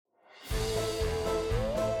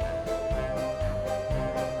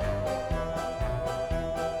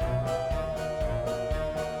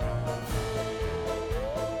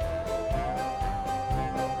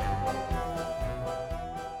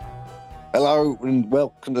Hello and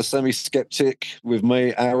welcome to Semi-Skeptic with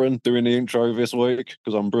me, Aaron, doing the intro this week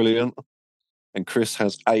because I'm brilliant. And Chris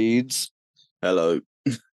has AIDS. Hello.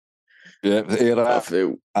 Yeah, hear that? I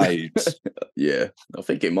feel AIDS. Yeah, I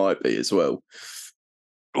think it might be as well.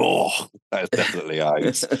 Oh, that is definitely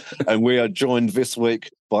AIDS. And we are joined this week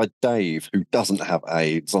by Dave, who doesn't have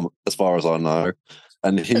AIDS, as far as I know.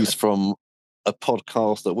 And he's from a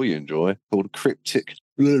podcast that we enjoy called Cryptid.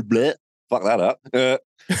 Fuck that up.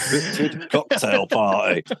 Cryptid Cocktail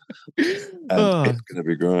Party. And it's going to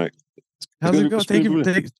be great. How's it going?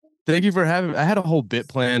 Thank you for having me. I had a whole bit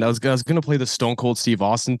planned. I was going to play the Stone Cold Steve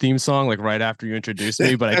Austin theme song like right after you introduced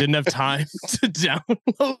me, but I didn't have time to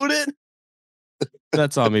download it.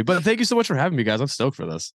 That's on me. But thank you so much for having me, guys. I'm stoked for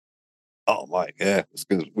this. Oh, mate, yeah. It's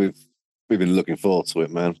good. We've been looking forward to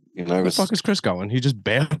it, man. You know, where the fuck is Chris going? He just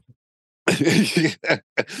bailed. He's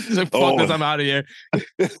like, fuck this, I'm out of here.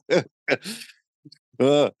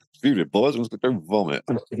 Excuse boys, I'm just going to go vomit.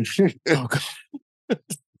 Oh, God.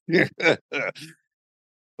 Yeah.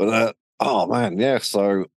 But oh man, yeah.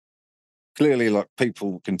 So clearly, like,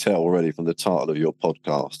 people can tell already from the title of your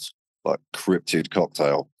podcast, like Cryptid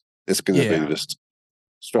Cocktail. It's going to be just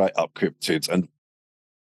straight up cryptids, and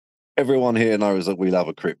everyone here knows that we love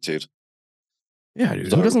a cryptid. Yeah, dude.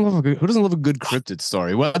 So, who doesn't love a good cryptid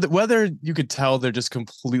story? Whether you could tell they're just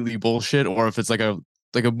completely bullshit, or if it's like a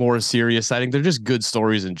more serious sighting, they're just good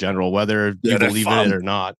stories in general, whether you believe in it or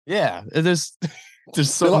not. Yeah, there's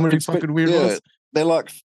so many fucking weird ones. They're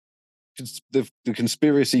like the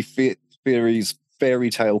conspiracy theories fairy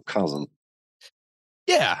tale cousin.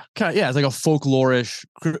 Yeah, it's like a folklorish.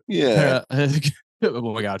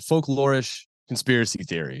 Oh my god, folklorish conspiracy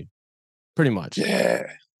theory, pretty much.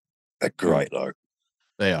 Yeah, they're great though.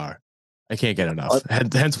 They are. I can't get enough.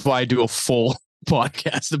 Hence why I do a full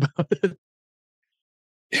podcast about it.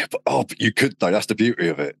 Yeah, but you could though. That's the beauty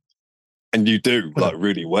of it, and you do like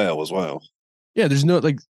really well as well. Yeah, there's no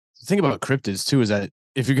the thing about cryptids too is that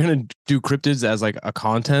if you're gonna do cryptids as like a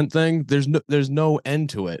content thing, there's no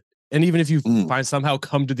end to it. And even if you somehow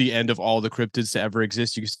come to the end of all the cryptids to ever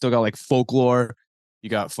exist, you still got like folklore, you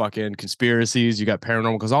got fucking conspiracies, you got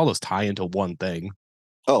paranormal, because all those tie into one thing.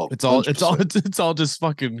 Oh, it's all just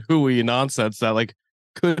fucking hooey nonsense that like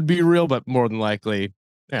could be real, but more than likely,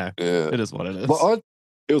 yeah, it is what it is. But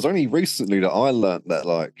it was only recently that I learned that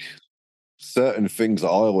like certain things that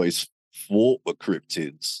I always thought were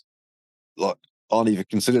cryptids, like aren't even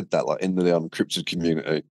considered that, like in the cryptid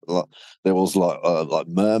community. Like there was like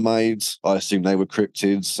mermaids. I assume they were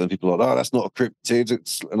cryptids, and people were like, oh, that's not a cryptid.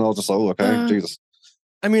 And I was just like, oh, okay, Jesus.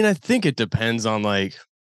 I mean, I think it depends on like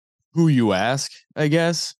who you ask, I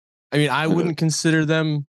guess. I mean, I wouldn't consider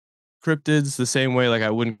them cryptids the same way like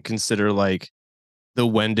I wouldn't consider like the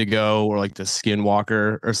Wendigo or like the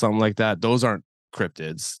Skinwalker or something like that. Those aren't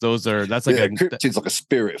cryptids. That's like cryptid's like a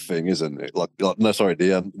spirit thing, isn't it?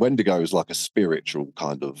 The Wendigo is like a spiritual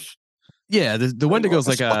kind of. Yeah, the Wendigo's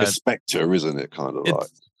like a specter, isn't it? Kind of like.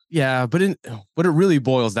 Yeah, but what it really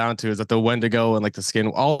boils down to is that the Wendigo and like the skin,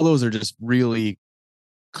 all those are just really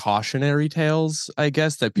cautionary tales, I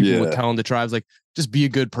guess, that people would tell in the tribes, like, just be a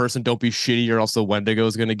good person, don't be shitty, or else the Wendigo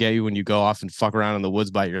is going to get you when you go off and fuck around in the woods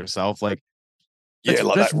by yourself. Like, that's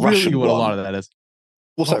that really Russian what one. A lot of that is.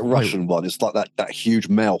 What's that Russian one? It's like that huge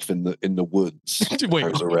mouth in the woods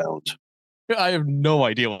goes around. I have no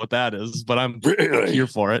idea what that is, but I'm here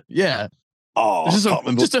for it. Yeah. Oh, I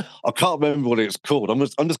can't remember what it's called. I'm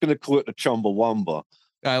just going to call it the Chumbawamba.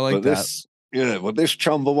 I like that. Well, this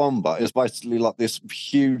Chumbawamba is basically like this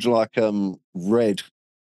huge, like red,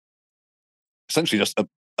 essentially just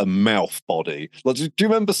a mouth body. Like, do you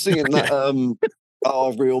remember seeing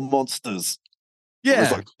that? Real monsters.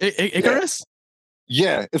 Yeah, like, Icarus.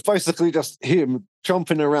 Yeah, it's basically just him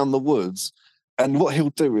jumping around the woods, and what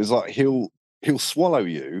he'll do is like he'll swallow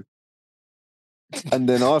you, and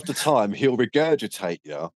then after time he'll regurgitate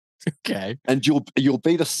you. Okay. And you'll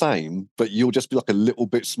be the same, but you'll just be like a little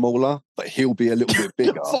bit smaller, but he'll be a little bit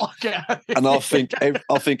bigger. And I think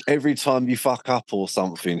every time you fuck up or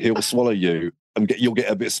something, he'll swallow you and you'll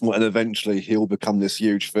get a bit small, and eventually he'll become this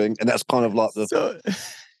huge thing. And that's kind of like the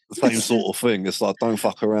same sort of thing. It's like, don't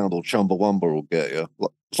fuck around or Chumbawamba will get you.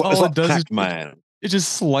 It's like Pac-Man. It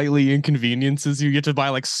just slightly inconveniences you. You get to buy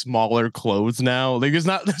like smaller clothes now. Like there's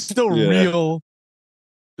no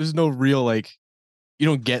real like, you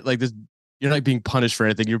don't get like this. You're not being punished for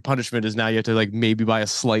anything. Your punishment is now you have to like maybe buy a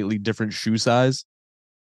slightly different shoe size.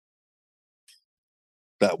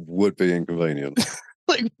 That would be inconvenient.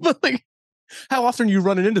 But how often are you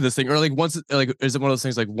running into this thing? Or like once, like, is it one of those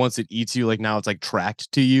things like once it eats you, like now it's like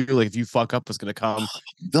tracked to you? Like if you fuck up, it's going to come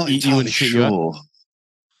eat you and shit you up?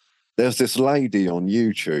 There's this lady on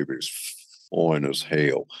YouTube who's fine as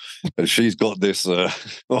hell. And she's got this,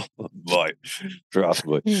 oh, right, trust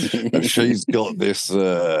me. And she's got this,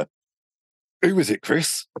 who is it,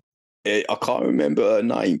 Chris? I can't remember her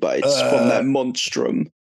name, but it's from that Monstrum.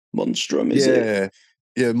 Monstrum, is it?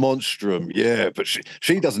 Yeah, Monstrum, yeah. But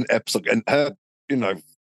she does an episode, and her, you know,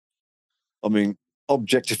 I mean,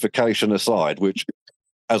 objectification aside, which,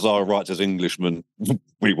 as our rights as Englishmen,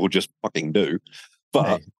 we will just fucking do.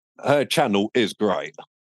 But her channel is great.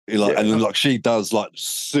 Like, and then, like, she does like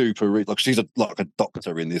super, like, she's like a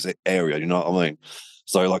doctor in this area. You know what I mean?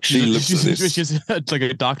 So like she looks at this. She's like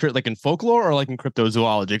a doctorate, like in folklore or like in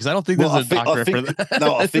cryptozoology, because I don't think there's a doctorate for that.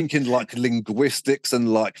 No, I think in like linguistics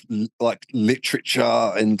and like literature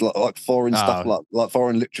and like foreign stuff, like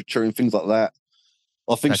foreign literature and things like that.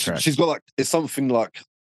 I think she's got like, it's something like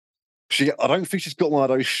I don't think she's got one of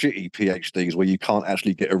those shitty PhDs where you can't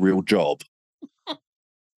actually get a real job.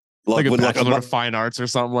 Like a bachelor of fine arts or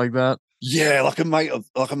something like that. Yeah, like a mate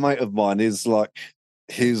of mine is like,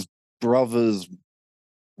 his brother's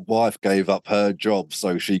wife gave up her job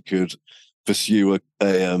so she could pursue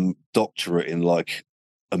a doctorate in like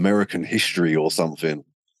American history or something.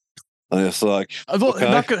 And it's like, okay.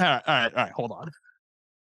 All right, hold on.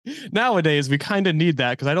 Nowadays, we kind of need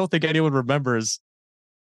that because I don't think anyone remembers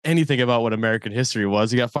anything about what American history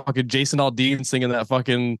was. You got fucking Jason Aldean singing that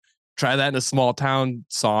fucking "Try That in a Small Town"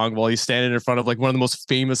 song while he's standing in front of like one of the most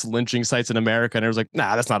famous lynching sites in America, and I was like,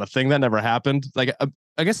 nah, that's not a thing. That never happened. Like,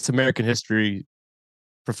 I guess American history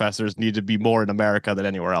professors need to be more in America than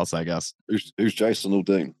anywhere else, I guess. Who's Jason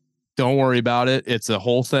Aldean? Don't worry about it. It's a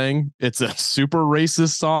whole thing. It's a super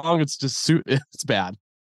racist song. It's just it's bad.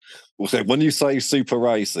 Well, so when you say super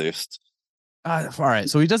racist, all right.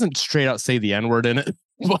 So he doesn't straight out say the N-word in it.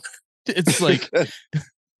 It's like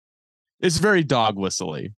it's very dog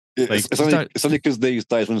whistly. It's only because these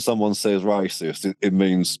days when someone says racist, it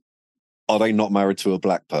means, are they not married to a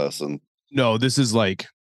black person? No, this is like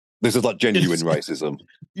genuine racism.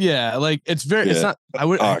 Yeah, like it's not. I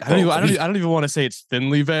don't even want to say it's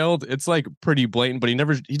thinly veiled. It's like pretty blatant, but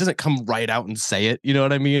he doesn't come right out and say it. You know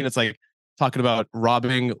what I mean? It's like talking about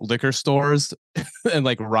robbing liquor stores and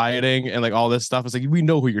like rioting and like all this stuff. It's like, we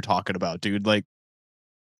know who you're talking about, dude. Like,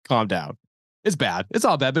 calm down. It's bad. It's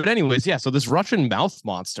all bad. But anyways, yeah. So this Russian mouth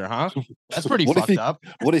monster, huh? That's pretty fucked up.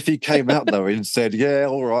 What if he came out though and said, "Yeah,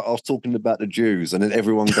 all right, I was talking about the Jews," and then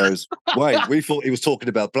everyone goes, "Wait, we thought he was talking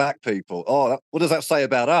about black people." Oh, what does that say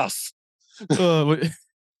about us? The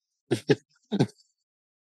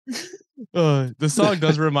song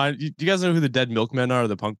does remind you. Do you guys know who the Dead Milkmen are?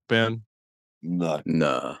 The punk band?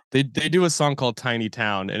 No. They do a song called "Tiny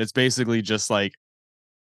Town," and it's basically just like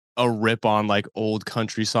a rip on like old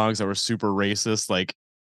country songs that were super racist, like,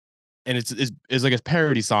 and it's like a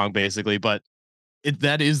parody song basically, but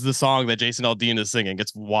that is the song that Jason Aldean is singing.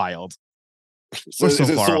 It's wild. So we're so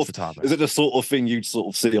far off the topic. Is it the sort of thing you'd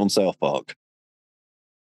sort of see on South Park?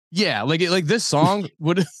 Yeah, like this song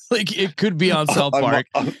would like it could be on South Park.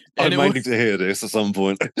 I'm waiting to hear this at some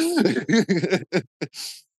point.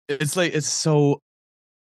 It's like it's so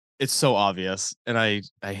obvious, and I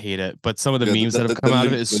hate it. But some of the memes that have come out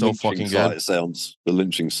of it is so fucking good. The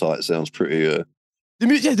lynching site sounds pretty. The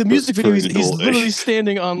music video. He's literally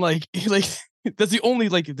standing on like that's the only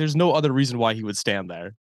like. There's no other reason why he would stand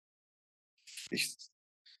there.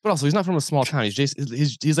 But also, he's not from a small town.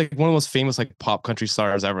 He's like one of the most famous like pop country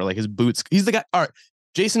stars ever. Like his boots. He's the guy. All right,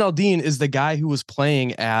 Jason Aldean is the guy who was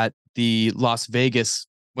playing at the Las Vegas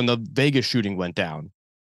when the Vegas shooting went down.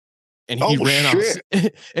 And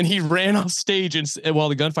he ran off stage and while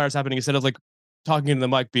the gunfire is happening, instead of like talking into the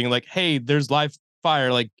mic, being like, "Hey, there's live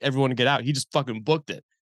fire, like everyone get out." He just fucking booked it.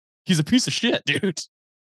 He's a piece of shit, dude.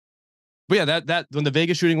 But yeah, that when the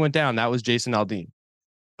Vegas shooting went down, that was Jason Aldean.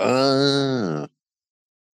 Well,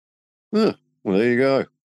 there you go.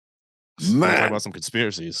 Man, talk about some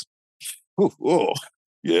conspiracies. Oh,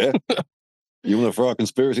 yeah. You want to throw a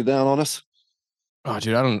conspiracy down on us? Oh,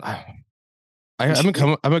 dude, I've been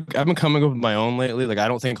coming up with my own lately. Like, I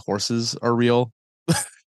don't think horses are real.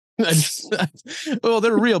 Well,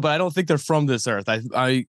 they're real, but I don't think they're from this earth.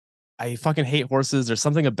 I fucking hate horses. There's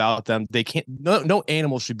something about them. They can't. No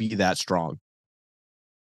animal should be that strong,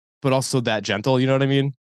 but also that gentle. You know what I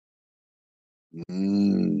mean?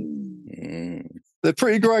 They're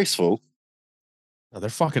pretty graceful. No, they're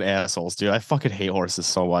fucking assholes, dude. I fucking hate horses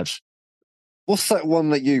so much. What's that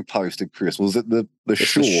one that you posted, Chris? Was it the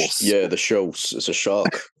shorts? Yeah, the shorts. It's a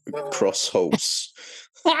shark cross horse.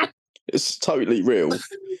 It's totally real.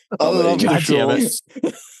 God damn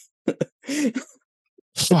it.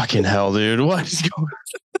 Fucking hell, dude. What is going on?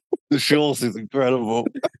 The shorts is incredible.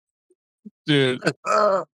 Dude.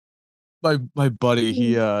 My buddy,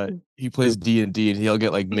 he plays D&D and he'll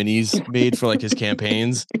get like minis made for like his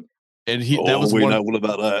campaigns. And that was we know all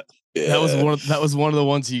about that. Yeah. That was one of the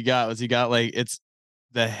ones he got like it's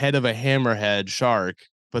the head of a hammerhead shark,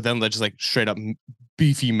 but then just like straight up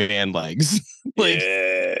beefy man legs. Like,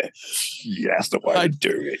 yeah, that's the way to do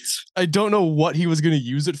it. I don't know what he was going to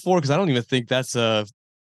use it for because I don't even think that's a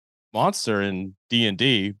monster in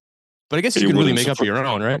D&D. But I guess you can really make up your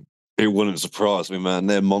own, right? It wouldn't surprise me, man.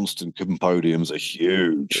 Their monster compodiums are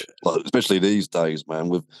huge, like, especially these days,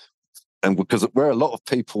 man. And because we're a lot of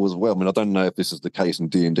people as well. I mean, I don't know if this is the case in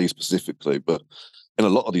D&D specifically, but in a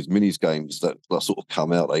lot of these minis games that sort of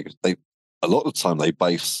come out, they a lot of the time they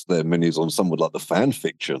base their minis on somewhat like the fan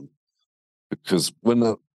fiction, because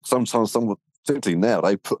sometimes particularly now,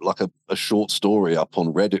 they put like a short story up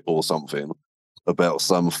on Reddit or something about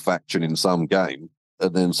some faction in some game,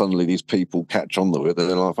 and then suddenly these people catch on to it.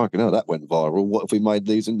 They're like, fucking hell, that went viral. What if we made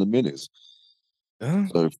these in the minis?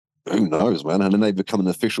 So who knows, man? And then they become an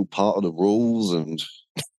official part of the rules, and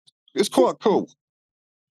it's quite cool.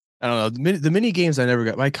 I don't know. The mini games I never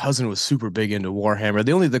got. My cousin was super big into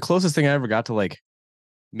Warhammer. The closest thing I ever got to like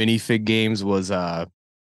minifig games was you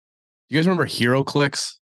guys remember Hero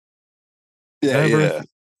Clicks? Yeah.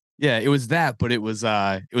 Yeah, it was that, but it was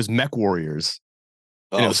Mech Warriors.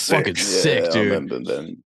 And it was fucking sick, dude. I remember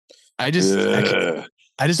them. I just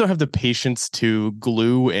don't have the patience to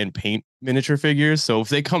glue and paint miniature figures. So if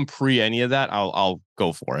they come pre any of that, I'll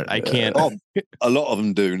go for it. I can't. A lot of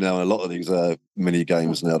them do now. A lot of these mini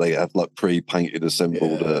games now, they have like pre-painted,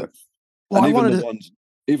 assembled. Well, and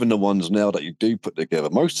even the ones now that you do put together,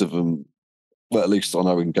 most of them, well, at least I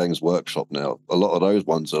know in Games Workshop now, a lot of those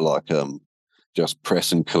ones are like just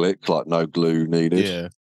press and click, like no glue needed. Yeah.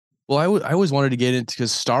 Well, I always wanted to get into,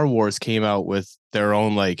 because Star Wars came out with their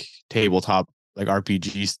own like tabletop like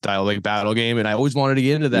RPG style like battle game, and I always wanted to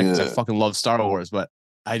get into that because I fucking love Star Wars, but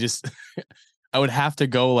I just I would have to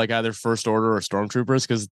go like either First Order or Stormtroopers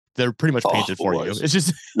because they're pretty much painted for you. It's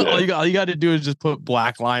just all you got to do is just put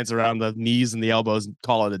black lines around the knees and the elbows and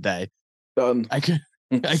call it a day. Done. I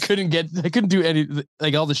couldn't do any,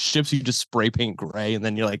 like all the ships you just spray paint gray and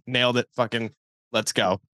then you're like nailed it, fucking let's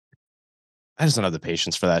go. I just don't have the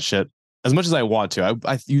patience for that shit. As much as I want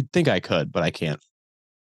to, you'd think I could, but I can't.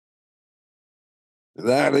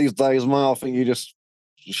 These days, man, I think you just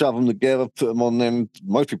shove them together, put them on them.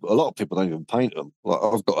 A lot of people don't even paint them. Like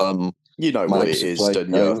I've got you know what it is, don't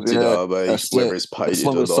you? Whether it's painted as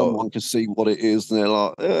long as someone can see what it is, and they're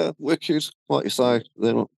like, yeah, wicked, like you say.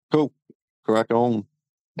 They're like, cool, crack on.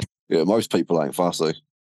 Yeah, most people ain't fussy.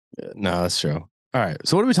 Yeah, no, that's true. All right,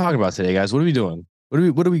 so what are we talking about today, guys? What are we doing?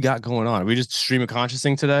 What do we got going on? Are we just stream of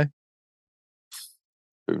consciousness today?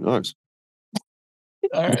 Who knows?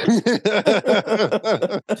 All right.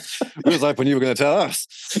 We was hoping you were going to tell us.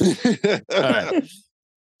 All right.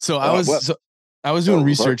 So I was doing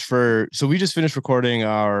research so we just finished recording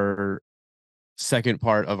our second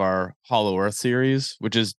part of our Hollow Earth series,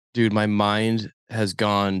 which is, dude, my mind has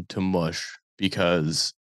gone to mush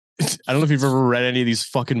because I don't know if you've ever read any of these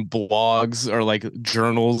fucking blogs or like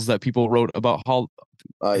journals that people wrote about Hollow.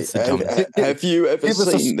 Have you ever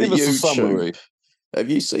seen the YouTube? Have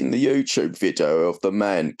you seen the YouTube video of the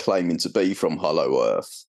man claiming to be from Hollow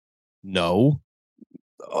Earth? No.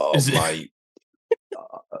 Oh, mate.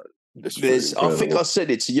 I think I said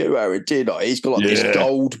it to you, Aaron, didn't I? He's got like this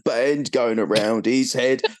gold band going around his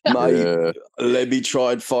head. Mate, let me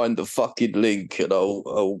try and find the fucking link and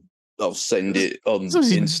I'll send it on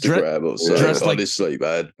Instagram or something. Honestly,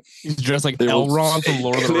 man. He's dressed like Elrond from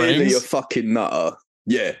Lord of the Rings. Clearly a fucking nutter.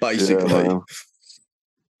 Yeah, basically. Yeah.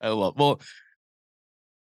 I love. Well,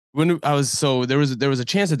 when there was a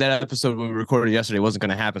chance that episode when we recorded yesterday wasn't going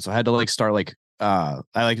to happen, so I had to like start like I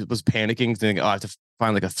like was panicking, thinking, I have to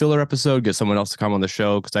find like a filler episode, get someone else to come on the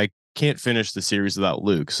show because I can't finish the series without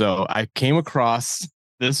Luke. So I came across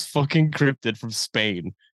this fucking cryptid from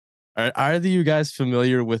Spain. Are either of you guys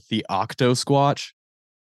familiar with the Octo Squatch?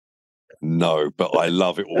 No, but I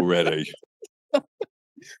love it already.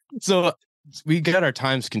 So we got our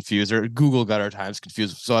times confused, or Google got our times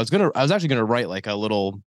confused. So I was actually gonna write like a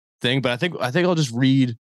little thing, but I think I'll just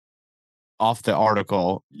read off the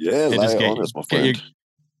article. Yeah, just get my friend.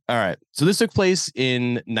 All right. So this took place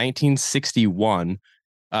in 1961. It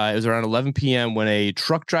was around 11 p.m. when a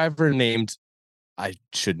truck driver named, I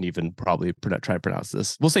shouldn't even probably try to pronounce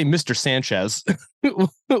this, we'll say Mr. Sanchez,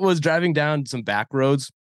 was driving down some back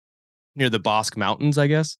roads near the Basque Mountains, I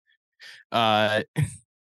guess.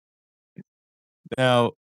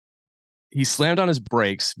 Now, he slammed on his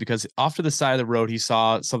brakes because off to the side of the road, he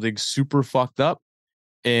saw something super fucked up.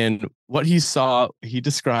 And what he saw, he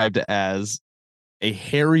described as a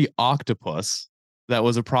hairy octopus that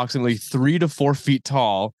was approximately 3 to 4 feet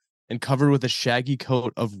tall and covered with a shaggy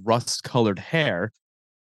coat of rust-colored hair.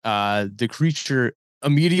 The creature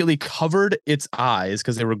immediately covered its eyes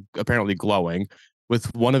because they were apparently glowing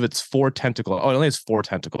with one of its 4 tentacles. Oh, it only has 4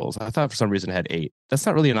 tentacles. I thought for some reason it had 8. That's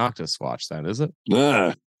not really an octosquatch then, is it?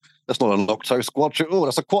 Yeah. That's not an octo squatch at all.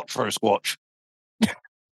 That's a quattro squatch.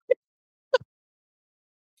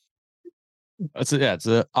 It's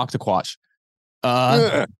an octoquatch.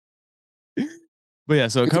 Yeah. But yeah,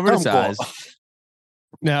 so it covered its eyes.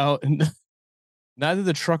 Now, neither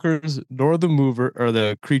the truckers nor the mover or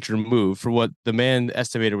the creature moved for what the man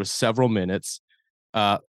estimated was several minutes.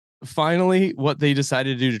 Finally, what they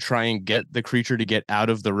decided to do to try and get the creature to get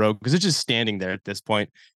out of the road, because it's just standing there at this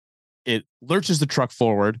point, it lurches the truck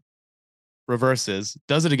forward, reverses,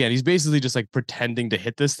 does it again. He's basically just like pretending to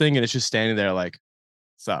hit this thing, and it's just standing there like,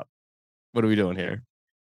 "What's up? What are we doing here?"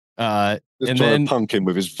 Just and trying to punk him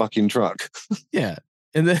with his fucking truck. Yeah.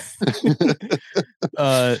 And then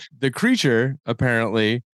the creature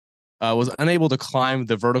apparently was unable to climb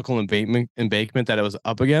the vertical embankment that it was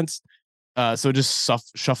up against. So it just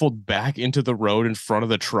shuffled back into the road in front of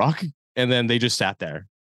the truck, and then they just sat there.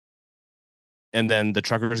 And then the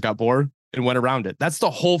truckers got bored and went around it. That's the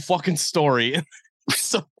whole fucking story.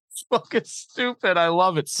 So fucking stupid. I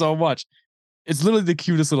love it so much. It's literally the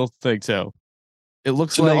cutest little thing too. It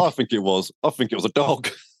looks like I think it was a dog.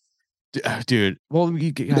 Dude, well,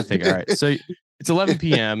 you gotta think. All right, so it's 11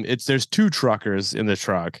 p.m. There's 2 truckers in the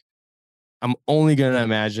truck. I'm only gonna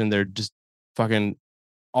imagine they're just fucking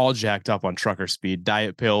all jacked up on trucker speed,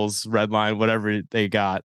 diet pills, red line, whatever they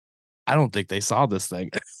got. I don't think they saw this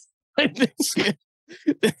thing. I think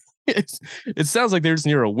it sounds like they're just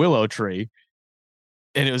near a willow tree,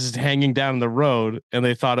 and it was just hanging down the road, and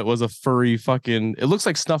they thought it was a furry fucking. It looks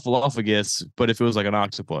like Snuffleupagus, but if it was like an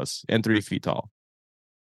octopus and 3 feet tall.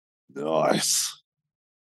 Nice.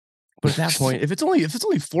 But at that point, if it's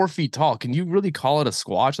only 4 feet tall, can you really call it a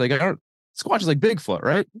squatch? Like, squatch is like Bigfoot,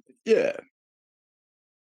 right? Yeah.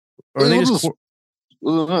 Or are they just? I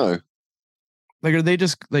don't know. Like, are they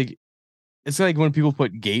just like? It's like when people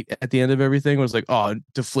put gate at the end of everything. It was like, oh,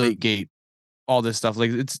 deflate gate, all this stuff.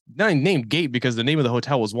 Like, it's not named gate because the name of the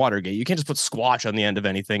hotel was Watergate. You can't just put squatch on the end of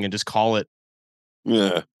anything and just call it.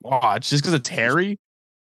 Yeah. Watch just because it's hairy.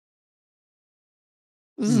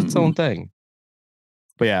 This is its own thing.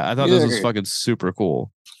 But yeah, I thought this was fucking super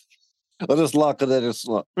cool. I just like that they're just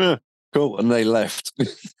like, cool, and they left.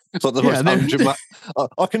 It's like the most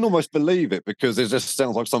I can almost believe it because it just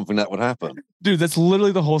sounds like something that would happen. Dude, that's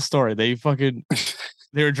literally the whole story. They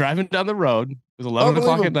were driving down the road. It was 11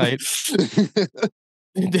 o'clock at night.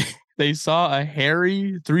 They saw a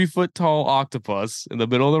hairy 3 foot tall octopus in the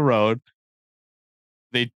middle of the road.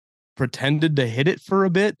 They pretended to hit it for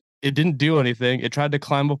a bit. It didn't do anything. It tried to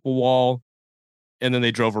climb up a wall, and then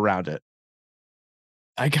they drove around it.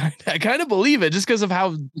 I kind of believe it just because of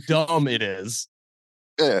how dumb it is.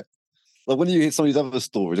 Yeah. Like when you hear some of these other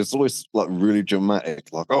stories, it's always like really dramatic.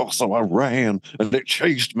 Like, oh, so I ran and it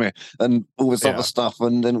chased me and all this other stuff.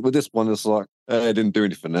 And then with this one, it's like, it didn't do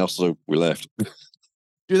anything else, so we left.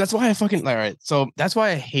 Dude, that's why I fucking all right. So that's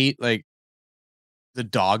why I hate like the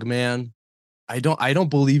dog man. I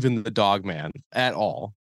don't believe in the dog man at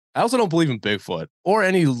all. I also don't believe in Bigfoot or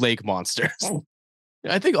any lake monsters.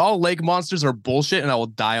 I think all lake monsters are bullshit, and I will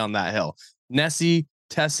die on that hill. Nessie,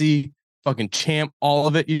 Tessie, fucking Champ, all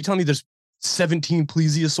of it. You're telling me there's 17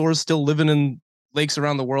 plesiosaurs still living in lakes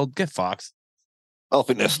around the world? Get fucked. I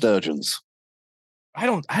think they're sturgeons. I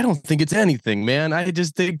don't think it's anything, man. I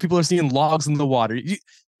just think people are seeing logs in the water.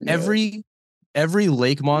 Every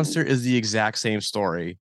lake monster is the exact same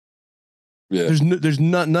story. Yeah.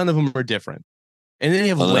 None of them are different. And then you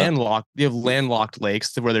have landlocked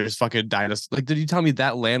lakes where there's fucking dinosaurs. Like, did you tell me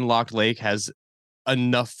that landlocked lake has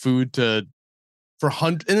enough food for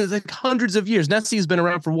hundreds of years? Nessie's been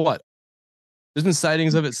around for what? There's been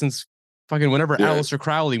sightings of it since fucking whenever Aleister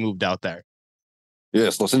Crowley moved out there.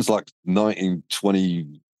 Yeah, so since like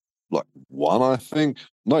 1921, I think.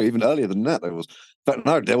 No, even earlier than that. There was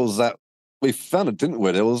that. We found it, didn't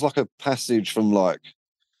we? There was like a passage from like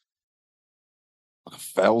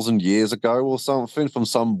 1,000 years ago or something from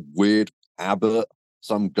some weird abbot,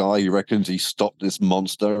 some guy who reckons he stopped this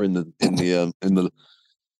monster in the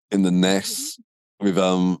nest with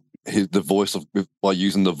by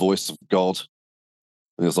using the voice of God.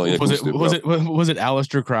 And it's like, was it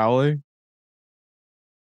Aleister Crowley?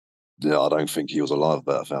 Yeah, I don't think he was alive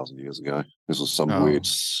about 1,000 years ago. This was some weird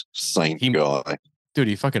saint guy. Dude,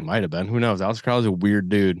 he fucking might have been. Who knows? Aleister Crowley's a weird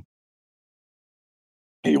dude.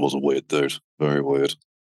 He was a weird dude. Very weird.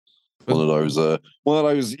 One of those.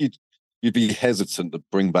 you'd be hesitant to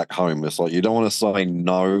bring back home. It's like you don't want to say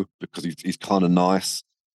no because he's kind of nice,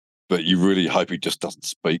 but you really hope he just doesn't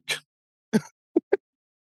speak.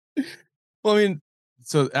 Well, I mean,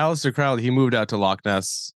 so Aleister Crowley, he moved out to Loch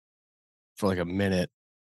Ness for like a minute,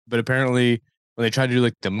 but apparently when they tried to do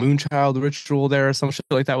like the Moonchild ritual there or some shit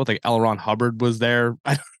like that with like L. Ron Hubbard was there.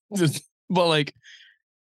 But like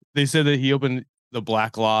they said that he opened the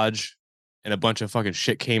Black Lodge and a bunch of fucking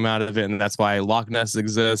shit came out of it, and that's why Loch Ness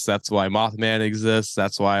exists. That's why Mothman exists.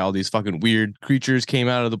 That's why all these fucking weird creatures came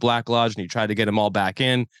out of the Black Lodge, and he tried to get them all back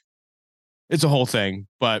in. It's a whole thing,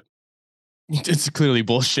 but it's clearly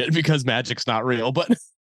bullshit because magic's not real. But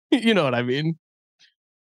you know what I mean?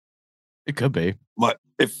 It could be. But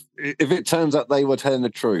if it turns out they were telling the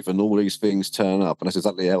truth and all these things turn up, and that's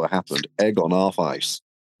exactly how it happened, egg on our face.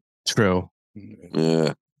 True.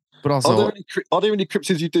 Yeah. But also, are there any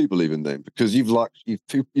cryptids you do believe in then? Because you've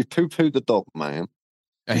poo-pooed the dog man.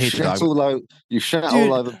 I hate the dog. You shout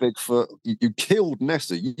all over Bigfoot. You killed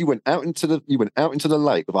Nessie. You went out into the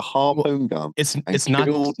lake with a harpoon gun. It's not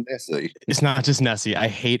Nessie. It's not just Nessie. I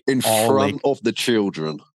hate in front of the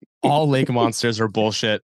children. All lake monsters are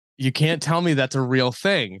bullshit. You can't tell me that's a real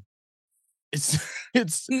thing. It's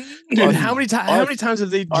dude. How many times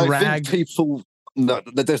have they dragged? I think people? No,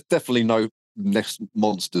 there's definitely no nest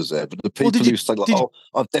monsters there, but the people who say like,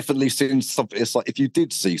 I've definitely seen something. It's like if you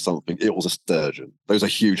did see something, it was a sturgeon. Those are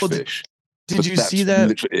huge fish. Did you see that?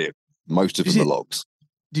 Literally it. Most of them are logs.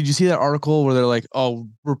 Did you see that article where they're like, "Oh,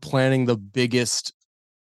 we're planning the biggest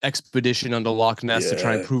expedition onto Loch Ness to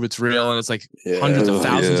try and prove it's real," and it's like hundreds of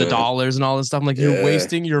thousands of dollars and all this stuff. I'm like, you're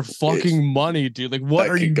wasting your fucking money, dude. Like, what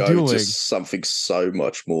are you doing? To something so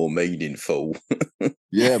much more meaningful.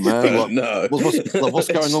 Yeah, man. Like, no,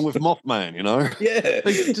 what's going on with Mothman? You know? Yeah,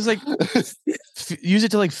 like, just like use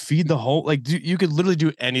it to like feed the whole. Like, you could literally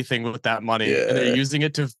do anything with that money, and they're using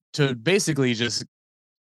it to basically just.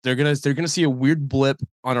 They're gonna see a weird blip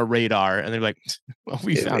on a radar, and they're like, "Well,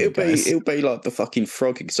 found it, guys." It'll be like the fucking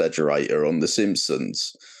frog exaggerator on The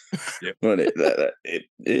Simpsons. Yep.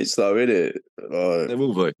 It's though, isn't it? It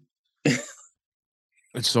will be.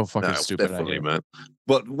 It's so fucking stupid, definitely, man.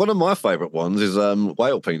 But one of my favorite ones is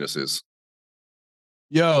whale penises.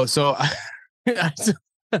 Yo, so I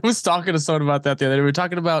was talking to someone about that the other day. We were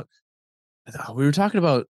talking about.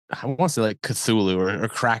 I want to say like Cthulhu or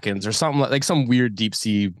Krakens or something like some weird deep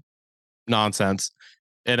sea nonsense.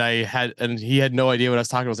 And he had no idea what I was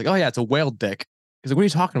talking about. I was like, oh yeah, it's a whale dick. He's like, what are you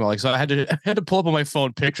talking about? Like, so I had to pull up on my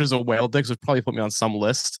phone pictures of whale dicks, which probably put me on some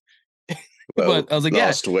list. Well, but I was like,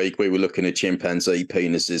 last week we were looking at chimpanzee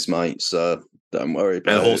penises, mate. So don't worry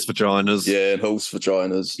about and horse vaginas. Yeah, and horse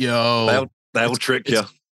vaginas. Yo, they'll trick you.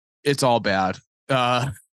 It's all bad.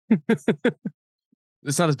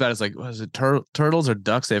 It's not as bad as like, what is it, turtles or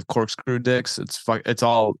ducks? They have corkscrew dicks. It's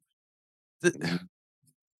all the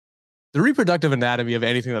reproductive anatomy of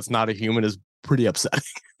anything that's not a human is pretty upsetting.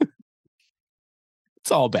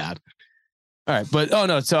 It's all bad. All right, but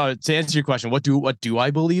so to answer your question, what do I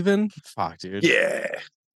believe in? Fuck, dude. Yeah.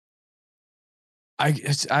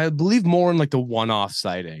 I believe more in like the one-off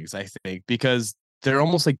sightings, I think, because they're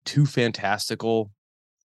almost like too fantastical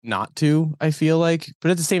not to, I feel like. But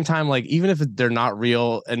at the same time, like, even if they're not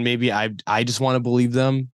real and maybe I just want to believe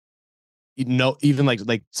them, even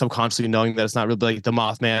like subconsciously knowing that it's not real, but like the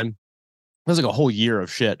Mothman, there's like a whole year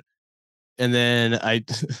of shit. And then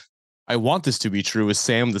I want this to be true with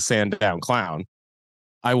Sam the Sandown Clown.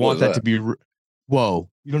 I want that to be whoa,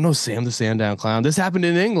 you don't know Sam the Sandown Clown? This happened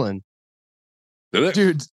in England. Did it?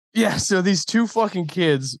 Dude, yeah, so these two fucking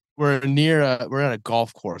kids we're at a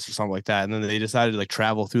golf course or something like that, and then they decided to like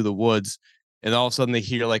travel through the woods, and all of a sudden they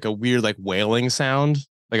hear like a weird like wailing sound,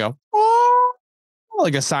 like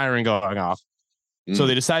like a siren going off. So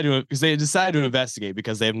they decide to investigate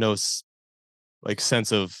because they have no like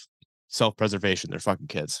sense of self-preservation. They're fucking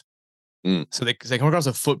kids. So they come across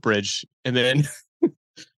a footbridge, and then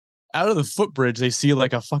out of the footbridge they see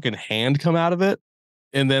like a fucking hand come out of it,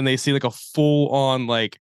 and then they see like a full on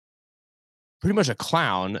like pretty much a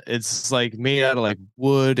clown. It's like made out of like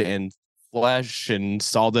wood and flesh and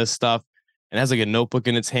all this stuff, and it has like a notebook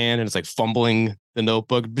in its hand, and it's like fumbling the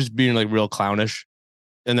notebook, just being like real clownish.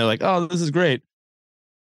 And they're like, oh, this is great.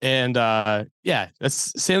 And yeah,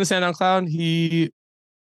 that's Sam the Sandown Clown. He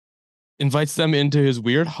invites them into his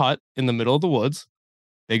weird hut in the middle of the woods.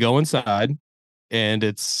 They go inside, and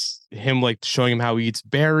it's him like showing him how he eats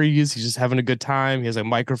berries. He's just having a good time. He has a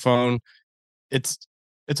microphone. It's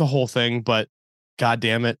a whole thing, but god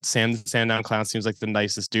damn it, Sam the Sandown Clown seems like the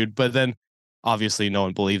nicest dude. But then obviously no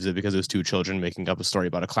one believes it because it was two children making up a story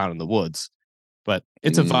about a clown in the woods. But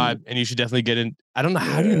it's a vibe, and you should definitely get in. I don't know,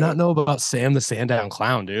 how do you not know about Sam the Sandown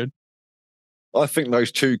Clown, dude? I think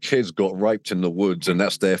those 2 kids got raped in the woods, and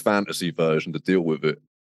that's their fantasy version to deal with it.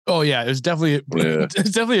 Oh yeah, it's definitely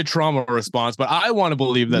it's definitely a trauma response, but I want to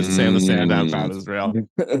believe that Sam the Sandown Clown is real.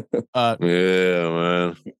 Yeah,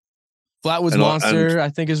 man. Flatwoods Monster, I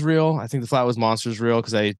think, is real. I think the Flatwoods Monster is real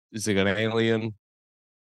because it's like an alien.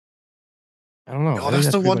 I don't know. Oh,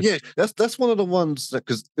 that's the one. Yeah, that's one of the ones that,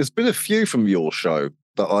 because there's been a few from your show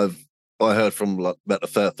that I heard from like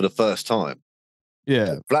for the first time.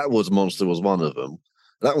 Yeah, Flatwoods Monster was one of them.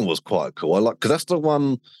 That one was quite cool. I like, because that's the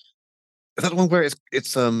one. Is that the one where it's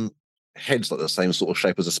head's like the same sort of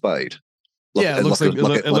shape as a spade? Like, yeah, it looks like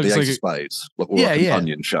the Ace of Spades, like an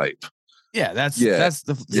onion shape. Yeah, that's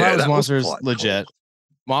the Flatwoods Monster is legit.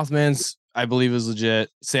 Cool. Mothman's, I believe, is legit.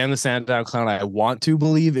 Sam the Sandown Clown, I want to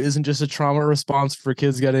believe, isn't just a trauma response for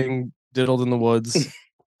kids getting diddled in the woods.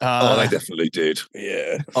 Oh, they definitely did.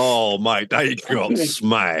 Yeah. Oh, mate, they got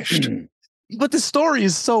smashed. But the story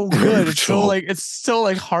is so good. It's so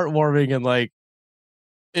heartwarming, and like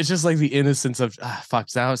it's just like the innocence of fuck.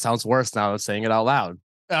 Now it sounds worse now saying it out loud.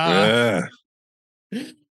 Yeah.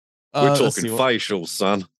 We're talking facials,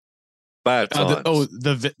 son. Bad times.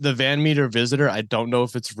 The Van Meter Visitor. I don't know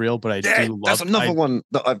if it's real, but I do love. That's another one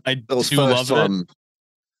that I do love it.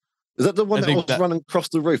 Is that the one that was running across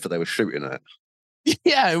the roof that they were shooting at?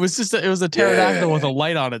 Yeah, it was a pterodactyl with a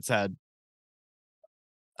light on its head.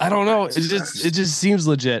 I don't know. It just seems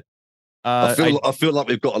legit. I feel like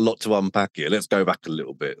we've got a lot to unpack here. Let's go back a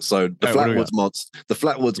little bit. So the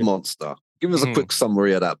Flatwoods Monster. Give us a quick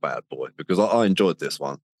summary of that bad boy, because I enjoyed this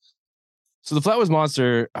one. So the Flatwoods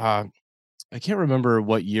Monster, I can't remember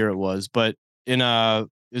what year it was, but it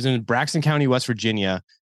was in Braxton County, West Virginia.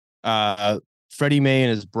 Freddie May and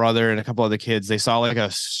his brother and a couple other kids, they saw like a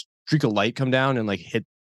streak of light come down and like hit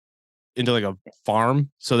into like a farm.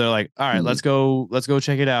 So they're like, all right, let's go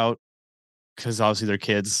check it out. Because obviously they're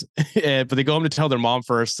kids. But they go home to tell their mom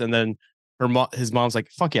first, and then his mom's like,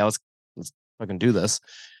 fuck yeah, let's fucking do this.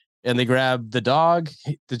 And they grab the dog,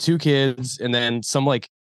 the 2 kids, and then some like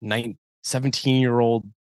 17-year-old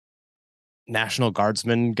National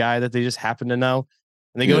Guardsman guy that they just happen to know.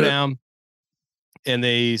 And they go down and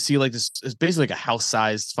they see like this, it's basically like a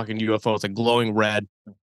house-sized fucking UFO. It's like glowing red.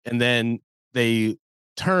 And then they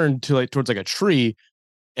turn to like towards like a tree,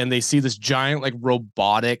 and they see this giant like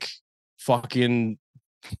robotic fucking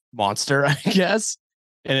monster, I guess.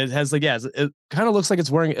 And it has like, it kind of looks like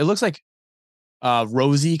it looks like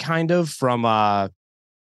Rosie kind of from the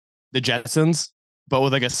Jetsons, but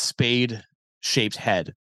with like a spade shaped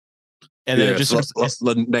head. And then it just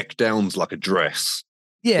the neck down's like a dress.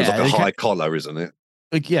 Yeah, it's like a high collar, isn't it?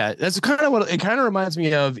 Like, yeah, that's kind of what it kind of reminds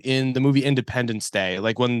me of in the movie Independence Day,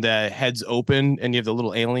 like when the head's open and you have the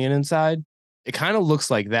little alien inside. It kind of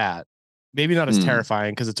looks like that. Maybe not as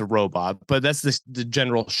terrifying because it's a robot, but that's the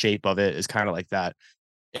general shape of it is kind of like that.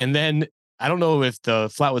 And then I don't know if the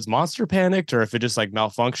Flatwoods Monster panicked or if it just like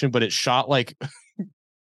malfunctioned, but it shot like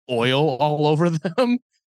oil all over them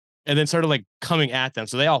and then started like coming at them.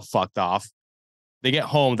 So they all fucked off. They get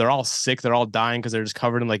home. They're all sick. They're all dying because they're just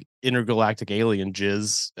covered in like intergalactic alien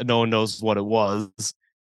jizz. And no one knows what it was.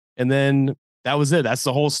 And then that was it. That's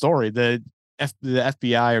the whole story. The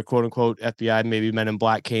FBI or quote unquote FBI, maybe Men in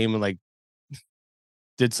Black came and like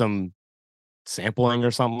did some sampling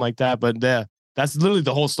or something like that. But that's literally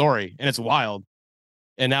the whole story. And it's wild.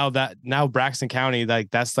 And now Braxton County,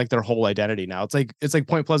 like that's like their whole identity now. It's like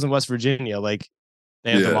Point Pleasant, West Virginia. Like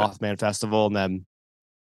they have the Mothman Festival, and then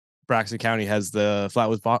Braxton County has the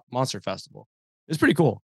Flatwoods Monster Festival. It's pretty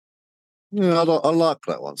cool. Yeah, I like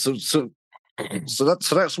that one. So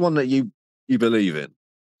that's one that you believe in.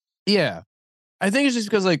 Yeah, I think it's just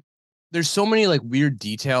because like there's so many like weird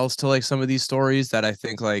details to like some of these stories that I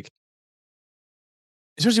think like,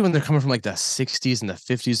 especially when they're coming from like the 60s and the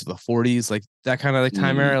 50s or the 40s, like that kind of like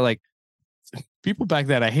time era, like people back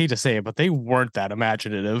then, I hate to say it, but they weren't that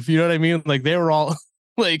imaginative. You know what I mean? Like they were all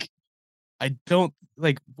like, I don't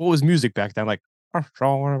like, what was music back then? Like, like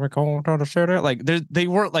they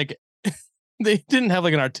weren't like, they didn't have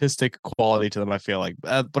like an artistic quality to them. I feel like,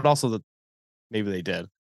 but also maybe they did.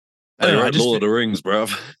 They wrote Lord of the Rings, bro.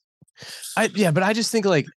 But I just think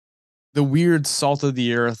like the weird salt of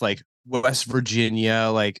the earth, like West Virginia,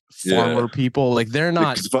 like farmer people, like they're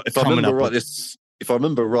not. If I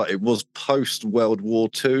remember right, it was post World War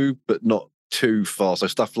II, but not too far. So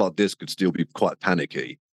stuff like this could still be quite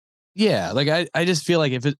panicky. Yeah, like I just feel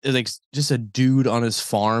like if it's like just a dude on his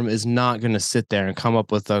farm is not going to sit there and come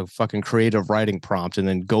up with a fucking creative writing prompt and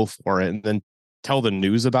then go for it and then tell the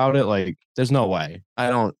news about it. Like, there's no way. I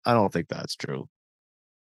don't think that's true.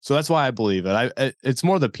 So that's why I believe it. It's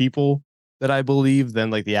more the people that I believe than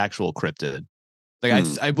like the actual cryptid. Like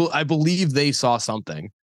I believe they saw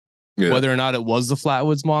something, Yeah. whether or not it was the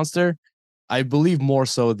Flatwoods monster. I believe more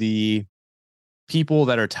so the people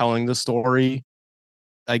that are telling the story,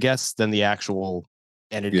 I guess, than the actual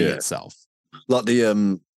entity itself. Like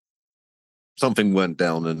the something went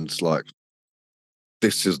down and it's like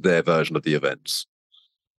this is their version of the events.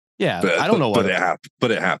 Yeah, I don't know what it happened.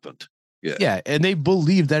 But it happened. Yeah. Yeah, and they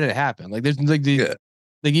believe that it happened. Like there's like the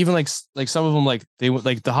like even like some of them like they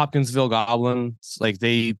like the Hopkinsville goblins, like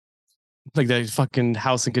they like the fucking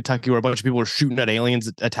house in Kentucky where a bunch of people were shooting at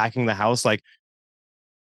aliens attacking the house. Like,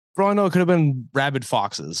 for all I know, it could have been rabid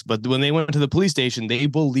foxes. But when they went to the police station, they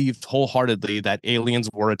believed wholeheartedly that aliens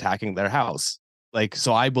were attacking their house. Like,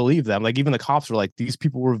 so I believe them. Like, even the cops were like, these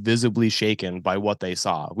people were visibly shaken by what they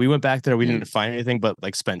saw. We went back there, we didn't find anything but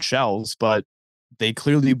like spent shells, but they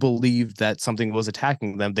clearly believed that something was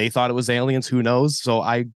attacking them. They thought it was aliens. Who knows? So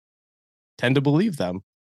I tend to believe them.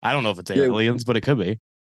 I don't know if it's aliens, but it could be.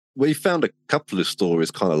 We found a couple of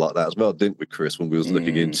stories kind of like that as well, didn't we, Chris, when we was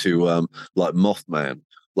looking into like Mothman,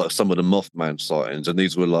 like some of the Mothman sightings. And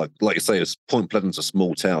these were like you say, it's Point Pleasant's a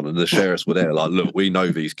small town and the sheriffs were there like, look, we know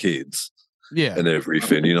these kids. Yeah. And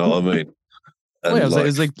everything, you know what I mean? And it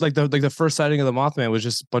was like the first sighting of the Mothman was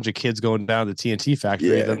just a bunch of kids going down to the TNT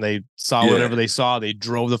factory. Yeah. Then they saw whatever they saw. They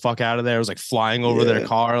drove the fuck out of there. It was like flying over their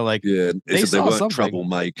car. Like they weren't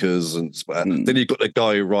troublemakers. And then you got the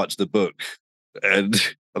guy who writes the book, and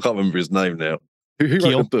I can't remember his name now. Who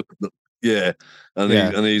wrote the book? Yeah,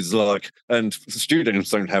 and he's like, and students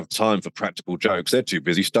don't have time for practical jokes. They're too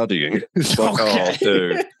busy studying. It's like, oh,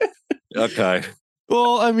 dude. Okay.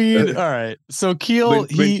 Well, I mean, all right. So Keel,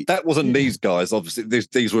 that wasn't these guys. Obviously,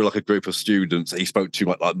 these were like a group of students. He spoke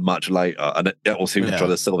to much later, and that was him trying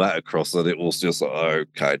to sell that across. And it was just like,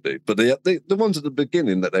 okay, dude. But the ones at the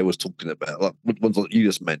beginning that they was talking about, like the ones that you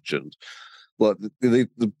just mentioned, like the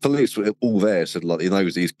police were all there, said like he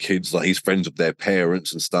knows these kids, like he's friends with their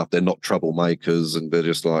parents and stuff. They're not troublemakers, and they're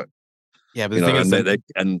just like, yeah. But the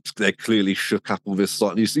thing is, they're clearly shook up all this.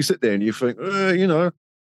 Like, and you sit there and you think, you know,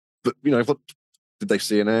 but you know what. Did they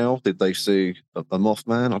see an owl? Did they see a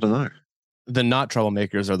Mothman? I don't know. The not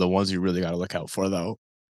troublemakers are the ones you really got to look out for, though.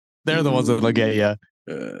 They're the ones that look at you.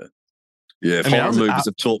 Yeah, if horror movies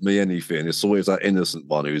have taught me anything, it's always that innocent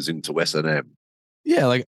one who's into S&M. Yeah,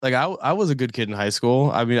 like I was a good kid in high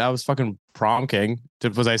school. I mean, I was fucking prom king.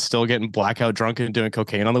 Was I still getting blackout drunk and doing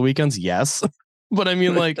cocaine on the weekends? Yes. But I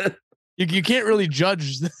mean, like, you can't really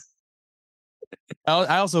judge.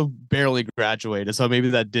 I also barely graduated, so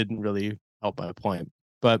maybe that didn't really help my point.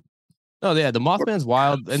 But no, yeah, the Mothman's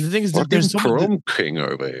wild, and the thing is, there's so prom king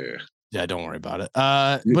over here. Yeah, don't worry about it.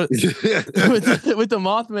 But with the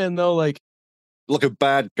Mothman though, like a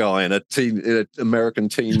bad guy in an American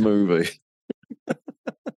teen movie.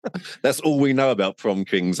 That's all we know about prom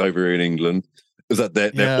kings over here in England, is that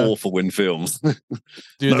they're awful in films.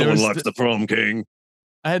 Dude, no one likes the prom king.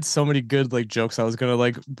 I had so many good like jokes I was gonna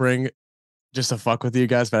like bring just to fuck with you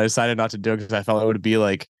guys, but I decided not to do it because I felt it would be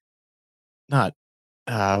like not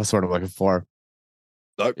I was sort of looking for.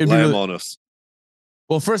 Don't lay them on us.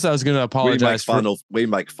 Well, first I was going to apologize. We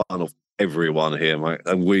make fun of everyone here, mate,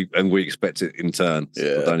 and we expect it in turn.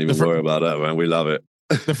 So don't even worry about that, man. We love it.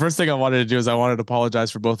 The first thing I wanted to do is I wanted to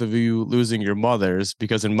apologize for both of you losing your mothers,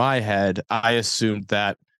 because in my head I assumed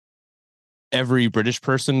that every British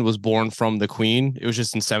person was born from the Queen. It was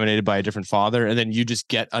just inseminated by a different father, and then you just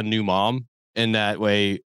get a new mom in that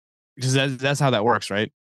way, because that's how that works,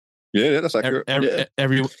 right? Yeah, that's accurate.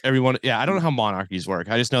 Everyone. Yeah, I don't know how monarchies work.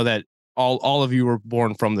 I just know that all of you were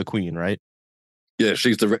born from the Queen, right? Yeah,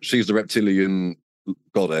 she's the reptilian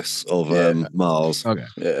goddess of Mars. Okay.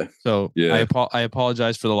 Yeah. So I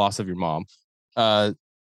apologize for the loss of your mom.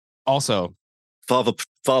 Also, Father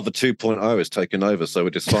 2.0 is taken over, so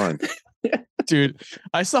it is fine. Dude,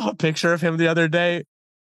 I saw a picture of him the other day.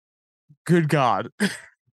 Good God.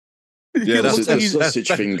 Yeah, that's sausage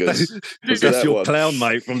fingers. That's your clown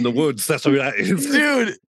mate from the woods. That's who that is.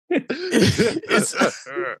 Dude. It's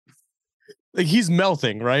like he's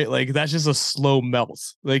melting, right? Like that's just a slow melt.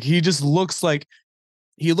 Like he just looks like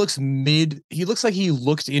he looks like he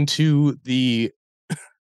looked into the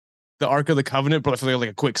Ark of the Covenant, but for like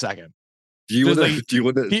a quick second. Do you want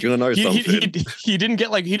to know something? He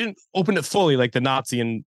didn't open it fully like the Nazi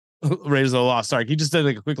in Raiders of the Lost Ark. He just did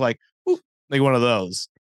like a quick like one of those.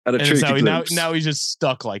 And so now he's just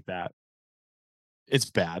stuck like that. It's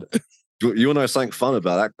bad. You want to know something fun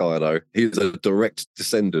about that guy, though? He's a direct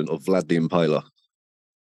descendant of Vlad the Impaler.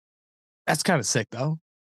 That's kind of sick, though.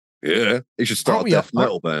 Yeah, he should start a death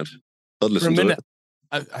metal band. I'd listen to it.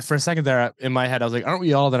 for a second there in my head, I was like, aren't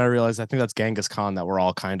we all? Then I realized I think that's Genghis Khan that we're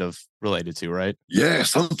all kind of related to, right? Yeah,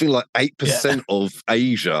 something like 8% of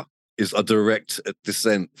Asia is a direct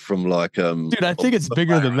descent from like dude, I think it's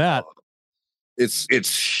bigger than that.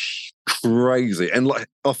 It's crazy. And like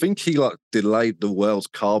I think he like delayed the world's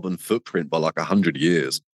carbon footprint by like 100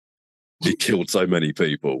 years. He killed so many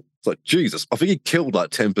people. It's like Jesus. I think he killed like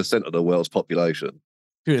 10% of the world's population.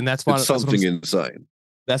 Dude, and that's why it's something insane.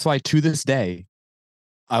 That's why to this day,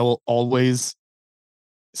 I will always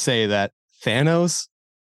say that Thanos,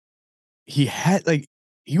 he had a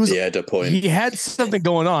point. He had something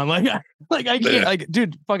going on. Like I can't, like,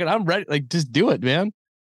 dude, fucking, I'm ready. Like, just do it, man.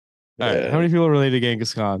 All right, how many people are related to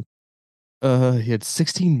Genghis Khan? He had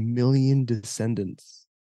 16 million descendants.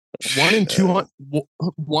 1 in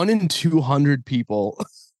 200 people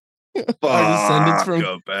are descendants from.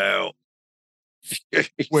 About.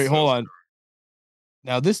 Wait, hold on.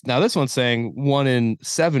 Now this one's saying 1 in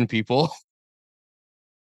 7 people.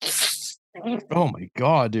 Oh my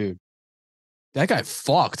god, dude. That guy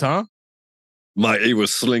fucked, huh? Mate, he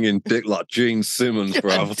was slinging dick like Gene Simmons,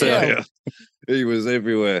 bro. I'll tell you. He was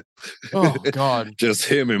everywhere. Oh, God. Just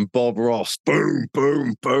him and Bob Ross. Boom,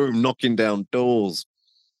 boom, boom, knocking down doors.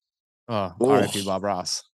 Oh, R.I.P. Bob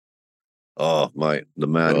Ross. Oh, mate, the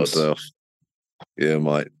man himself. Yeah,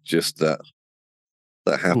 mate, just that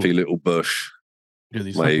happy little bush. Dude,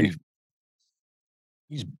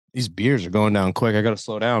 these beers are going down quick. I got to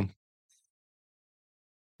slow down.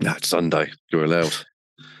 No, it's Sunday. You're allowed.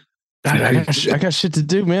 I got shit to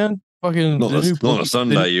do, man. Fucking not a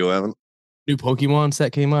Sunday, you haven't. New Pokemon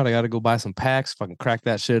set came out. I got to go buy some packs. Fucking crack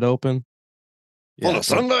that shit open. Yeah, on a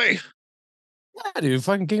Sunday? Yeah, dude.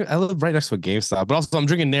 Fucking I live right next to a GameStop, but also I'm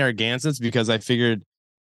drinking Narragansetts because I figured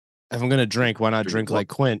if I'm gonna drink, why not drink like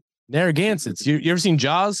Quint? Narragansetts. You ever seen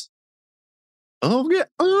Jaws? Oh yeah.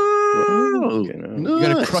 Oh, nice. You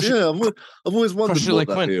gotta crush it. Yeah, I've always wondered what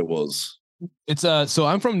that Quint. beer was. It's so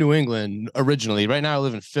I'm from New England originally. Right now I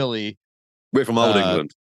live in Philly. We're from Old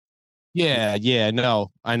England. Yeah,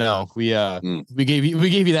 no, I know. We gave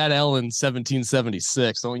you that L in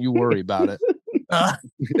 1776. Don't you worry about it.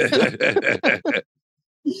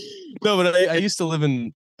 No, but I used to live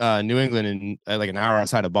in New England and like an hour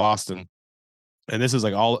outside of Boston. And this is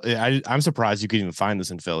like I'm surprised you could even find this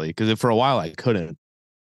in Philly because for a while I couldn't.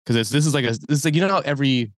 Because this is like you know how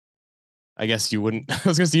I guess you wouldn't. I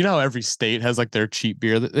was gonna say, you know how every state has like their cheap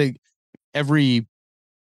beer. Like every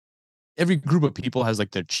group of people has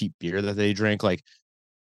like their cheap beer that they drink. Like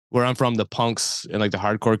where I'm from, the punks and like the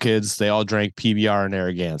hardcore kids, they all drank PBR and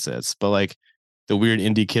Narragansetts. But like the weird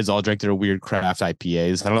indie kids all drank their weird craft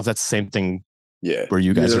IPAs. I don't know if that's the same thing. Yeah, where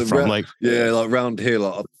you guys are from. Like round here,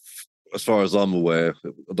 like as far as I'm aware,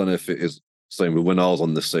 I don't know if it is the same. But when I was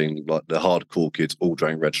on the scene, like the hardcore kids all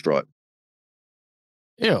drank Red Stripe.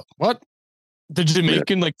 Yeah, what? Did you make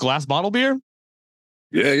in like glass bottle beer?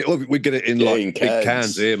 Yeah, we get it in like big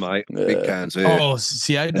cans here, mate. Yeah. Big cans here. Oh,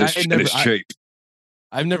 see, it's cheap.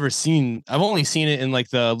 I've only seen it in like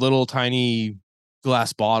the little tiny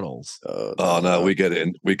glass bottles. No, we get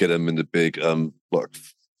them in the big like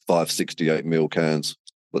 568 ml cans,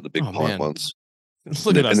 like the big pint ones.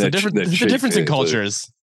 Look at us, the difference in cultures.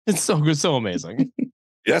 Too. It's so good, so amazing.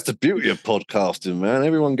 Yeah, that's the beauty of podcasting, man.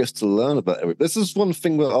 Everyone gets to learn about everything. This is one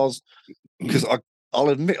thing that because I'll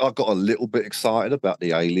admit I got a little bit excited about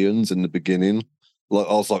the aliens in the beginning. Like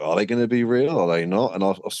I was like, are they going to be real? Are they not? And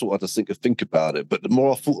I sort of had to think about it. But the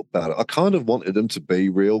more I thought about it, I kind of wanted them to be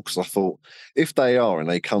real because I thought if they are and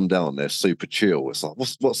they come down, they're super chill. It's like,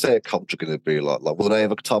 what's their culture going to be like? Like, will they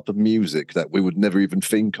have a type of music that we would never even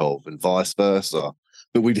think of, and vice versa?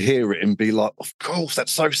 But we'd hear it and be like, of course,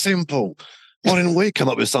 that's so simple. Why didn't we come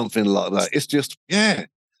up with something like that? It's just,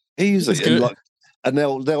 easy. And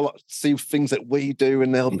they'll like see things that we do,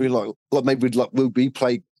 and they'll be like maybe we'll be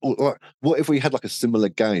play. Like, what if we had like a similar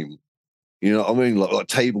game? You know what I mean? Like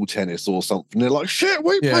table tennis or something. They're like, shit,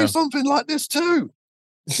 we play something like this too.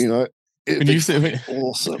 You know,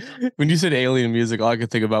 awesome. When you said alien music, all I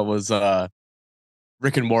could think about was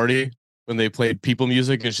Rick and Morty when they played people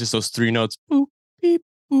music. It's just those 3 notes: boop, beep,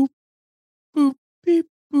 boop, boop, beep,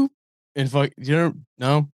 boop. And fuck, you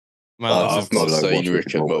know, I've not seen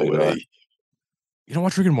Rick and Morty. You don't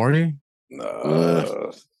watch Rick and Morty?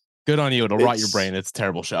 No. Good on you. It'll rot your brain. It's a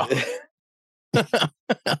terrible show. It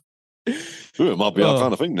might be that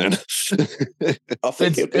kind of thing then. I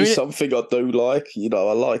think it'd be something I do like. You know,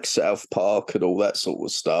 I like South Park and all that sort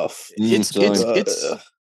of stuff. It's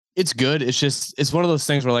good. It's one of those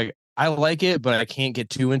things where like I like it, but I can't get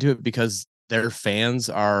too into it because their fans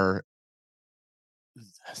are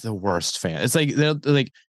the worst fans. It's like they're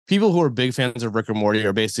like people who are big fans of Rick and Morty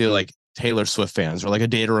are basically like Taylor Swift fans or like a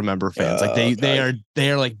Day to Remember fans. Like they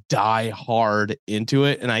are like die hard into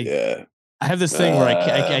it. And I have this thing where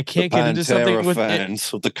I can't get into something with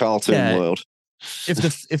fans of the cartoon world. If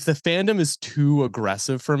the fandom is too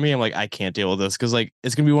aggressive for me, I'm like, I can't deal with this because like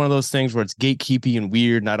it's gonna be one of those things where it's gatekeepy and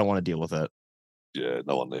weird, and I don't want to deal with it. Yeah,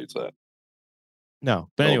 no one needs that. No,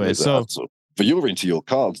 but anyway, so but you're into your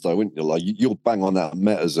cards though, aren't you? Like you'll bang on that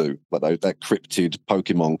MetaZoo, like that cryptid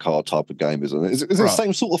Pokemon card type of game, isn't it? Is it the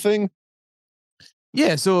same sort of thing?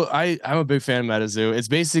 Yeah, so I'm a big fan of MetaZoo. It's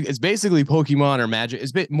basically Pokemon or Magic.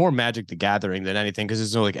 It's more Magic the Gathering than anything because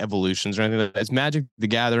there's no like evolutions or anything. It's Magic the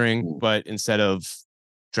Gathering, but instead of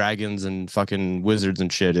dragons and fucking wizards and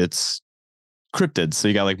shit, it's cryptids. So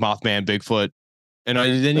you got like Mothman, Bigfoot, and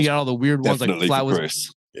then you got all the weird ones like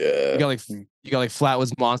Flatwoods. Yeah, you got like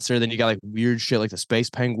Flatwoods Monster. Then you got like weird shit like the Space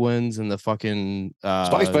Penguins and the fucking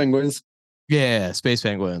Space Penguins. Yeah, Space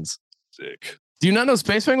Penguins. Sick. Do you not know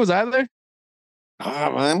Space Penguins either?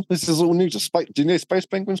 Ah, man, this is all new to space. Do you know Space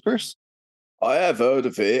Penguins, Chris? I have heard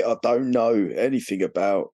of it. I don't know anything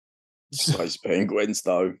about Space Penguins,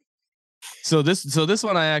 though. So this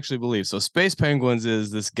one I actually believe. So Space Penguins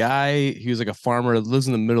is this guy. He was like a farmer, lives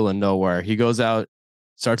in the middle of nowhere. He goes out,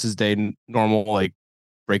 starts his day normal, like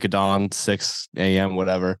break of dawn, 6 a.m.,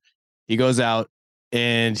 whatever. He goes out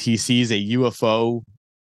and he sees a UFO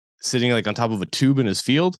sitting like on top of a tube in his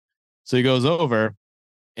field. So he goes over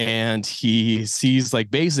and he sees like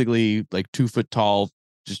basically like 2 foot tall,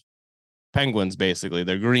 just penguins. Basically,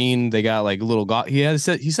 they're green. They got like little. He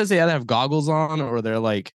says they either have goggles on or they're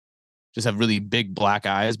like just have really big black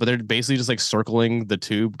eyes, but they're basically just like circling the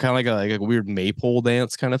tube, kind of like a weird maypole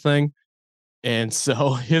dance kind of thing. And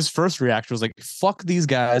so his first reaction was like, "Fuck these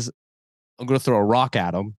guys! I'm gonna throw a rock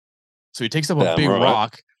at them." So he takes up a big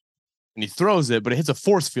rock and he throws it, but it hits a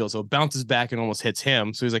force field, so it bounces back and almost hits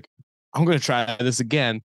him. So he's like, I'm going to try this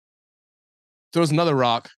again. Throws another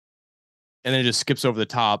rock, and then it just skips over the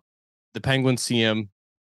top. The penguins see him.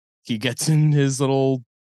 He gets in his little,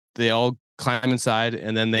 they all climb inside,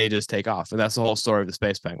 and then they just take off. And that's the whole story of the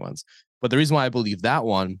Space Penguins. But the reason why I believe that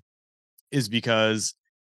one is because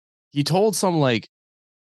he told some like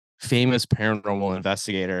famous paranormal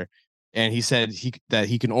investigator, and he said that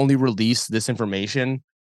he can only release this information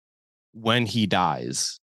when he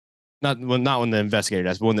dies. Not when the investigator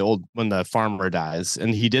dies, but when the farmer dies.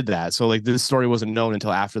 And he did that. So like this story wasn't known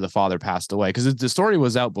until after the father passed away. Because the story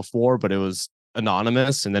was out before, but it was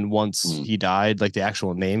anonymous. And then once he died, like the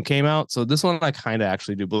actual name came out. So this one I kind of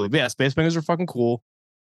actually do believe. Yeah, Space Penguins are fucking cool.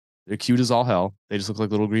 They're cute as all hell. They just look like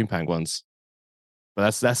little green penguins.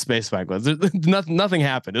 But that's Space Penguins. Nothing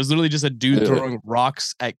happened. It was literally just a dude throwing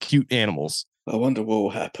rocks at cute animals. I wonder what will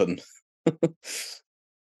happen.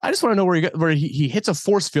 I just want to know where he hits a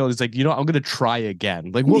force field. He's like, I'm going to try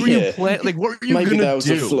again. Like, what were you planning? Like, what were you going to do? Maybe that was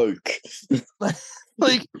a fluke.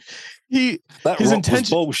 Like, his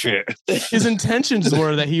intention bullshit. His intentions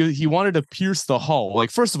were that he wanted to pierce the hull. Like,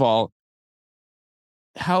 first of all,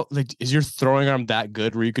 how like is your throwing arm that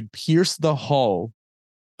good where you could pierce the hull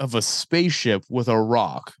of a spaceship with a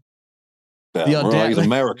rock? He's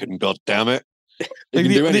American, god damn it. He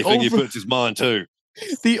can do anything he puts his mind to.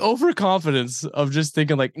 The overconfidence of just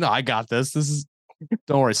thinking like, no, I got this.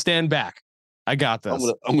 Don't worry, stand back. I got this.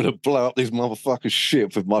 I'm gonna blow up this motherfucker's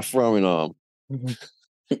ship with my throwing arm. I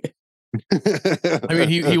mean,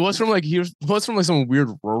 he was from like some weird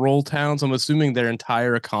rural town, so I'm assuming their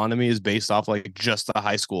entire economy is based off like just a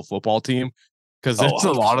high school football team because there's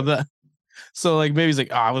a lot of that. So like maybe he's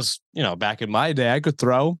like, I was back in my day I could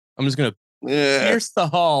throw. I'm just gonna pierce the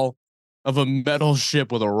hull of a metal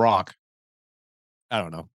ship with a rock. I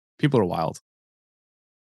don't know. People are wild.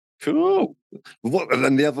 Cool. What? And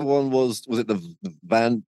then the other one was it the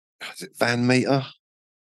Van? Is it Van Meter?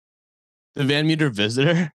 The Van Meter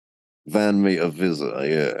Visitor. Van Meter Visitor.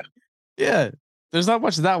 Yeah. Yeah. There's not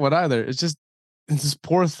much of that one either. It's this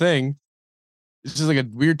poor thing. It's just like a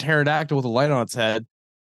weird pterodactyl with a light on its head,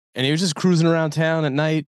 and he was just cruising around town at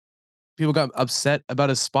night. People got upset about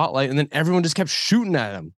his spotlight, and then everyone just kept shooting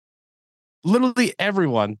at him. Literally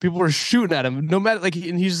everyone, people were shooting at him, no matter like,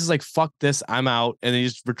 and he's just like, "Fuck this, I'm out," and then he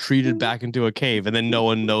just retreated back into a cave, and then no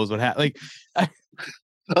one knows what happened. Like, I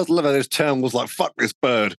was living in this town was like, "Fuck this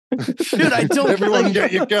bird, dude!" I don't. Everyone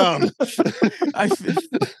get your gun.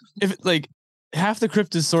 If like half the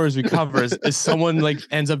cryptid stories we cover is someone like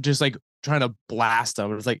ends up just like trying to blast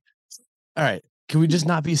them. It's like, all right, can we just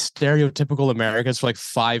not be stereotypical Americans for like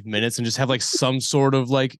 5 minutes and just have like some sort of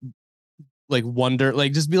like wonder,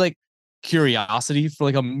 like just be like curiosity for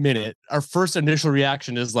like a minute? Our first initial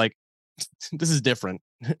reaction is like, this is different.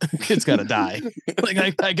 It's gotta die.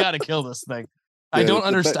 Like I gotta kill this thing. I don't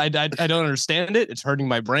understand. I don't understand it. It's hurting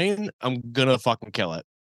my brain. I'm gonna fucking kill it.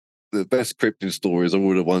 The best cryptid stories are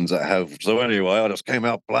all the ones that have. So anyway, I just came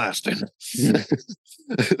out blasting.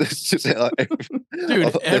 It's just like,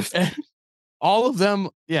 dude. All of them,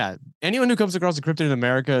 yeah. Anyone who comes across a cryptid in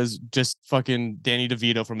America is just fucking Danny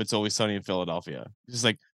DeVito from It's Always Sunny in Philadelphia. Just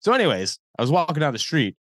like, so anyways, I was walking down the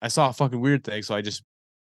street. I saw a fucking weird thing, so I just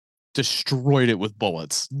destroyed it with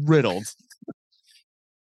bullets. Riddled.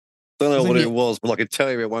 Don't know what it was, but I can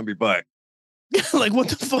tell you it won't be back. Like, what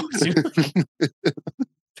the fuck, dude?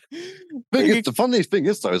 The funniest thing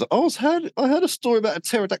is, though, is I had a story about a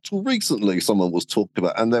pterodactyl recently someone was talking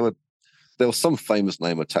about, and there was some famous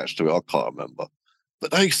name attached to it. I can't remember. But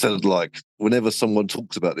they said, like, whenever someone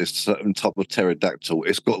talks about this certain type of pterodactyl,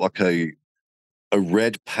 it's got like a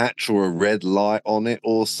red patch or a red light on it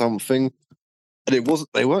or something. And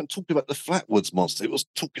they weren't talking about the Flatwoods monster. It was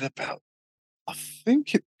talking about, I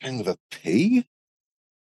think it began with a P.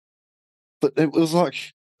 But it was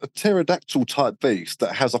like a pterodactyl type beast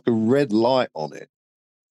that has like a red light on it.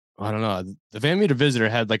 I don't know. The Van Meter Visitor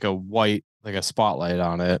had like a white, like a spotlight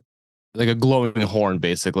on it. Like a glowing horn,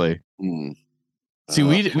 basically. See,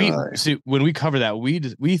 we see when we cover that, we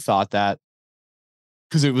thought that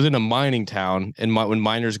because it was in a mining town, and when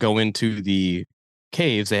miners go into the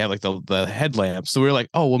caves, they have like the headlamps. So we were like,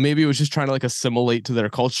 oh well, maybe it was just trying to like assimilate to their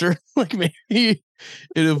culture. Like maybe it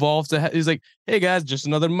evolved to. He's like, hey guys, just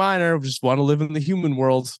another miner, just want to live in the human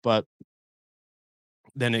world. But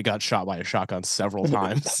then it got shot by a shotgun several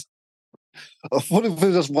times. What if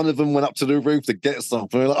just one of them went up to the roof to get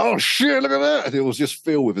something? Like, oh shit, look at that! And it was just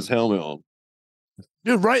Phil with his helmet on.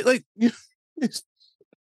 You're right. Like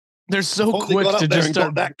they're so quick to just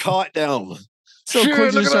start that kite down. So shit,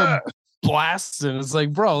 quick to just start blasting. It's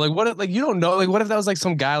like, bro, like what? Like you don't know. Like what if that was like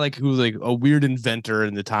some guy like who was like a weird inventor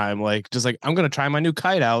in the time? Like just like I'm gonna try my new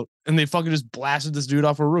kite out, and they fucking just blasted this dude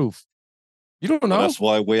off a roof. You don't know. Well, that's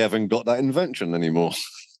why we haven't got that invention anymore.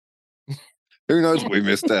 Who knows what we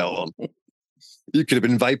missed out on? You could have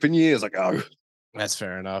been vaping years ago. That's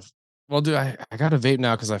fair enough. Well, dude, I got a vape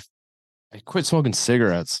now because I quit smoking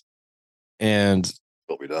cigarettes, and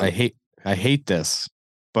I hate this,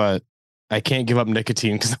 but I can't give up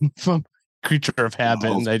nicotine because I'm a creature of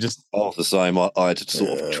habit, and I just the same. I had to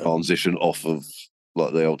sort of transition off of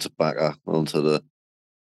like the old tobacco onto the.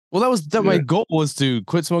 Well, my goal was to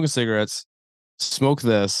quit smoking cigarettes, smoke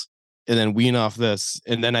this, and then wean off this,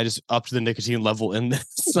 and then I just upped the nicotine level in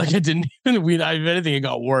this. Like I didn't even wean. If anything, it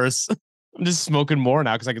got worse. I'm just smoking more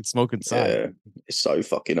now because I can smoke inside. Yeah, it's so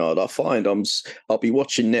fucking hard. I find I'll be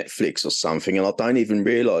watching Netflix or something, and I don't even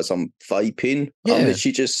realize I'm vaping. Yeah. I'm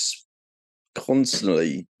literally just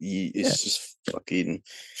constantly. It's just fucking.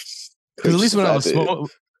 Because at least when I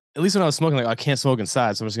was smoking, like I can't smoke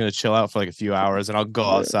inside, so I'm just gonna chill out for like a few hours, and I'll go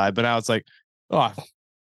outside. But now it's like,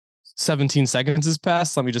 17 seconds has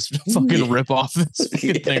passed. Let me just fucking rip off this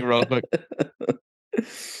thing real quick.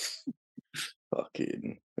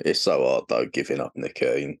 Fucking, it's so hard though, giving up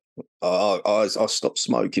nicotine. I stopped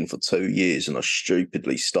smoking for 2 years and I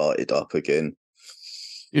stupidly started up again.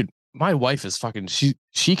 Dude, my wife is fucking,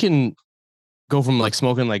 she can go from like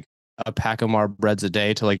smoking like a pack of Marlboros a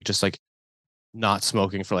day to like just like not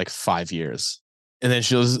smoking for like 5 years. And then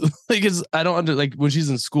she'll like, like when she's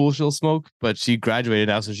in school, she'll smoke, but she graduated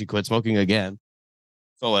now, so she quit smoking again.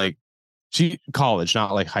 So like college,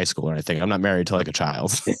 not like high school or anything. I'm not married to like a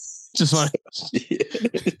child. Just wanted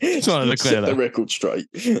to clear the record straight.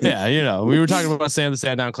 Yeah, we were talking about Sam the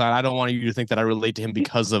Sandown Clown. I don't want you to think that I relate to him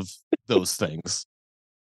because of those things.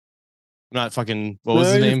 I'm not fucking. What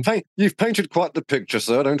was his name? You've painted quite the picture,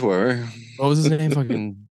 sir. Don't worry. What was his name?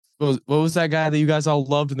 Fucking. What was that guy that you guys all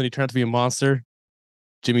loved and then he turned out to be a monster?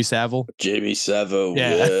 Jimmy Savile. Jimmy Savile.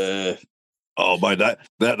 Yeah. Oh my,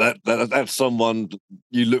 that's someone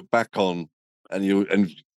you look back on, and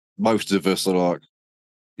most of us are like.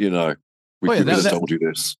 We could have told you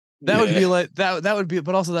this. That would be like that would be,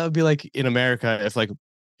 but also that would be like in America if like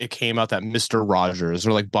it came out that Mr. Rogers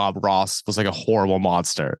or like Bob Ross was like a horrible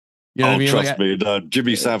monster. You know what I mean? Trust me,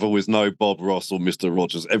 Jimmy Savile was no Bob Ross or Mr.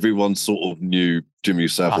 Rogers. Everyone sort of knew Jimmy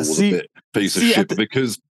Savile was a bit piece of shit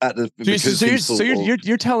because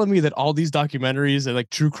you're telling me that all these documentaries and like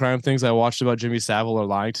true crime things I watched about Jimmy Savile are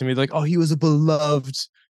lying to me? Like, oh, he was a beloved.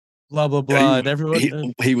 Blah blah blah. And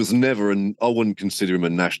everyone, he was never I wouldn't consider him a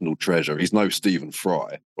national treasure. He's no Stephen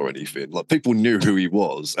Fry or anything. Like people knew who he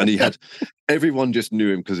was, and he had everyone just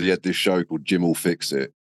knew him because he had this show called Jim Will Fix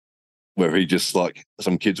It, where he just like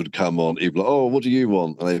some kids would come on. He'd be like, "Oh, what do you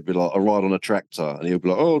want?" And they'd be like, "A ride on a tractor," and he'd be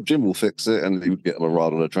like, "Oh, Jim will fix it," and he would get them a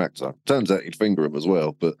ride on a tractor. Turns out he'd finger him as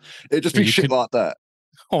well, but it'd just be shit like that.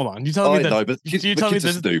 Hold on. You telling me that? No, but you telling me kids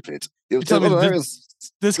are stupid. You telling me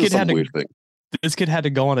this kid had to weird thing. This kid had to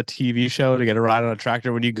go on a TV show to get a ride on a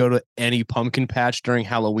tractor when you go to any pumpkin patch during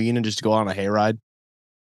Halloween and just go on a hayride?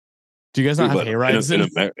 Do you guys not have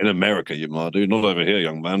hayrides in America? You might do. Not over here,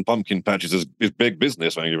 young man. Pumpkin patches is big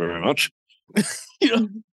business. Thank you very much. you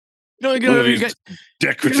don't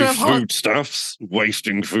decorative foodstuffs,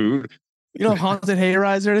 wasting food. You don't have haunted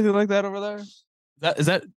hayrides or anything like that over there? Is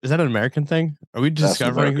that an American thing? Are we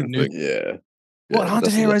discovering new? Yeah. What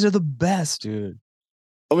haunted hayrides are the best, dude.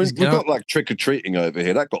 I mean, we've got like trick or treating over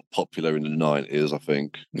here. That got popular in the 90s, I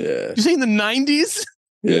think. Yeah. You say in the 90s?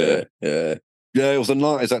 Yeah. Yeah, it was the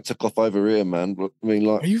 90s that took off over here, man. I mean,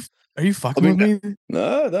 like, are you fucking with me?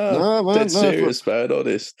 No, man, dead serious, man.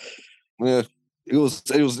 Honest. Yeah. It was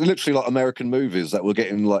literally like American movies that were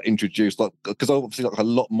getting like introduced, like because obviously like a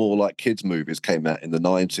lot more like kids movies came out in the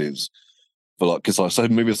 90s. For like, because like so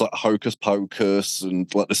movies like Hocus Pocus and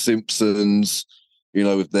like The Simpsons, you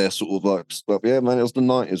know, with their sort of like stuff. Yeah, man, it was the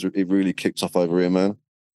 90s. It really kicked off over here, man.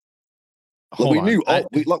 Like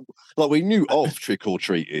we knew of trick or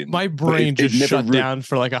treating. My brain just shut down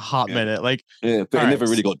for like a hot minute. Like, yeah, but it never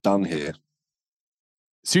really got done here.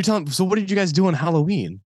 So you're telling? So what did you guys do on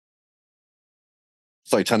Halloween?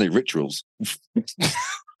 Satanic rituals. The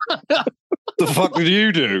fuck did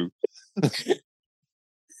you do?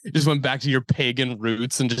 You just went back to your pagan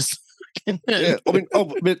roots and just. Yeah, I mean,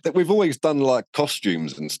 we've always done like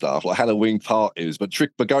costumes and stuff, like Halloween parties, but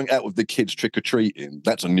going out with the kids trick or treating,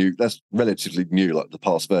 that's relatively new, like the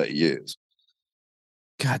past 30 years.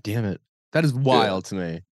 God damn it, that is wild to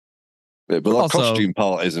me. Yeah, but like costume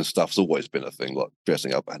parties and stuff's always been a thing, like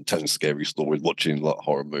dressing up and telling scary stories, watching like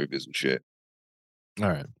horror movies and shit. All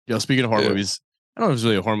right, speaking of horror movies, I don't know if it's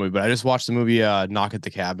really a horror movie, but I just watched the movie Knock at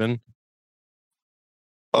the Cabin.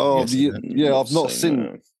 Oh yeah, I've not seen.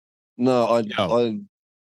 That. No, the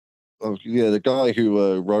guy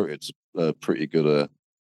who wrote it's a pretty good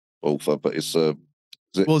author, but it's M.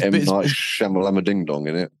 Night Shyamalan Ding Dong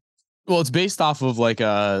in it. Well, it's based off of like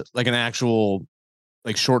an actual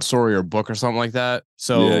like short story or book or something like that.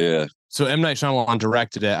 So So M. Night Shyamalan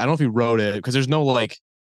directed it. I don't know if he wrote it because there's no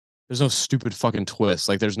stupid fucking twist.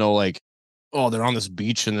 Like there's no like, oh, they're on this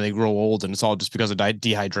beach and then they grow old and it's all just because of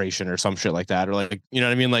dehydration or some shit like that. Or like, you know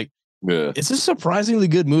what I mean? Like, yeah, it's a surprisingly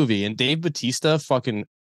good movie, and Dave Bautista fucking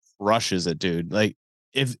rushes it, dude. Like,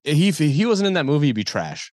 if he wasn't in that movie, he'd be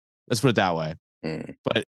trash. Let's put it that way.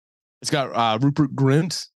 But it's got Rupert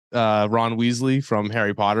Grint, Ron Weasley from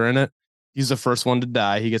Harry Potter in it. He's the first one to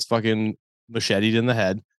die. He gets fucking macheted in the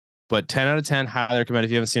head. But 10 out of 10, highly recommend. If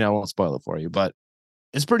you haven't seen it, I won't spoil it for you. But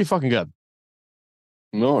it's pretty fucking good.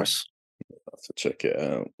 Nice. I'll have to check it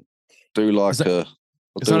out. Do like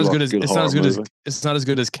it's not as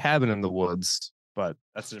good as Cabin in the Woods, but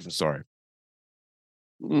that's a different story.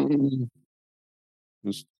 You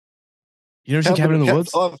never seen Cabin in the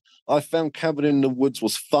Woods? I found Cabin in the Woods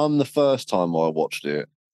was fun the first time I watched it,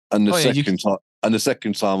 and the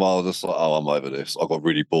second time I was just like, oh, I'm over this. I got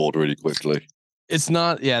really bored really quickly. It's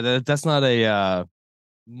not, that's not a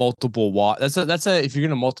multiple watch. That's a if you're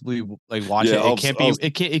gonna multiply like watch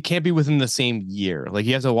it can't be within the same year. Like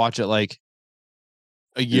you have to watch it like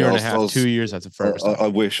a year and a half, 2 years at the first. I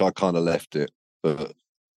wish I kind of left it, but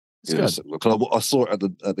I saw it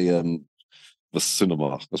at the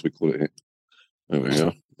cinema, as we call it here. There we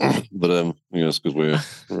go. But yes, because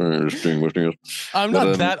we're distinguished. I'm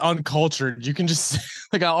not that uncultured. You can just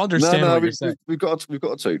like I'll understand what you're saying. We've got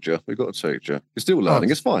to teach you. You're still learning.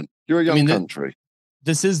 It's fine. You're a young country.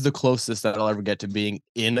 This is the closest that I'll ever get to being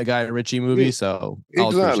in a Guy Ritchie movie. So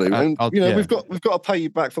exactly, we've got to pay you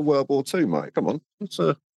back for World War II, mate. Come on, let's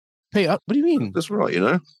pay up. What do you mean? That's right, you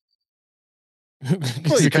know.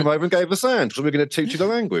 Well, you came over and gave us a hand, so we're going to teach you the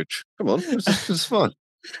language. Come on, this is fun.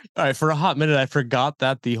 All right, for a hot minute, I forgot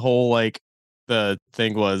that the whole the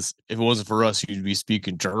thing was if it wasn't for us, you'd be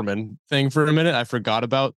speaking German thing for a minute. I forgot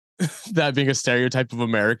about that being a stereotype of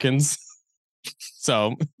Americans.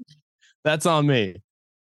 So that's on me.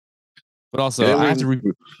 But also, we have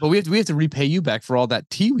to repay you back for all that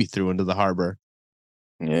tea we threw into the harbor.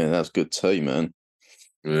 Yeah, that's good tea, man.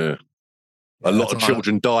 Yeah, a lot of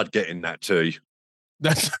children died getting that tea.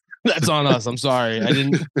 That's on us. I'm sorry, I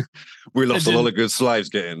didn't. We lost a lot of good slaves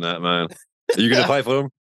getting that, man. Are you going to pay for them?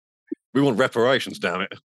 We want reparations, damn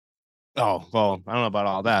it. Oh well, I don't know about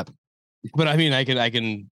all that, but I mean, I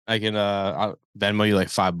can Venmo you like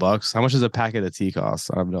 $5. How much does a packet of tea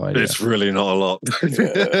cost? I have no idea. It's really not a lot. Well,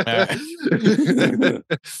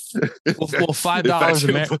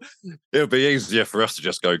 $5. It'll be easier for us to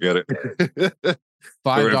just go get it.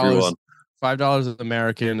 $5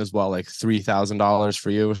 American is like $3,000 for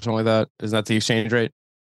you or something like that. Isn't that the exchange rate?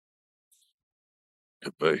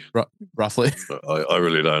 Could be. Roughly. I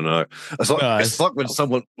really don't know. It's like when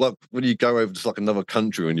someone, like when you go over to like another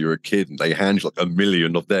country when you're a kid and they hand you like $1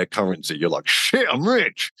 million of their currency, you're like, shit, I'm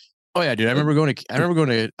rich. Oh yeah, dude. I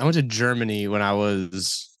went to Germany when I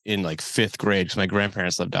was in like 5th grade because my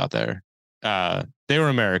grandparents lived out there. They were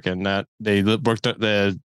American. My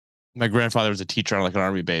grandfather was a teacher on like an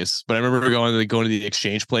army base, but I remember going to the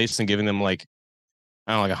exchange place and giving them like,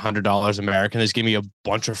 I don't know, like $100 American. They just gave me a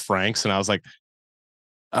bunch of francs, and I was like,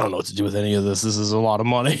 I don't know what to do with any of this. This is a lot of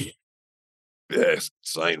money. Yeah, it's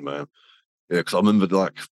insane, man. Yeah, because I remember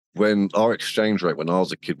like when our exchange rate when I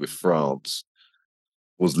was a kid with France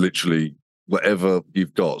was literally whatever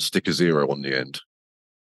you've got, stick a 0 on the end.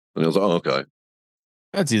 And I was like, oh, okay.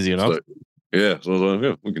 That's easy enough. So I was like,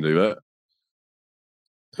 yeah, we can do that.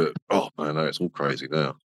 But, oh, man, no, it's all crazy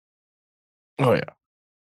now. Oh, yeah.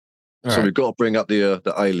 We've got to bring up the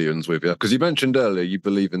aliens with you, because you mentioned earlier you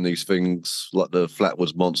believe in these things like the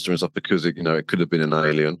Flatwoods Monster and stuff because it could have been an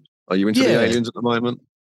alien. Are you into the aliens at the moment?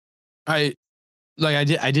 The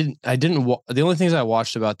only things I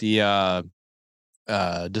watched about the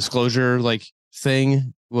disclosure like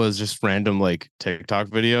thing was just random like TikTok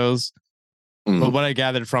videos. But what I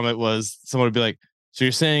gathered from it was someone would be like, so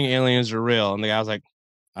you're saying aliens are real? And the guy was like,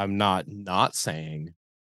 I'm not saying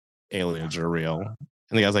aliens are real.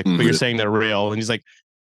 And the guy's like, but you're saying they're real. And he's like,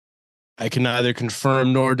 I can neither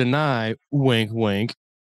confirm nor deny, wink, wink.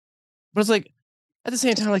 But it's like, at the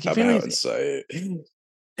same time, like, if aliens, say it.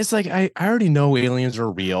 It's like, I already know aliens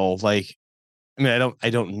are real. Like, I mean, I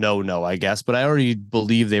don't know, I guess, but I already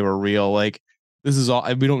believe they were real. Like, this is all,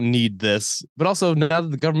 we don't need this. But also, now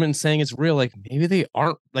that the government's saying it's real, like, maybe they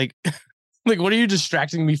aren't, like, like, what are you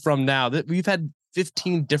distracting me from now? That we've had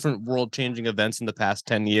 15 different world-changing events in the past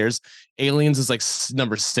 10 years. Aliens is like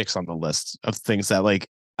number 6 on the list of things that like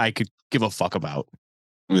I could give a fuck about.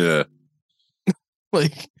 Yeah.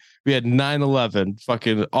 Like we had 9/11,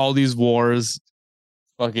 fucking all these wars,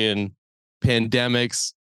 fucking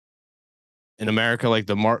pandemics in America, like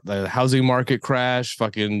the housing market crash,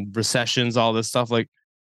 fucking recessions, all this stuff. Like,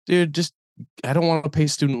 dude, just I don't want to pay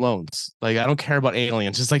student loans. Like, I don't care about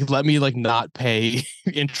aliens. Just like let me like not pay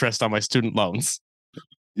interest on my student loans.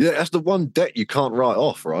 Yeah, that's the one debt you can't write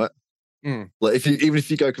off, right? Like even if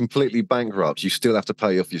you go completely bankrupt, you still have to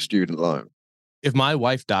pay off your student loan. If my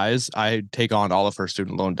wife dies, I take on all of her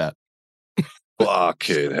student loan debt.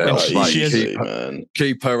 Fucking hell,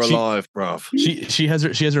 keep her alive, bruv. She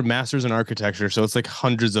has her master's in architecture, so it's like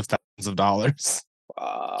hundreds of thousands of dollars.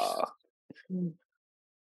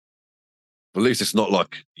 At least it's not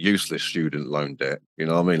like useless student loan debt. You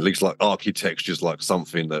know what I mean? At least like architecture's like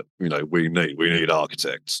something that, we need. We need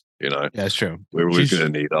architects, Yeah, that's true. We're always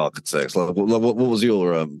going to need architects. Like, what was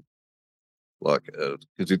your,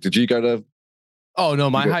 did you go to? Oh,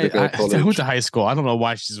 no, I went to high school. I don't know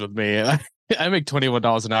why she's with me. I make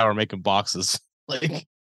 $21 an hour making boxes. Like,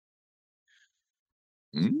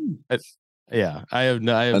 yeah, I have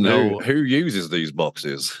no. Who uses these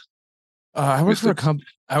boxes? I work for a company.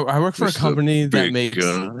 I work for a company that makes.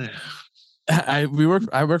 I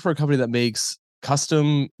work for a company that makes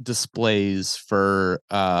custom displays for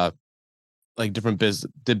like different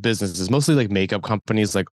businesses, mostly like makeup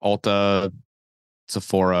companies like Ulta,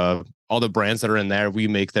 Sephora, all the brands that are in there. We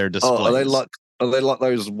make their displays. Are they like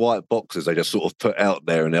those white boxes they just sort of put out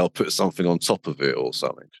there and they'll put something on top of it or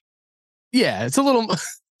something? Yeah, it's a little.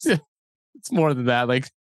 It's more than that. Like,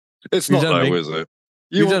 it's not though, is it?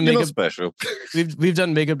 You're not special. We've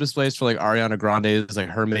done makeup displays for like Ariana Grande's like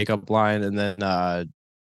her makeup line, and then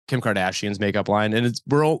Kim Kardashian's makeup line, and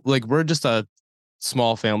we're just a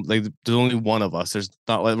small family. Like there's only one of us. We're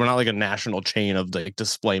not like a national chain of like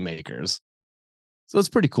display makers. So it's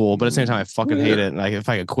pretty cool, but at the same time, I fucking hate it. And like if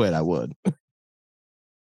I could quit, I would.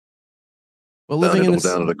 But living in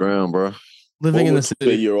down to the ground, bro. Living in the city.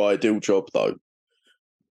 Be your ideal job, though.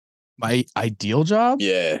 My ideal job?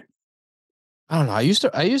 Yeah. I don't know. I used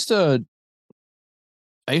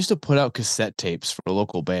to put out cassette tapes for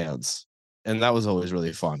local bands, and that was always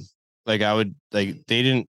really fun. Like they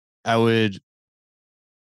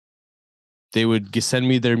would send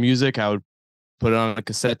me their music. I would put it on a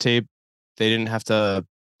cassette tape. They didn't have to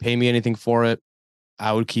pay me anything for it.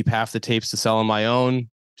 I would keep half the tapes to sell on my own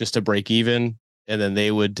just to break even. And then they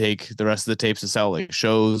would take the rest of the tapes to sell like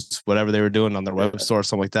shows, whatever they were doing on their web store,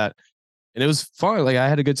 something like that. And it was fun. Like I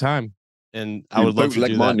had a good time. And I would love to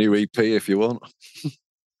do my that. new EP if you want.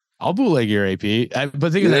 I'll bootleg your EP. But the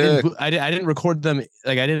thing is, I didn't record them.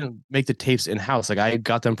 Like I didn't make the tapes in house. Like I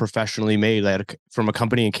got them professionally made from a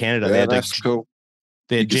company in Canada. Yeah, that's cool.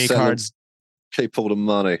 They had J cards. Keep all the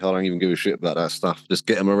money. I don't even give a shit about that stuff. Just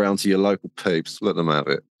get them around to your local peeps. Let them have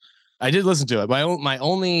it. I did listen to it. My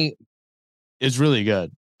only is really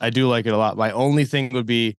good. I do like it a lot. My only thing would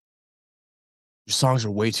be your songs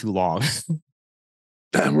are way too long.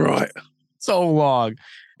 Damn right. So long.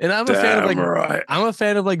 And I'm a fan of like right. I'm a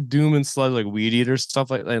fan of like Doom and Sludge, like Weed Eater stuff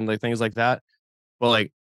like and like things like that. But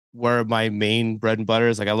like where my main bread and butter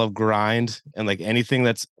is, like I love grind and like anything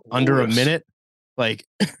that's under a minute. Like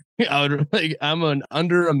I would like I'm an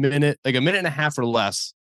under a minute, like a minute and a half or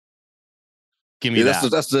less. Give me that.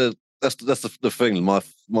 That's the thing.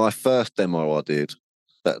 My first demo I did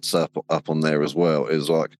that's up on there as well is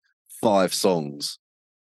like 5 songs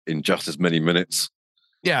in just as many minutes.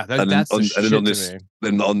 Yeah, that's the shit to me.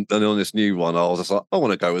 Then on this new one, I was just like, I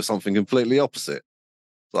want to go with something completely opposite.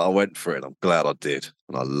 So I went for it, and I'm glad I did,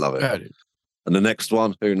 and I love it. God. And the next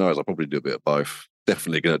one, who knows? I'll probably do a bit of both.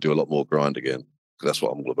 Definitely going to do a lot more grind again, because that's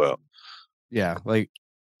what I'm all about. Yeah, like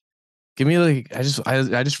give me like I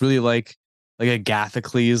just really like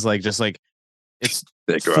Agathocles, like just like it's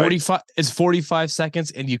 45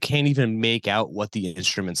 seconds and you can't even make out what the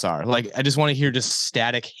instruments are. Like I just want to hear just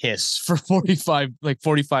static hiss for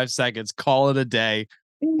 45 seconds. Call it a day.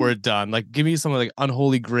 We're done. Like give me some like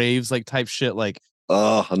Unholy Graves like type shit. Like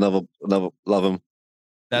another love him.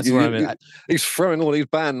 That's where I'm at. He's throwing all these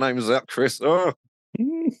band names out, Chris. Oh.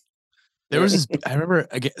 There was this. I remember.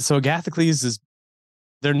 So Agathocles is.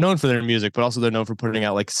 They're known for their music, but also they're known for putting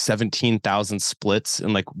out like 17,000 splits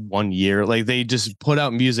in like 1 year. Like they just put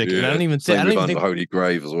out music, and I don't even think Unholy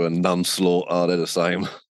Grave as well. None Slaughter, they're the same.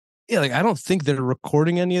 Yeah, like I don't think they're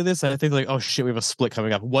recording any of this. I think like, oh shit, we have a split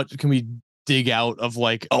coming up. What can we dig out of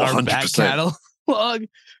like our 100%. back catalog?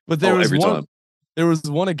 But there was one. There was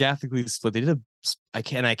one Agathocles split. They did I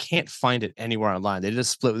can't find it anywhere online. They did a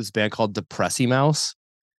split with this band called Depressy Mouse.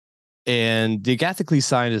 And the Agathocles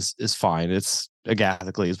side is fine. It's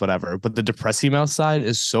Agathocles, whatever. But the Depressy Mouse side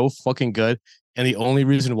is so fucking good. And the only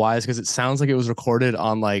reason why is because it sounds like it was recorded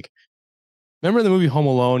on like, remember in the movie Home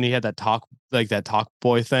Alone, he had that talk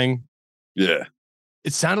boy thing. Yeah.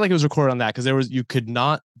 It sounded like it was recorded on that because you could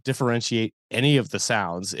not differentiate any of the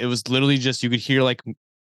sounds. It was literally just, you could hear like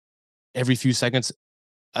every few seconds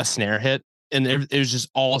a snare hit. And it was just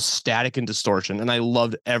all static and distortion. And I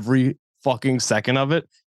loved every fucking second of it.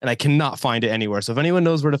 And I cannot find it anywhere. So if anyone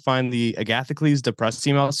knows where to find the Agathocles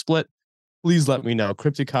Depressy Mouse split, please let me know.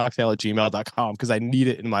 cryptidcocktail@gmail.com because I need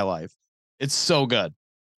it in my life. It's so good.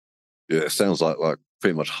 Yeah, it sounds like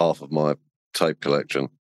pretty much half of my tape collection.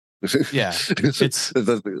 Yeah, it's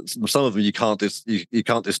some of them you can't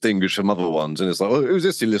distinguish from other ones, and it's like, oh, who's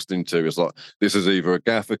this you're listening to? It's like this is either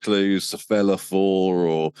Agathocles, Cephalla 4,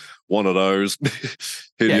 or one of those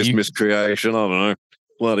hideous miscreation. I don't know,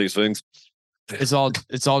 one of these things. It's all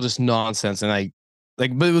just nonsense, and I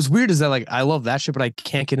like. But it was weird is that like I love that shit, but I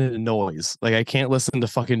can't get into noise. Like I can't listen to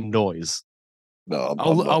fucking noise. No,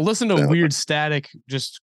 I'll listen to weird static,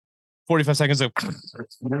 just 45 seconds of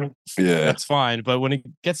that's fine. But when it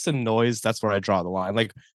gets to noise, that's where I draw the line.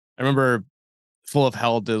 Like I remember Full of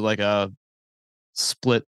Hell did like a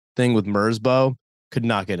split thing with Merzbow. Could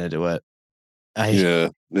not get into it.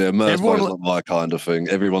 Merzbow's not my kind of thing.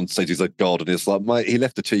 Everyone says he's a god, and it's like, mate, he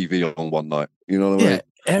left the TV on one night. You know what I mean?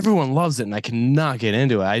 Everyone loves it, and I cannot get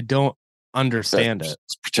into it. I don't understand it.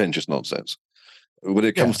 It's pretentious nonsense. When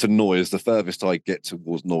it comes to noise, the furthest I get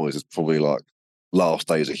towards noise is probably like Last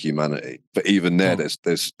Days of Humanity. But even there,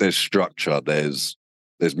 there's structure, there's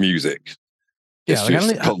music. It's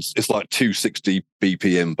it's like 260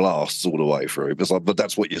 BPM blasts all the way through. But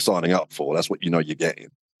that's what you're signing up for. That's what you know you're getting.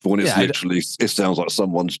 But when it's it sounds like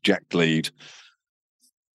someone's jack lead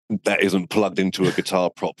that isn't plugged into a guitar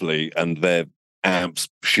properly, and their amps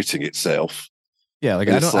shitting itself. Yeah, like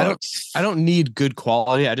I don't need good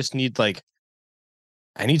quality. I just need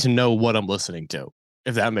I need to know what I'm listening to.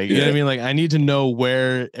 If that makes you know what I mean? Like I need to know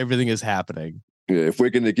where everything is happening. Yeah, if we're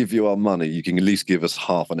going to give you our money, you can at least give us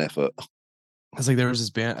half an effort. It's like there was this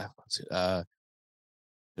band.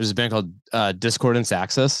 There's a band called Discordance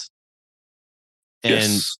Access,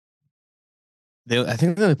 and I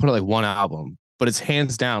think they put out like one album, but it's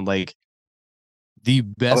hands down like the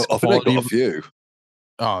best quality. I think got a few.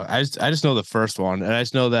 Oh, I just know the first one, and I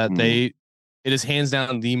just know that it is hands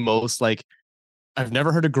down the most like. I've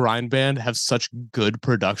never heard a grind band have such good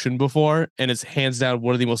production before, and it's hands down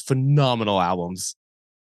one of the most phenomenal albums.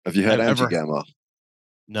 Have you heard Anti-Gamma?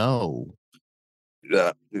 No.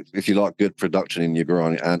 Yeah, if you like good production in your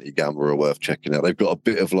grind, Anti-Gamma are worth checking out. They've got a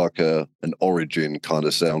bit of like an origin kind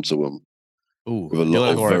of sound to them. Ooh, with a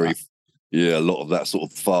lot of a lot of that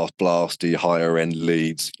sort of fast blasty, higher end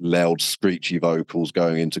leads, loud screechy vocals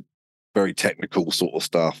going into very technical sort of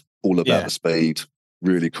stuff, all about the speed.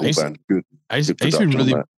 Really cool band. Good. I used to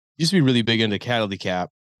be really big into Cattle Decap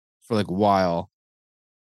for like a while.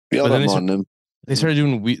 Yeah, I don't mind them. They started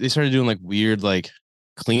doing like weird like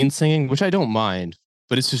clean singing, which I don't mind,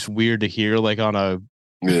 but it's just weird to hear like on a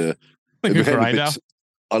like a grind out.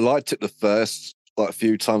 I liked it the first like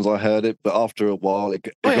few times I heard it, but after a while it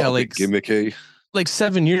got a bit gimmicky. Like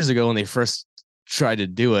 7 years ago when they first tried to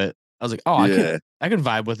do it, I was like, oh, I could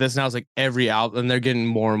vibe with this. And I was like, every album, and they're getting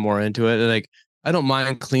more and more into it. And like, I don't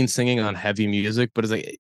mind clean singing on heavy music, but it's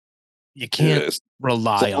like you can't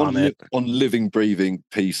rely on it. On living, breathing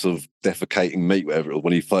piece of defecating meat, whatever.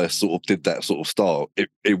 When he first sort of did that sort of style,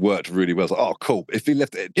 it worked really well. It's like, oh, cool. If he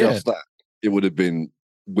left it just that, it would have been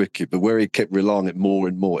wicked. But where he kept relying on it more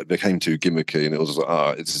and more, it became too gimmicky, and it was just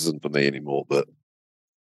like, this isn't for me anymore. But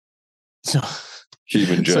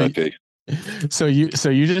human jerky. So you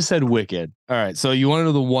just said wicked. All right. So you want to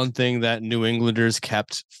know the one thing that New Englanders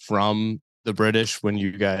kept from the British when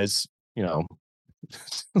you guys,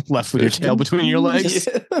 left with your tail between your legs?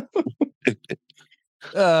 It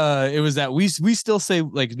was that we still say,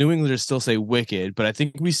 like, New Englanders still say wicked, but I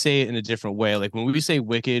think we say it in a different way. Like when we say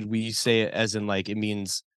wicked, we say it as in like it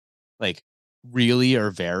means like really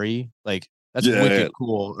or very. Like that's wicked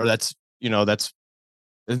cool, or that's this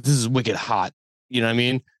is wicked hot. You know what I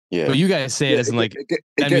mean? Yeah. But you guys say it as in like it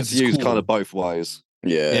gets used cool. Kind of both ways.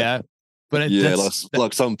 Yeah. Yeah. But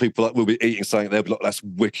like some people will be eating something, they'll be like, that's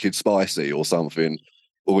wicked spicy or something.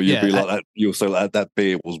 Or you'd be like that. You'll say like that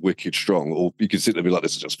beer was wicked strong, or you can sit there and be like,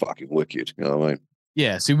 this is just fucking wicked. You know what I mean?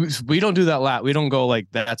 Yeah. See, we don't do that. We don't go like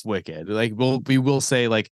that's wicked. Like we will say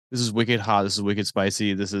like this is wicked hot. This is wicked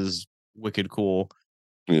spicy. This is wicked cool.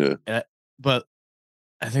 Yeah. But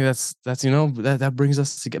I think that's that brings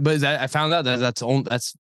us together. But I found out that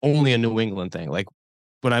that's only a New England thing. Like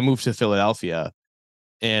when I moved to Philadelphia,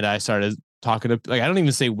 and I started talking to like I don't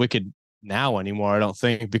even say wicked now anymore. I don't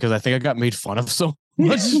think, because I think I got made fun of so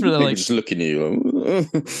much for that. Like just looking at you.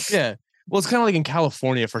 Yeah. Well, it's kind of like in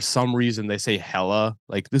California, for some reason they say hella,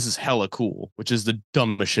 like this is hella cool, which is the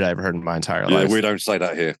dumbest shit I ever heard in my entire life. Yeah, we don't say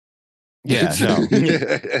that here. Yeah, no.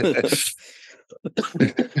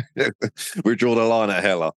 We draw the line at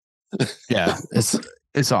hella. Yeah,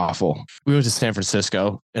 it's awful. We went to San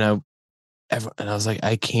Francisco, and I was like,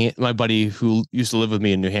 I can't. My buddy who used to live with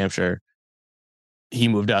me in New Hampshire, he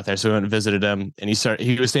moved out there, so we went and visited him, and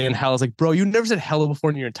he was saying hella. I was like, bro, you never said hella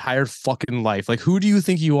before in your entire fucking life. Like, who do you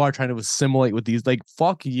think you are trying to assimilate with these? Like,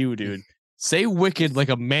 fuck you, dude. Say wicked like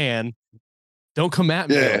a man. Don't come at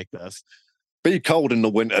me like this. Be cold in the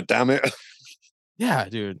winter, damn it. Yeah,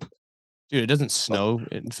 dude. Dude, it doesn't snow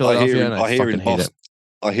in Philadelphia. I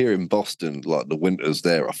hear in Boston, like the winters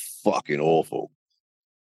there are fucking awful.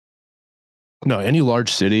 No, any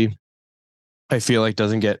large city, I feel like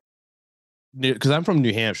doesn't get, because I'm from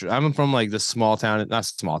New Hampshire. I'm from like this small town, not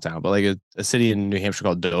small town, but like a city in New Hampshire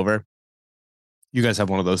called Dover. You guys have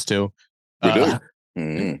one of those too. We do.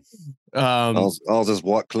 Mm-hmm. Ours is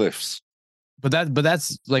White Cliffs. But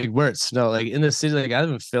that's like where it snowed. Like in the city, like I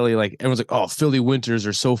live in Philly, like everyone's like, oh, Philly winters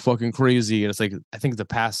are so fucking crazy. And it's like, I think the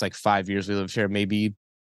past like 5 years we lived here, maybe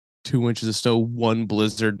 2 inches of snow, one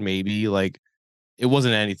blizzard, maybe. Like it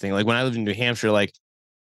wasn't anything. Like when I lived in New Hampshire, like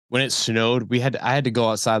when it snowed, I had to go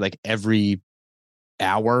outside like every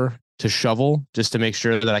hour to shovel just to make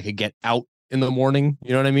sure that I could get out in the morning.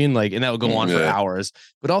 You know what I mean? Like, and that would go on for hours.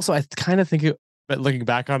 But also I kind of think but looking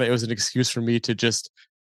back on it was an excuse for me to just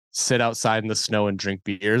sit outside in the snow and drink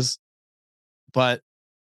beers. But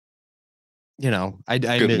I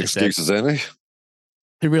good miss excuses, it.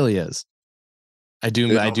 It really is. I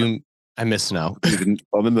miss snow. I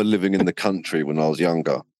remember living in the country when I was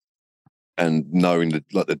younger and knowing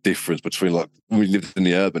the difference between like when we lived in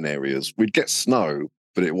the urban areas, we'd get snow,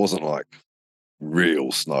 but it wasn't like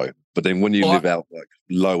real snow. But then when you live out like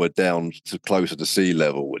lower down to closer to sea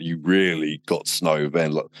level, you really got snow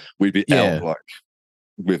then. Like we'd be out like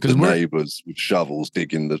with the neighbors with shovels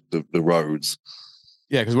digging the roads.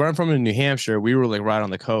 Yeah, because where I'm from in New Hampshire, we were like right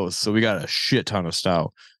on the coast, so we got a shit ton of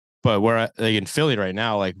snow. But like in Philly right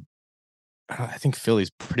now, like I think Philly's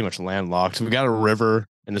pretty much landlocked. We got a river,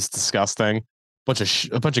 and it's disgusting.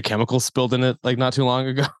 A bunch of chemicals spilled in it like not too long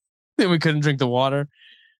ago. And we couldn't drink the water.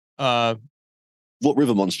 What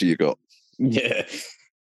river monster you got? Yeah.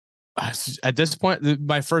 At this point,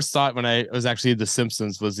 my first thought when I was actually The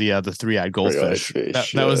Simpsons was the three-eyed goldfish.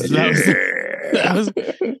 That was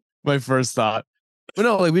my first thought. But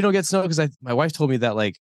no, like we don't get snow because my wife told me that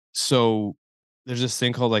like, so there's this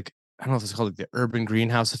thing called like, I don't know if it's called like the urban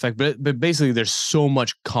greenhouse effect, but basically there's so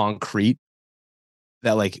much concrete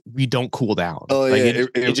that like we don't cool down. Oh like yeah,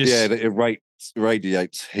 it just it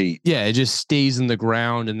radiates heat. Yeah, it just stays in the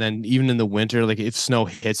ground, and then even in the winter, like if snow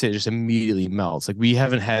hits it, it just immediately melts. Like we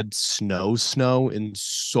haven't had snow in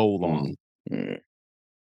so long. It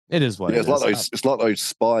is what Yeah, it is. it's like those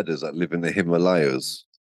spiders that live in the Himalayas.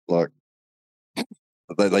 Like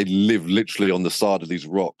they live literally on the side of these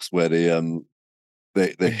rocks where the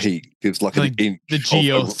heat gives like an inch. The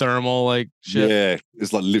geothermal like shit. Yeah,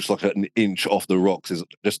 it's like lives like an inch off the rocks. Is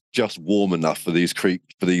just warm enough for these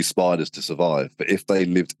spiders to survive. But if they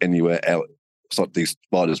lived anywhere else, it's like these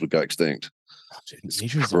spiders would go extinct. It's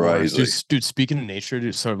nature's crazy. Dude, speaking of nature,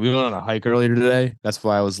 dude, so we went on a hike earlier today. That's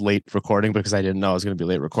why I was late recording, because I didn't know I was going to be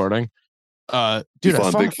late recording. Dude, you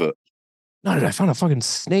found Bigfoot? No, dude, I found a fucking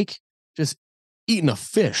snake just eating a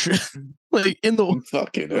fish, like in the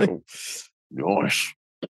fucking hell. Nice.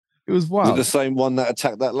 It was wild. Is it the same one that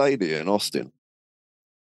attacked that lady in Austin?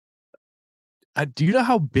 Do you know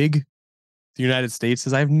how big the United States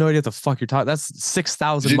is? I have no idea what the fuck you're talking. That's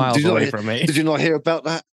 6,000 miles away from me. Did you not hear about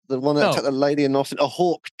that? The one that attacked the lady in Austin? A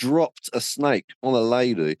hawk dropped a snake on a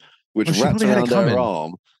lady, which wrapped around her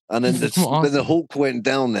arm. And then the hawk went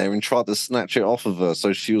down there and tried to snatch it off of her.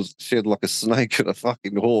 So she had like a snake and a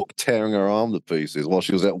fucking hawk tearing her arm to pieces while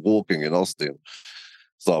she was out walking in Austin.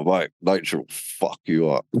 So, right, nature will fuck you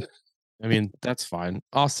up. I mean, that's fine.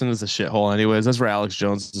 Austin is a shithole, anyways. That's where Alex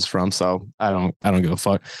Jones is from. So I don't give a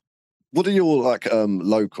fuck. What are your like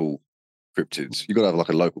local cryptids? You got to have like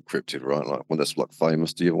a local cryptid, right? Like one that's like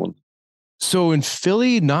famous. Do you have one? So in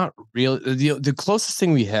Philly, not really. The closest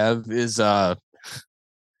thing we have is the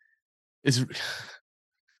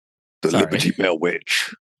Liberty Bell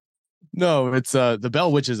Witch. No, it's the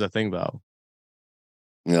Bell Witch is a thing though.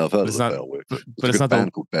 Yeah, I've heard of the Bell Witch. But it's not a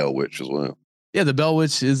band called Bell Witch as well. Yeah, the Bell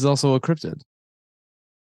Witch is also a cryptid.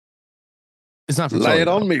 It's not. Lay it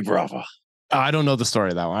on me, brother. I don't know the story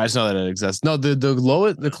of that one. I just know that it exists. No,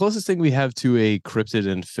 the closest thing we have to a cryptid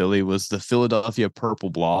in Philly was the Philadelphia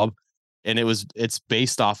Purple Blob, and it's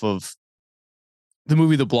based off of the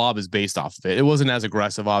movie. The Blob is based off of it. It wasn't as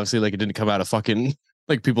aggressive, obviously. Like it didn't come out of fucking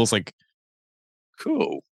like people's like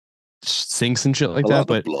cool sinks and shit like that.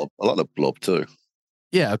 But I like the Blob too.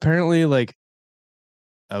 Yeah, apparently like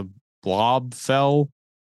a blob fell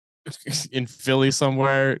in Philly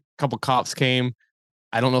somewhere. A couple cops came.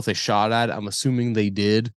 I don't know if they shot at it. I'm assuming they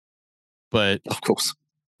did, but of course,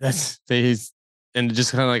 and it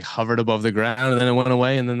just kind of like hovered above the ground, and then it went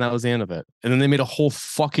away, and then that was the end of it. And then they made a whole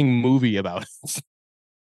fucking movie about it.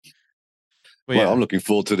 I'm looking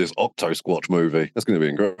forward to this Octo-Squatch movie. That's going to be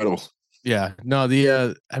incredible. Yeah, no,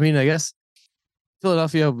 I mean, I guess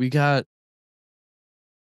Philadelphia,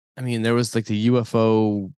 there was like the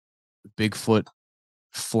UFO Bigfoot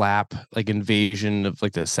flap like invasion of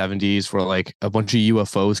like the 70s where like a bunch of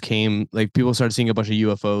UFOs came, like people started seeing a bunch of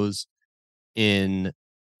UFOs in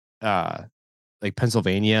like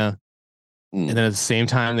Pennsylvania, and then at the same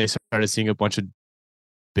time they started seeing a bunch of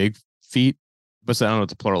big feet, but I don't know what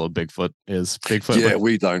the plural of Bigfoot is. Bigfoot. Yeah,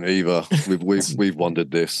 we don't either. We've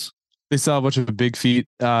wondered this. They saw a bunch of big feet,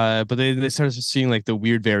 but they started seeing like the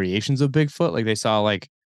weird variations of Bigfoot. Like they saw like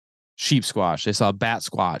sheep squatch, they saw bat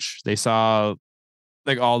squatch, they saw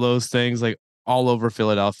like all those things like all over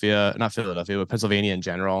Philadelphia, not Philadelphia, but Pennsylvania in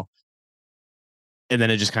general. And then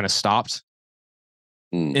it just kind of stopped.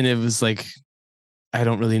 And it was like, I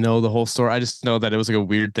don't really know the whole story. I just know that it was like a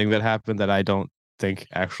weird thing that happened that I don't think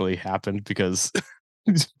actually happened, because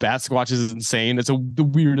bat squatch is insane. It's the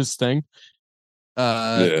weirdest thing.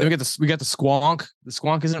 Then we got the squonk. The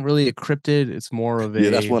squonk isn't really a cryptid. It's more of a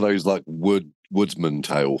that's one of those like woodsman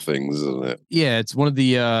tail things, isn't it? Yeah, it's one of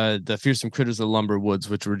the fearsome critters of the lumber woods,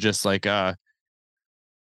 which were just like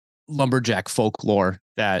lumberjack folklore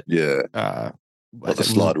that like the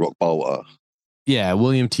slide rock bolter. Yeah,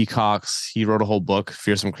 William T. Cox, he wrote a whole book,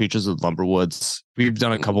 Fearsome Creatures of Lumber Woods. We've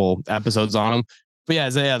done a couple episodes on them. But yeah,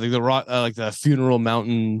 like the rock, like the funeral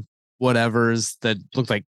mountain whatevers that look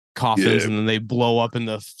like coffins, and then they blow up in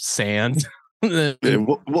the sand. What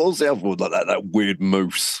was the other one like that weird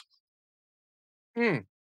moose? The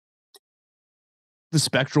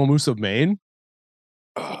spectral moose of Maine.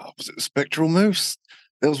 Was it the spectral moose?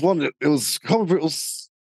 There was one. It was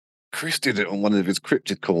Chris did it on one of his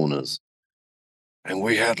cryptid corners, and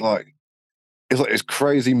we had it's like this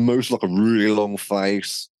crazy moose, like a really long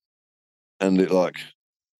face, and it like.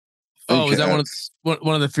 Is that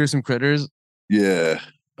one of the fearsome critters? Yeah.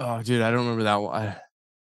 Oh, dude, I don't remember that one.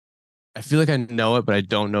 I feel like I know it, but I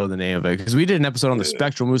don't know the name of it, because we did an episode on the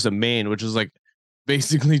spectral moose of Maine, which was like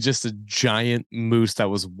basically just a giant moose that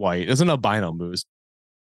was white. It's an albino moose,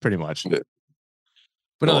 pretty much. Yeah.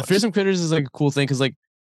 But no, the fearsome critters is like a cool thing, because like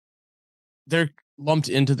they're lumped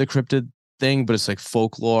into the cryptid thing, but it's like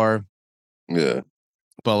folklore. Yeah.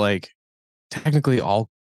 But like technically all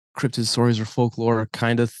cryptid stories are folklore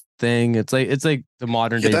kind of thing. It's like the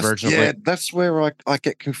modern day version of like that's where I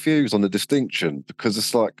get confused on the distinction, because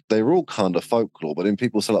it's like they're all kind of folklore, but then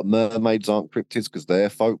people say like mermaids aren't cryptids because they're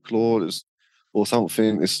folklore or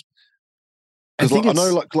something. It's because like I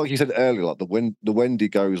know like you said earlier, like the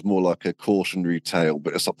Wendigo is more like a cautionary tale,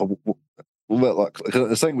 but it's like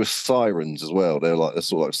the same with sirens as well. They're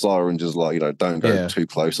sort of like sirens is like, don't go too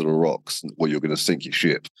close to the rocks or you're going to sink your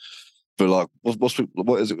ship. But like,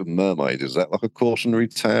 what is it with mermaid? Is that like a cautionary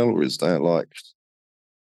tale, or is that like?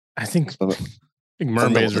 I think mermaids. I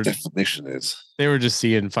don't know what the definition is. They were just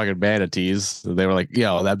seeing fucking manatees. They were like,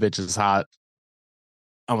 "Yo, that bitch is hot.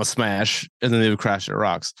 I'm a smash," and then they would crash their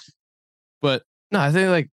rocks. But no, I think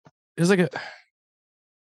like there's like a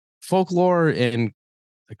folklore and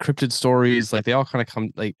the cryptid stories. Like they all kind of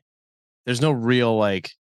come like there's no real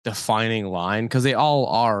like defining line because they all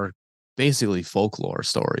are basically folklore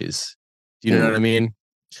stories. Do you know what I mean?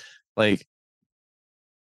 Like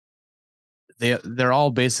they're all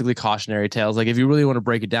basically cautionary tales. Like if you really want to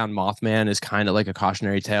break it down, Mothman is kind of like a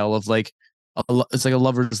cautionary tale of like it's like a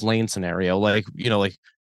lover's lane scenario. Like like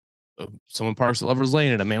someone parks at lover's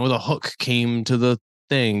lane and a man with a hook came to the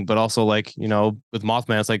thing, but also like with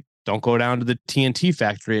Mothman, it's like don't go down to the TNT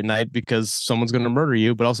factory at night because someone's going to murder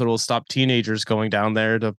you. But also it'll stop teenagers going down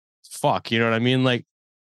there to fuck. You know what I mean? Like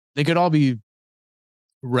they could all be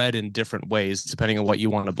read in different ways depending on what you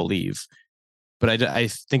want to believe. But I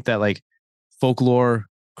think that like folklore,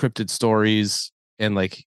 cryptid stories, and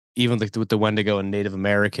like even like with the Wendigo and Native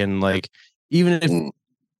American, like even if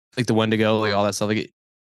like the Wendigo, like all that stuff, like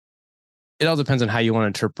it all depends on how you want to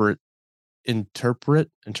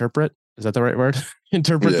interpret. Is that the right word?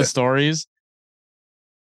 Interpret the stories.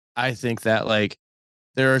 I think that like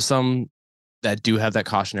there are some that do have that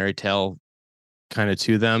cautionary tale kind of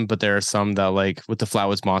to them, but there are some that like with the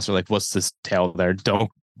Flatwoods Monster, like what's this tale there?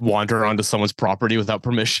 Don't wander onto someone's property without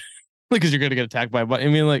permission because you're gonna get attacked by. But I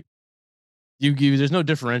mean, like you there's no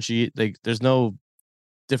differentiate, like there's no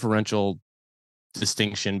differential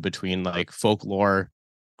distinction between like folklore,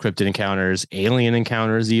 cryptid encounters, alien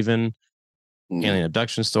encounters, even alien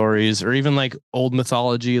abduction stories, or even like old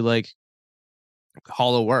mythology, like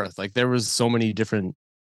Hollow Earth. Like there was so many different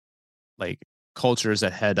like cultures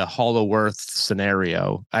that had a Hollow Earth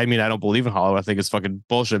scenario. I mean, I don't believe in Hollow. I think it's fucking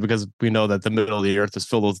bullshit because we know that the middle of the earth is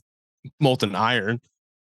filled with molten iron.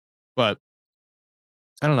 But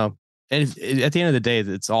I don't know. And at the end of the day,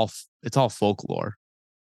 it's all folklore,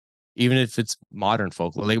 even if it's modern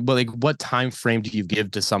folklore. Like, but like, what time frame do you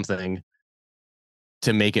give to something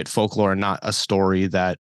to make it folklore and not a story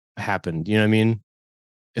that happened? You know what I mean?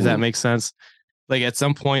 If that makes sense. Like at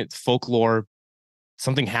some point, folklore,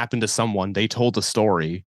 something happened to someone, they told a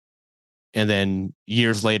story, and then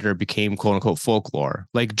years later it became quote unquote folklore.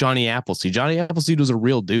 Like Johnny Appleseed. Johnny Appleseed was a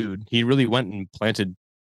real dude. He really went and planted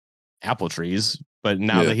apple trees, but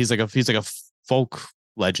now that he's like a folk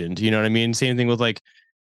legend. You know what I mean? Same thing with like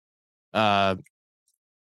Babe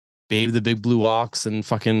the Big Blue Ox and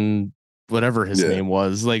fucking whatever his name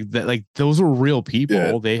was. Like that, like those were real people.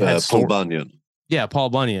 Yeah. They had Paul Bunyan. Yeah, Paul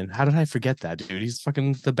Bunyan. How did I forget that, dude? He's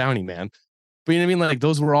fucking the bounty man. But you know what I mean? Like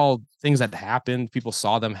those were all things that happened. People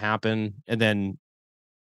saw them happen, and then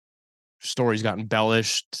stories got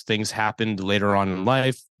embellished. Things happened later on in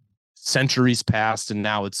life. Centuries passed, and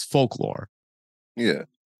now it's folklore. Yeah.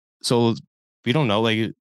 So we don't know.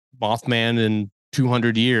 Like Mothman in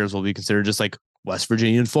 200 years will be considered just like West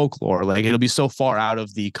Virginian folklore. Like it'll be so far out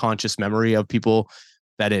of the conscious memory of people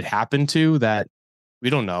that it happened to that we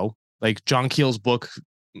don't know. Like John Keel's book,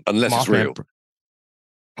 unless it's real.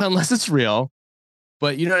 Unless it's real.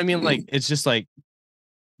 But you know what I mean? Like it's just like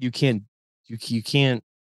you can't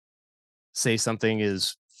say something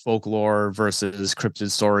is folklore versus cryptid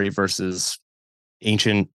story versus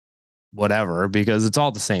ancient whatever, because it's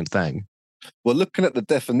all the same thing. Well, looking at the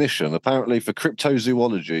definition, apparently for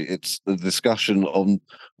cryptozoology, it's the discussion on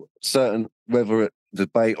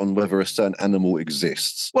debate on whether a certain animal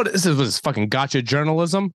exists. What is this? Was fucking gotcha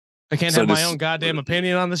journalism? I can't have my own goddamn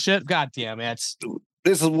opinion on the shit. God damn it!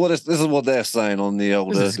 This is what they're saying on the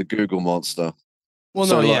the Google monster. Well,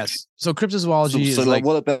 so, no, yes. So cryptozoology is like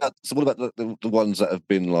what about the ones that have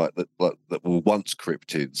been that were once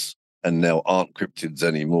cryptids and now aren't cryptids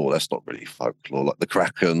anymore? That's not really folklore, like the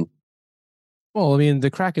Kraken. Well, I mean, the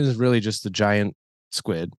Kraken is really just a giant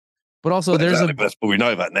squid, but also but we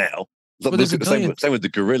know that now. Same with the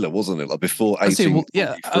gorilla, wasn't it? Like before 1843,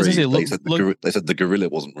 I was gonna say, they said the gorilla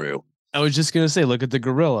wasn't real. I was just gonna say, look at the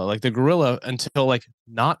gorilla. Like the gorilla, until like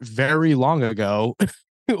not very long ago,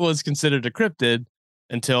 was considered a cryptid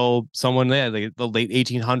until someone like the late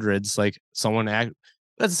 1800s, like someone at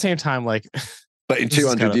the same time, like. But in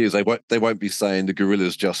 200 years, they won't be saying the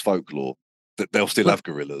gorilla's just folklore. That they'll still have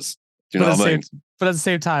gorillas. Do you know what I mean? But at the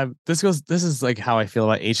same time, this is like how I feel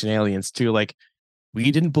about ancient aliens too. Like,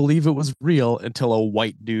 we didn't believe it was real until a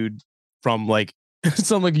white dude from like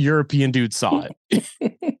some like European dude saw it.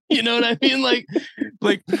 You know what I mean? Like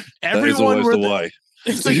everyone where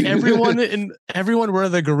it's like everyone where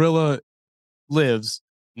the gorilla lives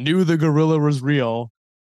knew the gorilla was real.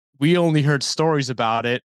 We only heard stories about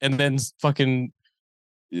it, and then fucking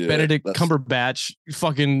Benedict Cumberbatch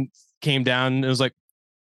fucking came down and was like,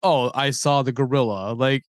 "Oh, I saw the gorilla."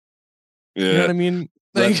 Like, you know what I mean?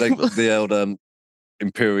 Like the old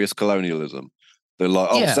imperious colonialism. They're like,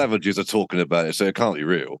 "Oh, savages are talking about it, so it can't be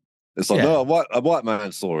real." It's like, no, a white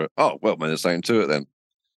man saw it. Oh, well, man, there's something to it then.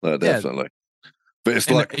 No, definitely. But it's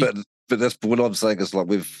like, but that's what I'm saying. Is like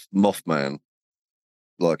with Mothman,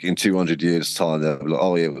 like in 200 years' time, they're like,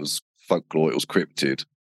 "Oh yeah, it was folklore, it was cryptid."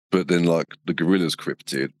 But then, like, the gorilla's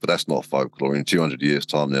cryptid, but that's not folklore. In 200 years'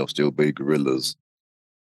 time, there'll still be gorillas.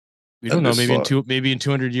 We don't know. Maybe in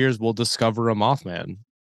 200 years, we'll discover a Mothman.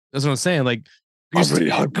 That's what I'm saying. Like, I really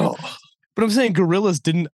hope not. But I'm saying gorillas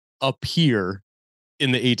didn't appear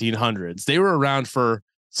in the 1800s. They were around for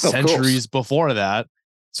centuries before that.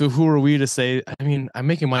 So who are we to say? I mean, I'm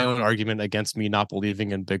making my own argument against me not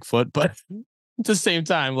believing in Bigfoot, but at the same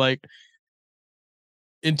time, like,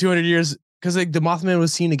 in 200 years, because like the Mothman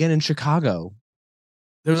was seen again in Chicago.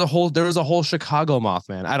 There was a whole Chicago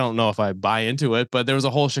Mothman. I don't know if I buy into it, but there was a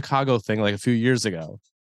whole Chicago thing like a few years ago.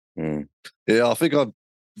 Yeah, I think I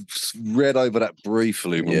read over that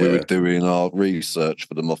briefly when we were doing our research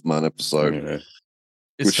for the Mothman episode.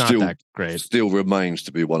 It's not that great. Still remains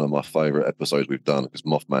to be one of my favorite episodes we've done because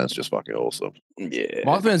Mothman's just fucking awesome. Yeah,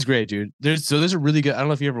 Mothman's great, dude. There's a really good. I don't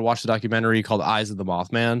know if you ever watched the documentary called Eyes of the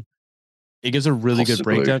Mothman. It gives a really good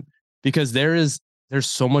breakdown because there's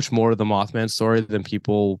so much more to the Mothman story than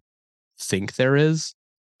people think there is.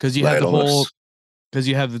 Because you have the whole. Because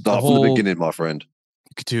you have the whole. From the beginning, my friend.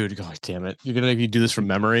 Dude, God damn it! You're gonna make me do this from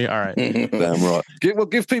memory. All right, damn right.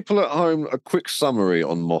 Give people at home a quick summary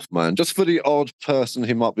on Mothman, just for the odd person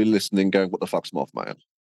who might be listening, going, "What the fuck's Mothman?"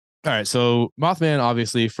 All right, so Mothman,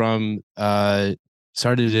 obviously, from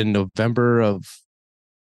started in November of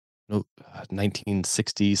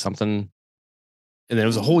 1960 something, and then it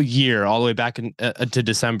was a whole year, all the way back to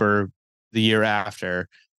December the year after,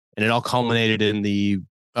 and it all culminated in the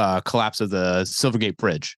collapse of the Silvergate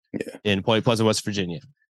Bridge in Point Pleasant, West Virginia.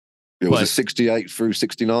 It was 68 through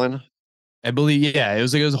 69. I believe, yeah. It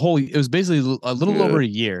was basically a little over a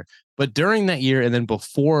year. But during that year, and then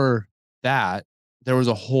before that, there was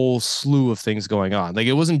a whole slew of things going on. Like,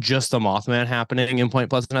 it wasn't just the Mothman happening in Point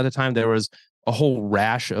Pleasant at the time. There was a whole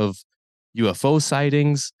rash of UFO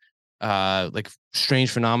sightings, like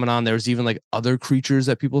strange phenomenon. There was even like other creatures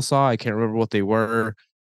that people saw. I can't remember what they were.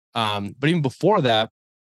 But even before that,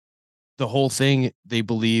 the whole thing, they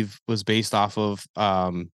believe, was based off of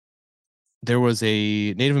there was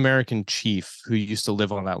a Native American chief who used to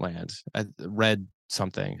live on that land. I read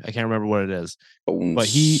something. I can't remember what it is. But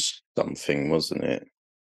something, wasn't it?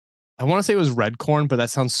 I want to say it was Redcorn, but that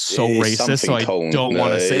sounds so racist, so I don't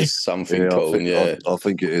want to say something. I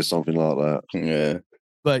think it is something like that. Yeah.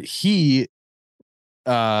 But he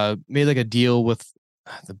made like a deal with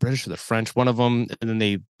the British or the French, one of them, and then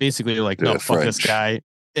they basically were like, no, fuck French. This guy.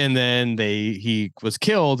 And then he was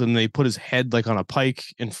killed, and they put his head like on a pike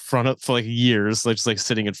in front of for like years, like just like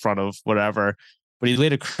sitting in front of whatever. But he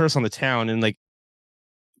laid a curse on the town, and like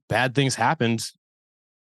bad things happened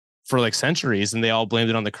for like centuries, and they all blamed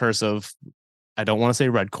it on the curse of, I don't want to say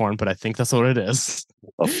Redcorn, but I think that's what it is.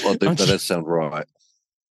 I think that does sound right.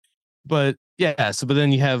 But yeah, but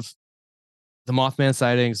then you have the Mothman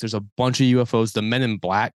sightings. There's a bunch of UFOs. The Men in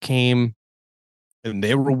Black came, and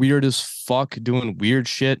they were weird as fuck, doing weird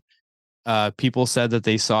shit. People said that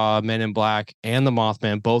they saw Men in Black and the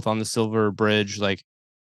Mothman both on the Silver Bridge. Like,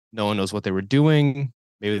 no one knows what they were doing.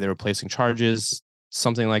 Maybe they were placing charges,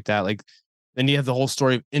 something like that. Like, then you have the whole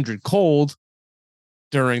story of Indrid Cold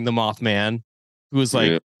during the Mothman, who was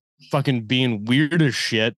like fucking being weird as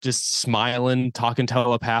shit, just smiling, talking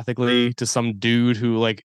telepathically to some dude who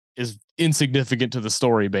like is insignificant to the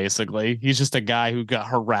story. Basically, he's just a guy who got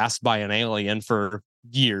harassed by an alien for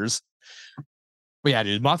years. But yeah,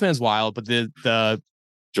 dude, Mothman's wild. But the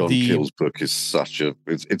John Keel's book is such a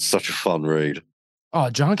fun read. Oh,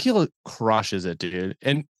 John Keel crushes it, dude,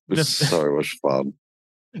 and it's so much fun.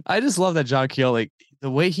 I just love that John Keel, like the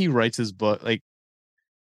way he writes his book, like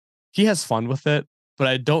he has fun with it,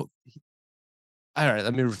 but all right,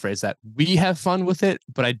 let me rephrase that. We have fun with it,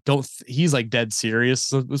 but I don't. He's like dead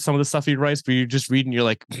serious with some of the stuff he writes. But you're just reading, you're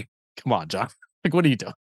like, come on, John. Like, what are you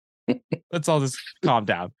doing? Let's all just calm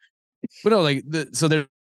down. But no, like, so there's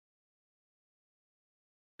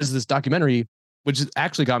this documentary, which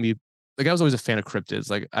actually got me. Like, I was always a fan of cryptids.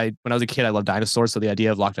 Like, when I was a kid, I loved dinosaurs. So the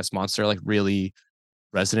idea of Loch Ness Monster like really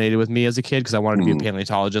resonated with me as a kid because I wanted to be a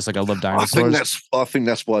paleontologist. Like, I love dinosaurs. I think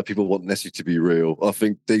that's why people want Nessie to be real. I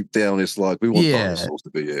think deep down it's like we want dinosaurs to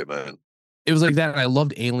be here, man. It was like that. And I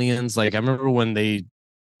loved aliens. Like, I remember when they,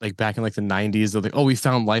 like, back in like the 90s, they're like, oh, we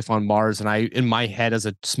found life on Mars. And I, in my head as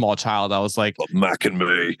a small child, I was like, Mac and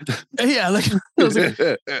me. Yeah, like, I was like,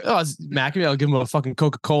 oh, it's Mac and me. I'll give him a fucking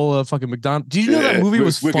Coca-Cola, fucking McDonald's. Did you know that movie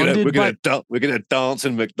was funded? We're gonna dance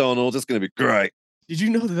in McDonald's. It's gonna be great. Did you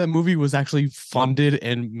know that movie was actually funded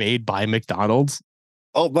and made by McDonald's?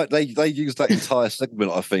 Oh, but they used that entire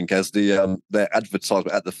segment, I think, as the their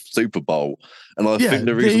advertisement at the Super Bowl, and I think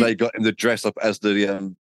the reason they got him to dress up as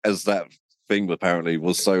the as that thing apparently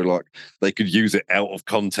was so like they could use it out of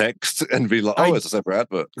context and be like, oh, it's a separate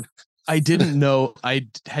advert. I didn't know. I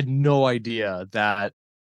had no idea that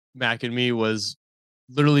Mac and Me was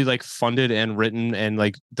literally like funded and written and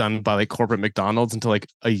like done by like corporate McDonald's until like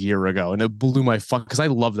a year ago, and it blew my fuck because I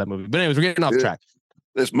love that movie. But anyways, we're getting off track.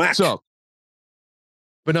 It's Mac. So,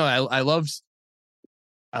 but no, I loved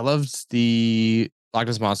the Loch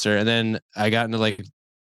Ness Monster, and then I got into like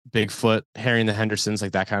Bigfoot, Harry and the Hendersons,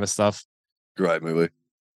 like that kind of stuff. Great movie.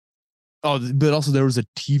 Oh, but also there was a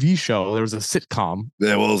TV show. There was a sitcom.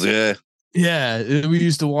 There was, yeah. Yeah, we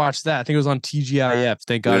used to watch that. I think it was on TGIF.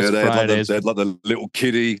 Thank God it's Fridays. They had like the little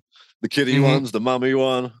kiddie, ones, the mummy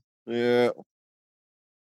one. Yeah.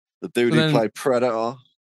 The dude who played Predator.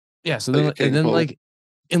 Yeah, so then like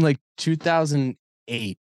in like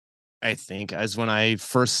 2008, I think, is when I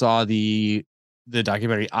first saw the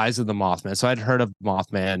documentary Eyes of the Mothman. So I'd heard of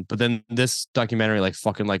Mothman, but then this documentary like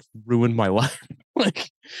fucking like ruined my life. Like,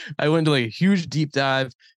 I went to like a huge deep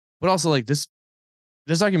dive, but also like this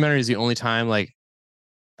documentary is the only time like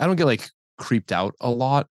I don't get like creeped out a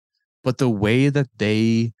lot, but the way that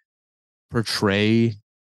they portray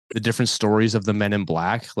the different stories of the Men in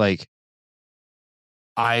Black, like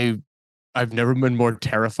I've never been more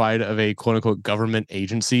terrified of a quote unquote government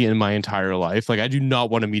agency in my entire life. Like, I do not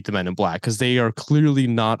want to meet the Men in Black because they are clearly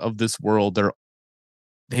not of this world.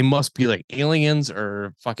 They must be like aliens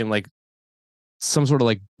or fucking like some sort of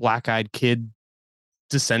like black-eyed kid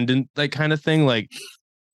descendant, like kind of thing. Like,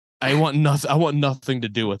 I want nothing to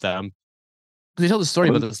do with them. They tell the story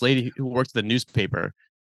about this lady who worked at the newspaper,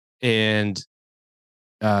 and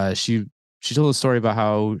she told the story about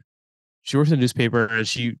how she worked in the newspaper and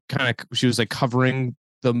she was like covering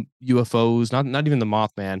the UFOs, not even the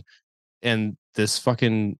Mothman, and this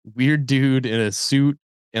fucking weird dude in a suit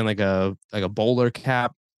and like a bowler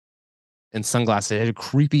cap and sunglasses. It had a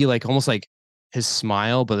creepy, like almost like his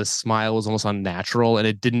smile, but the smile was almost unnatural and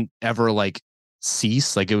it didn't ever like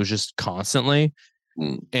cease. Like, it was just constantly.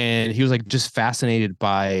 And he was like just fascinated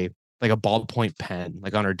by like a ballpoint pen,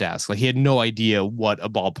 like on her desk. Like, he had no idea what a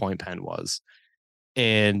ballpoint pen was.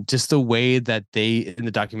 And just the way that they, in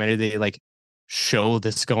the documentary, they like show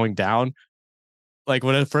this going down. Like,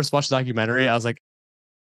 when I first watched the documentary, I was like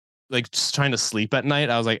just trying to sleep at night.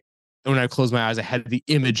 I was like, when I closed my eyes, I had the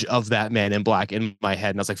image of that Man in Black in my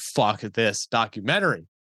head, and I was like, "Fuck this documentary!"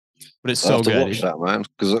 But it's so good. Watch that, man,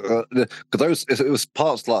 because it was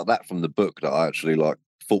parts like that from the book that I actually like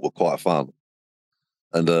thought were quite fun,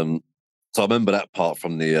 and so I remember that part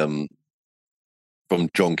from the from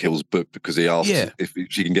John Kill's book because he asked if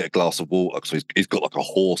she can get a glass of water because he's got like a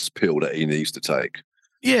horse pill that he needs to take.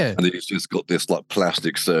 Yeah, and he's just got this like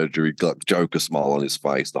plastic surgery, like Joker smile on his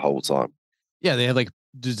face the whole time. Yeah, they had like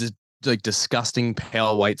like disgusting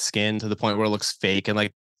pale white skin to the point where it looks fake, and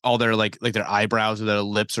like all their like their eyebrows or their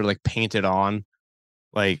lips are like painted on.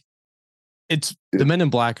 Like, the Men in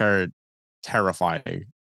Black are terrifying.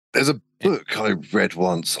 There's a book I read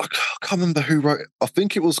once. I can't remember who wrote it. I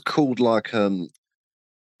think it was called like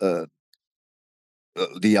The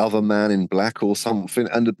Other Man in Black or something.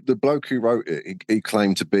 And the bloke who wrote it, he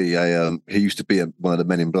claimed to be he used to be one of the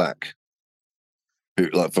Men in Black. Who,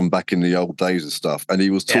 like, from back in the old days and stuff, and he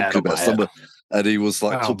was talking about and he was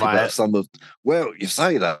like talking about some of. Well, you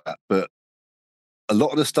say that, but a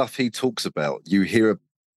lot of the stuff he talks about, you hear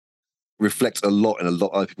reflects a lot in a lot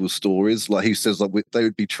of people's stories. Like, he says, like they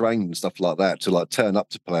would be trained and stuff like that to like turn up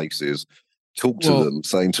to places, talk to them,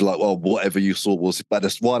 saying to like, well, whatever you saw was. But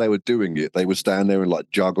that's why they were doing it. They would stand there and like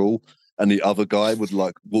juggle, and the other guy would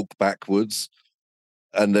like walk backwards.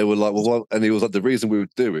 And they were like, well, and he was like, the reason we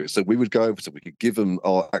would do it, so we would go over so we could give them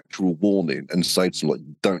our actual warning and say to them, like,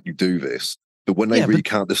 don't you do this. But when they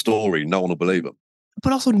recount the story, no one will believe them.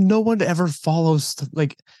 But also, no one ever follows.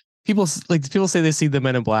 Like people say they see the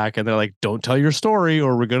Men in Black, and they're like, "Don't tell your story,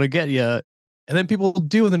 or we're gonna get you." And then people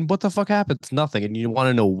do, and then what the fuck happens? Nothing. And you want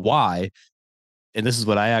to know why. And this is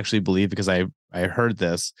what I actually believe, because I heard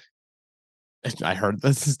this. I heard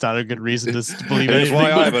this is not a good reason to believe it. That's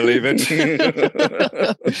why I believe it.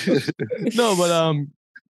 No, but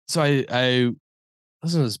so I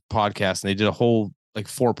listened to this podcast, and they did a whole like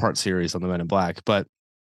 4-part series on the Men in Black. But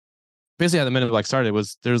basically, how the Men in Black started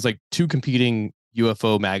was there's like 2 competing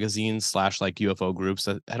UFO magazines / like UFO groups.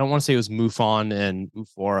 I don't want to say it was MUFON and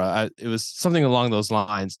UFORA. It was something along those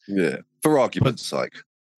lines. Yeah, for argument's sake.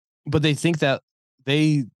 But they think that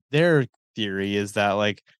their theory is that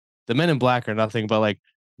like the Men in Black are nothing but like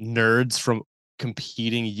nerds from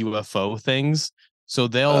competing UFO things. So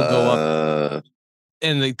they'll go up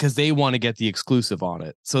and because they want to get the exclusive on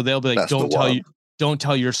it. So they'll be like, don't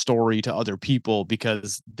tell your story to other people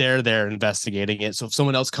because they're there investigating it. So if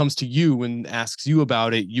someone else comes to you and asks you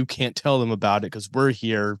about it, you can't tell them about it because we're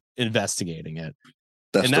here investigating it.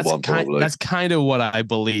 That's kind of what I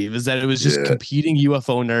believe, is that it was just competing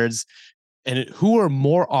UFO nerds, and who are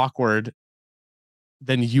more awkward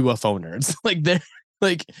than UFO nerds. Like they're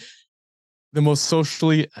like the most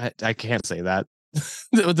socially, I can't say that.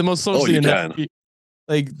 the most socially inept,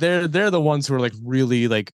 like they're the ones who are like really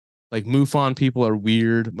like MUFON people are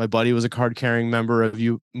weird. My buddy was a card carrying member of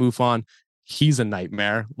MUFON. He's a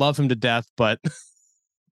nightmare. Love him to death, but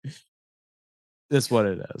that's what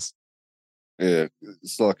it is. Yeah,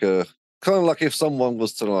 it's like kind of like if someone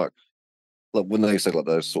was to like when they say like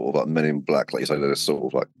those sort of like Men in Black, like you say, they're sort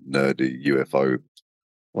of like nerdy UFO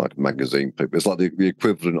like magazine people. It's like the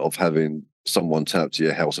equivalent of having someone turn up to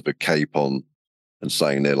your house with a cape on and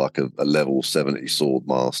saying they're like a level 70 sword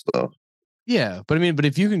master. Yeah, but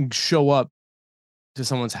if you can show up to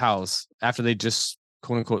someone's house after they just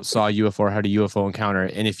quote unquote saw a UFO or had a UFO encounter,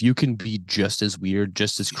 and if you can be just as weird,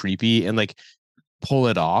 just as creepy, and like pull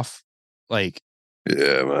it off, like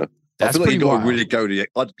yeah, man, that's I feel like you got to wild. really go to.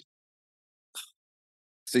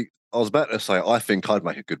 See, I was about to say I think I'd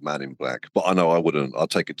make a good Man in Black, but I know I wouldn't. I'd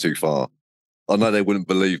take it too far. I know they wouldn't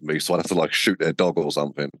believe me, so I'd have to like shoot their dog or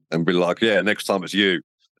something and be like, "Yeah, next time it's you,"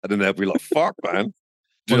 and then they'll be like, "Fuck, man."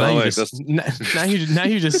 Now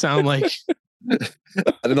you just sound like. And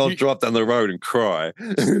then I'll drive down the road and cry.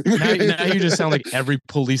 now you just sound like every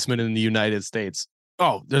policeman in the United States.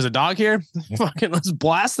 Oh, there's a dog here? Fucking let's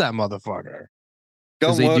blast that motherfucker.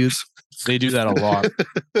 They do that a lot.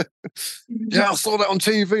 Yeah, I saw that on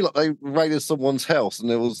TV. Like they raided someone's house, and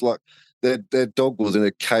there was like their dog was in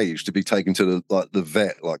a cage to be taken to the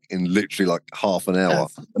vet like in literally like half an hour,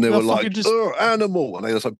 and they were like, "Oh, animal!" And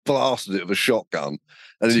they just like blasted it with a shotgun,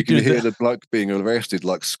 and then you can hear the bloke being arrested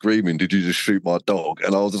like screaming, "Did you just shoot my dog?"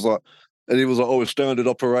 And I was just like. And he was like, "Oh, it's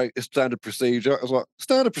standard procedure." I was like,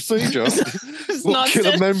 "Standard procedure?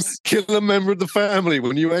 Kill a member of the family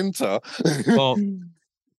when you enter." Well,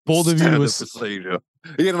 bold of you to procedure.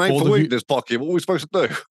 He had an 8 for week in his pocket. What were we supposed to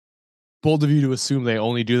do? Bold of you to assume they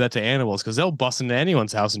only do that to animals, because they'll bust into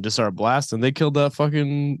anyone's house and just start blasting. They killed that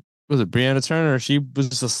fucking Breonna Turner. She was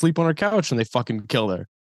just asleep on her couch and they fucking killed her.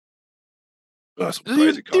 That's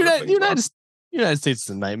crazy. United States is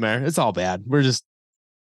a nightmare. It's all bad.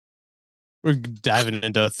 We're diving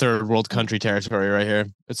into third world country territory right here.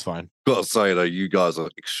 It's fine. Gotta say though, you guys are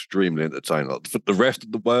extremely entertaining. Like, for the rest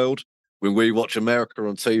of the world, when we watch America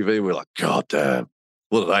on TV, we're like, God damn,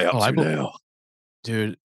 what are they up to now?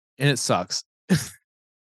 Dude, and it sucks. It's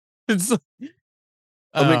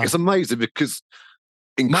it's amazing because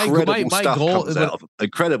incredible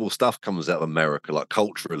stuff comes out of America, like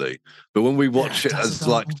culturally. But when we watch it as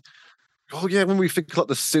like, oh yeah, when we think like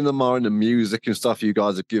the cinema and the music and stuff you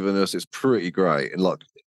guys have given us, it's pretty great. And like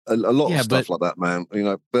a lot of stuff like that, man. You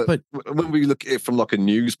know, but when we look at it from like a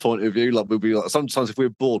news point of view, like we'll be like, sometimes if we're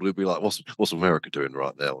bored, we'll be like, what's America doing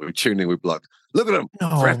right now? We tune in, we'd be like, look at them,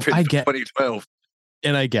 I get 2012.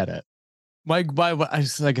 And I get it. Like I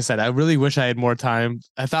said, I really wish I had more time.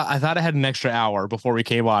 I thought I had an extra hour before we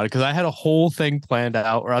came on, because I had a whole thing planned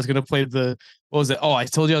out where I was going to play what was it? Oh, I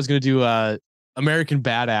told you I was going to do American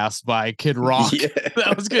Badass by Kid Rock. Yeah.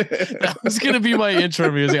 That was going to be my intro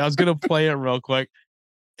music. I was going to play it real quick.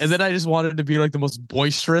 And then I just wanted to be like the most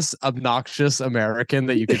boisterous, obnoxious American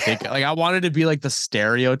that you could think of. Like I wanted to be like the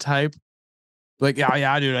stereotype. Like,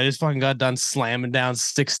 yeah, dude, I just fucking got done slamming down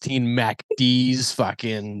 16 Mac D's,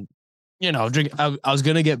 fucking, drink. I was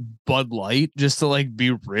gonna get Bud Light just to like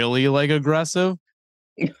be really like aggressive.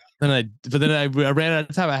 But then I ran out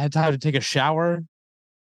of time. I had time to take a shower.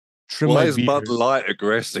 Why is Bud Light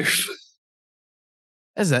aggressive?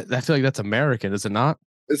 I feel like that's American, is it not?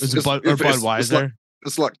 Is it Budweiser?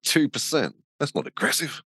 It's like 2%. That's not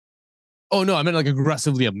aggressive. Oh no, I meant like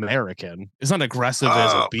aggressively American. It's not aggressive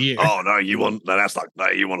as a beer. Oh no, you want like a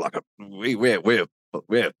we're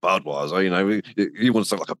Budweiser. You know, you want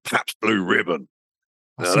something like a Pabst Blue Ribbon.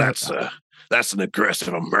 Now that's an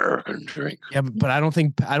aggressive American drink. Yeah, but I don't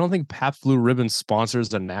think Pabst Blue Ribbon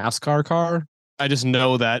sponsors a NASCAR car. I just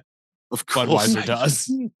know that Budweiser does.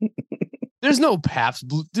 There's no Pabst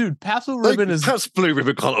Blue, dude. Pabst Blue Ribbon Pabst Blue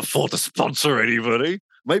Ribbon can't afford to sponsor anybody.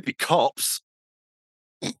 Maybe cops.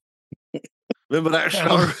 Remember that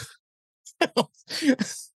show?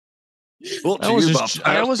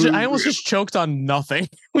 I almost just choked on nothing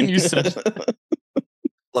when you said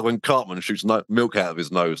like when Cartman shoots milk out of his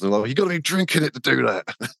nose, and they're like, "You got to be drinking it to do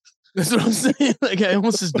that." That's what I'm saying. Like I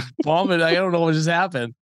almost just vomited. I don't know what just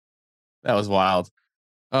happened. That was wild.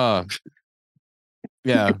 Yeah.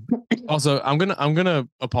 Also, I'm gonna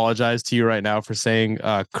apologize to you right now for saying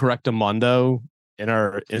correctamundo in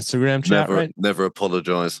our Instagram chat. Never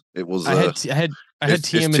apologize. It was I had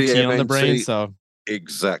TMNT on the brain, so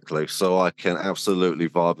exactly. So I can absolutely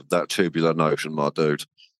vibe with that tubular notion, my dude.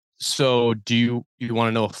 So do you want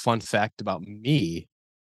to know a fun fact about me?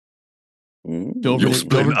 Dover,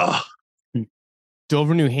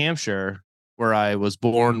 New Hampshire, where I was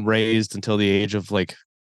born, raised until the age of like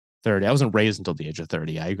 30. I wasn't raised until the age of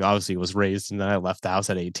 30. I obviously was raised and then I left the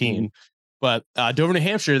house at 18. But Dover, New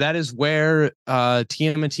Hampshire, that is where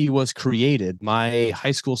TMNT was created. My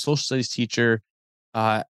high school social studies teacher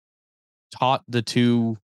taught the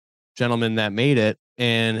two gentlemen that made it,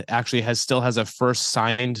 and actually still has a first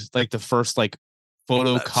signed, like the first like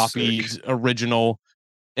photocopied original.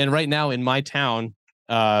 And right now in my town,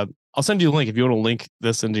 I'll send you the link if you want to link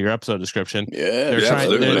this into your episode description. Yeah,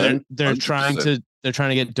 they're trying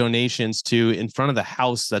to get donations to in front of the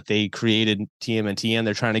house that they created TMNT in.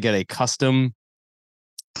 They're trying to get a custom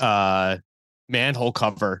manhole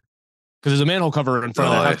cover, because there's a manhole cover in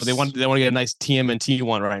front of the house, but they want to get a nice TMNT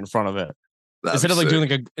one right in front of it. Instead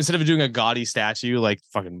of doing a gaudy statue like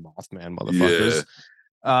fucking Mothman motherfuckers.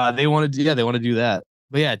 Yeah. They want to do that.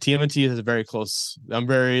 But yeah, TMNT is very close. I'm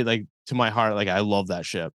very like to my heart. Like I love that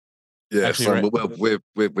shit. Yeah, actually, we're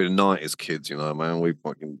 90s kids, you know, man. We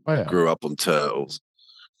fucking grew up on Turtles.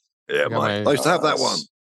 Yeah, mate. I used to have that one.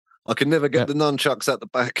 I can never get the nunchucks at the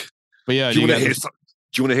back. But yeah, do you want to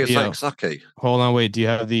hear something sucky? Hold on, wait. Do you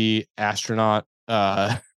have the astronaut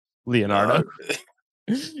Leonardo?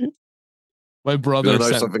 No. My brother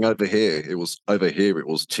sent something over here. It was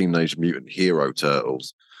Teenage Mutant Hero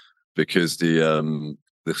Turtles, because the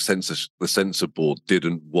censor board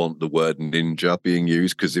didn't want the word ninja being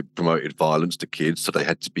used because it promoted violence to kids, so they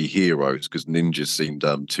had to be heroes because ninjas seemed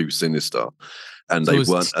too sinister, and they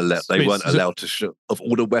weren't allowed to show of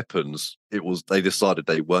all the weapons. They decided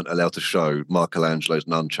they weren't allowed to show Michelangelo's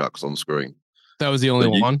nunchucks on screen. That was the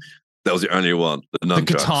only one. That was the only one. The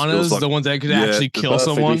katanas, the ones that could actually kill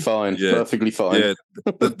someone. Perfectly fine. Yeah,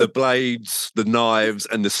 the blades, the knives,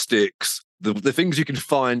 and the sticks. The things you can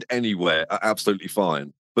find anywhere are absolutely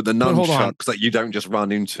fine. But the nunchucks that you don't just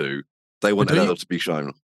run into, they weren't allowed to be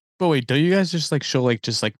shown. But wait, don't you guys just like show like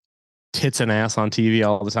tits and ass on TV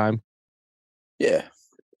all the time? Yeah.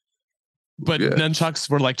 But nunchucks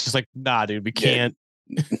were nah, dude, we can't.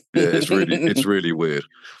 Yeah, it's really weird.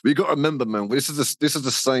 But you got to remember, man, this is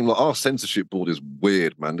the same. Like our censorship board is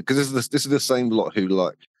weird, man, because this is the same lot who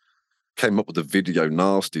like came up with the video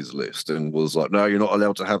nasties list and was like, no, you're not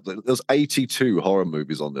allowed to have that. There's 82 horror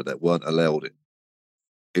movies on there that weren't allowed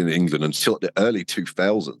in England until the early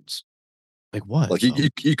 2000s. Like what? Like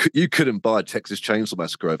you couldn't buy Texas Chainsaw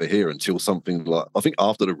Massacre over here until something like, I think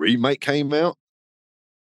after the remake came out.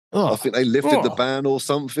 I think they lifted the ban or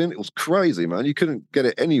something. It was crazy, man. You couldn't get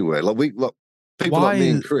it anywhere. People like me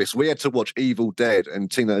and Chris, we had to watch Evil Dead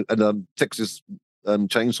and Texas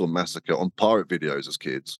Chainsaw Massacre on pirate videos as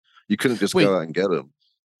kids. You couldn't just go out and get them.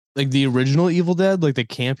 Like the original Evil Dead, like the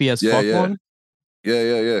campy as fuck one.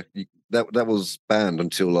 Yeah. That was banned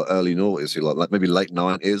until like early noughties, like maybe late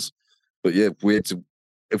 90s. But yeah,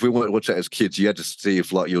 if we wanted to watch that as kids, you had to see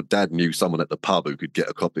if like your dad knew someone at the pub who could get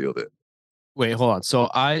a copy of it. Wait, hold on. So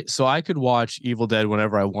I could watch Evil Dead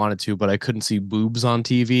whenever I wanted to, but I couldn't see boobs on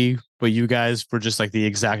TV. But you guys were just like the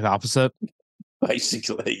exact opposite.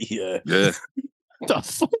 Basically, yeah. Yeah. The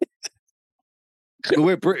fuck? Well,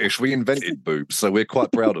 we're British. We invented boobs, so we're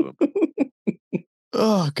quite proud of them.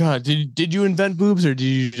 Oh God! Did you invent boobs, or did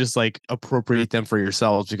you just like appropriate them for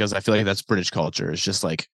yourselves? Because I feel like that's British culture. It's just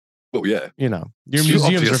like, well, yeah, you know,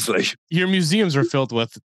 your museums are filled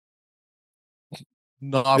with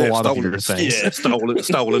not a lot of your things. Yeah,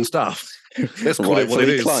 stolen stuff. Let's call it what it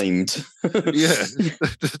is. Claimed. Yeah,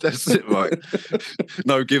 that's it, right?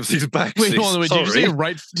 No gives his back. Wait, hold on. Did you say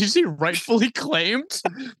Did you say rightfully claimed?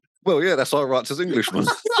 Well, yeah, that's our rights as Englishmen.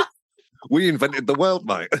 We invented the world,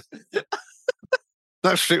 mate.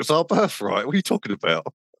 That shit's our birthright. What are you talking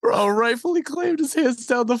about? Bro, rightfully claimed is hands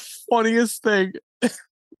down the funniest thing.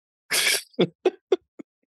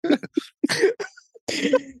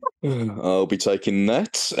 I'll be taking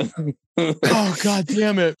that. Oh god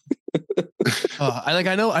damn it!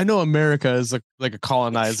 I know America is like a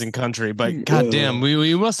colonizing country, but god damn,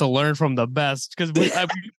 we must have learned from the best because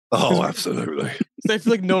absolutely. I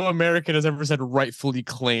feel like no American has ever said rightfully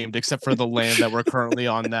claimed except for the land that we're currently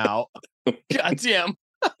on now. God damn.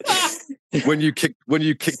 When you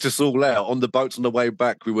kicked us all out on the boats on the way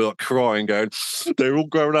back, we were like crying, going, "They're all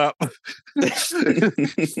grown up.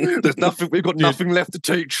 There's nothing. We've got nothing left to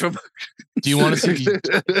teach them." Do you want to see?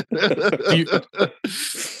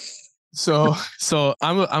 So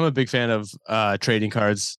I'm a big fan of trading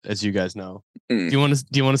cards, as you guys know. Do you want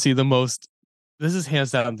to see the most? This is hands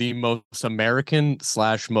down the most American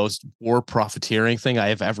 / most war profiteering thing I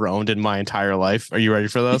have ever owned in my entire life. Are you ready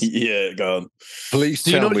for this? Yeah, go on. Please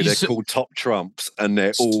tell me they're called top trumps and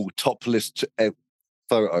they're all topless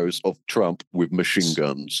photos of Trump with machine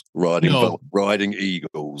guns riding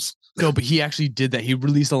eagles. No, but he actually did that. He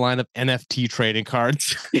released a line of NFT trading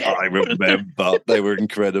cards. I remember. They were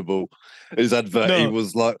incredible. His advert, it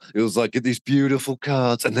was like, get these beautiful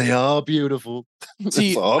cards, and they are beautiful.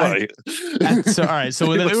 See, all right. So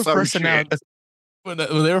when they were first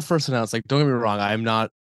announced, like, don't get me wrong, I am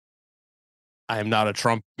not a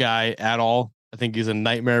Trump guy at all. I think he's a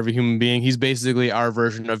nightmare of a human being. He's basically our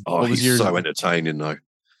version of. He's so entertaining, though.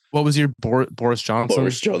 What was your Boris Johnson?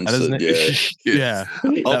 Boris Johnson, yeah.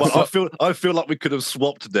 I feel like we could have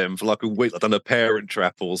swapped them for like a week, like done a Parent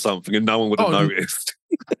Trap or something, and no one would have noticed.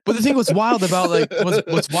 But the thing what's wild about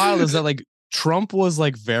what's wild is that like Trump was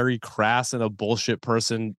like very crass and a bullshit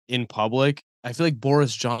person in public. I feel like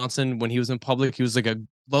Boris Johnson, when he was in public, he was like a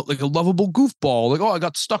lovable goofball. Like, oh, I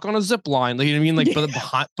got stuck on a zip line. Like, you know what I mean? Like,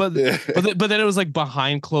 but then it was like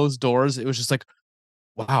behind closed doors. It was just like,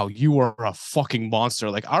 wow, you are a fucking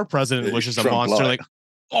monster. Like our president was just a monster, like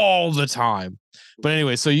all the time. But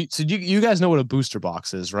anyway, so you guys know what a booster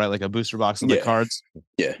box is, right? Like a booster box of the cards.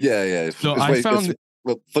 Yeah. So I found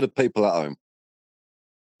for the people at home.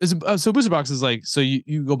 So booster box is like, so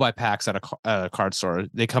you go buy packs at a card store.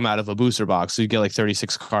 They come out of a booster box, so you get like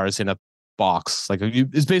 36 cards in a box. Like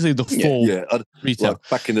it's basically the full retail. Like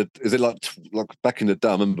back in the back in the day,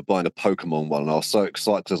 I remember buying a Pokemon one, and I was so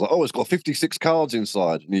excited. I was like, "Oh, it's got 56 cards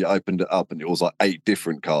inside," and you opened it up, and it was like 8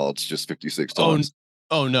 different cards, just 56 times.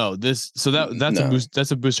 Oh no! That's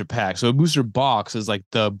a booster pack. So a booster box is like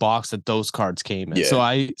the box that those cards came in. Yeah. So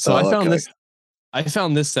I found this. I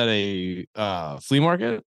found this at a flea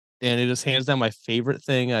market, and it is hands down my favorite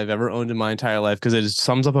thing I've ever owned in my entire life because it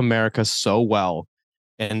sums up America so well,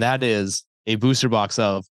 and that is a booster box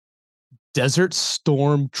of Desert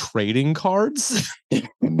Storm trading cards.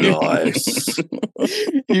 Nice.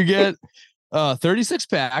 You get 36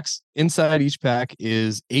 packs. Inside each pack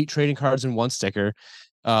is 8 trading cards and 1 sticker.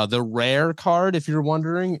 The rare card, if you're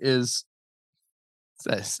wondering, is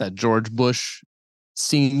that George Bush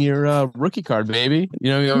Senior rookie card, baby.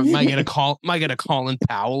 You know, might get a Colin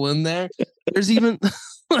Powell in there. There's even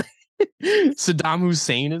Saddam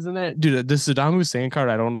Hussein is in there, dude. The Saddam Hussein card,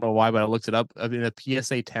 I don't know why, but I looked it up. I mean, a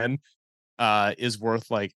PSA 10 is worth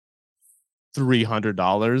like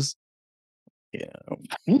 $300. Yeah,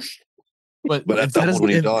 but if that is when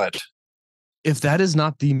he died. If that is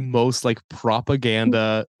not the most like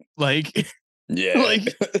propaganda, like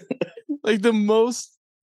like the most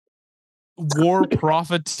war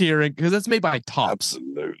profiteering, because that's made by Topps.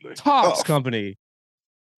 Absolutely. Topps company.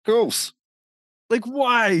 Of course. Like,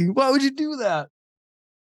 why? Why would you do that?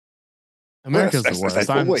 America's the worst.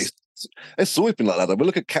 It's always been like that. But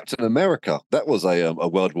look at Captain America. That was a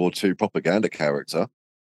World War II propaganda character.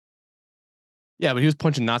 Yeah, but he was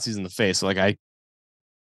punching Nazis in the face. So, like, I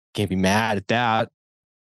can't be mad at that.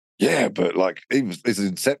 Yeah, but like, it's the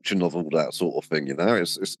inception of all that sort of thing. You know,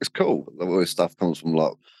 it's cool. All this stuff comes from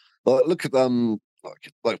like look at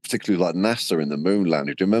like particularly like NASA in the moon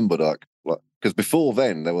landing. Do you remember like because before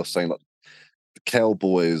then they were saying like the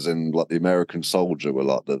cowboys and like the American soldier were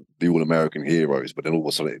like the all American heroes, but then all of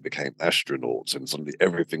a sudden it became astronauts, and suddenly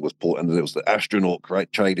everything was and then it was the astronaut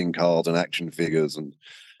trading cards and action figures. And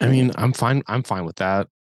I mean, I'm fine with that.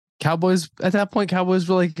 Cowboys at that point, cowboys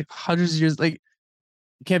were like hundreds of years. Like,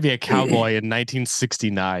 you can't be a cowboy in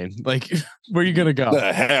 1969. Like, where are you gonna go?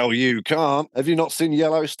 The hell you can't. Have you not seen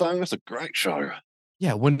Yellowstone? That's a great show.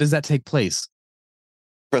 Yeah, when does that take place?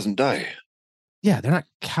 Present day. Yeah, they're not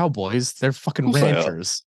cowboys. They're fucking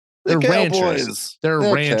ranchers. They're ranchers. cowboys. They're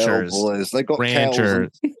ranchers. Cowboys. They got cows.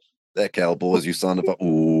 They're cowboys, you son of a...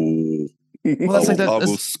 Ooh. Well, that's I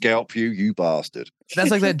will scalp you, you bastard. That's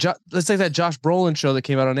like that. Let's say that Josh Brolin show that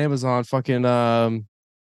came out on Amazon. Fucking what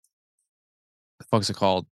the fuck's it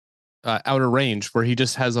called? Outer Range, where he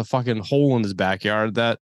just has a fucking hole in his backyard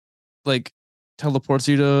that like teleports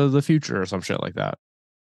you to the future or some shit like that.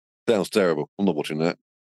 Sounds terrible. I'm not watching that.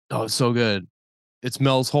 Oh, it's so good. It's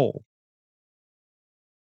Mel's hole.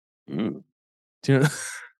 Mm. Do you know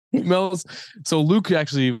Mel's? So Luke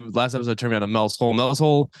actually last episode turned me on to Mel's hole. Mel's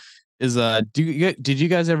hole is did you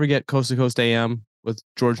guys ever get Coast to Coast AM with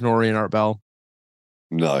George Norrie and Art Bell?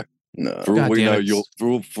 No. For all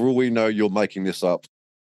we know, you're making this up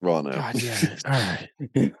right now. God damn it. All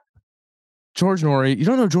right. George Norrie. You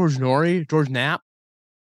don't know George Norrie? George Knapp?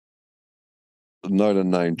 Know the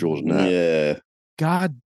name George Knapp. Yeah.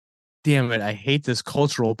 God damn it. I hate this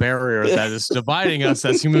cultural barrier that is dividing us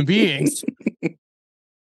as human beings.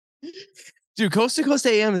 Dude, Coast to Coast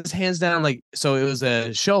AM is hands down so it was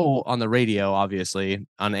a show on the radio, obviously,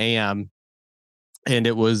 on AM. And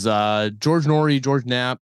it was George Norrie, George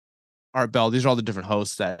Knapp, Art Bell. These are all the different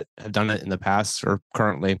hosts that have done it in the past or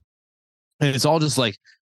currently. And it's all just like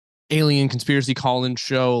alien conspiracy call-in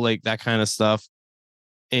show, like that kind of stuff.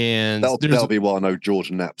 And that'll be why I know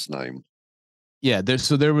George Knapp's name. Yeah,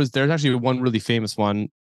 there's actually one really famous one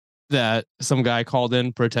that some guy called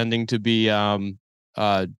in pretending to be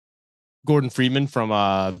Gordon Freeman from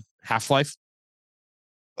Half-Life.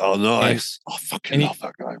 Oh, nice. I fucking love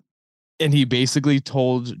that guy. And he basically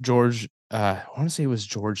told George, I want to say it was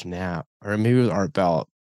George Knapp, or maybe it was Art Bell.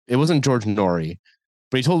 It wasn't George Norrie,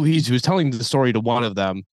 but he was telling the story to one of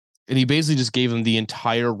them, and he basically just gave him the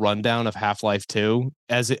entire rundown of Half-Life 2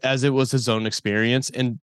 as it was his own experience,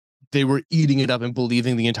 and they were eating it up and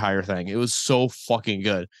believing the entire thing. It was so fucking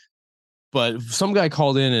good. But some guy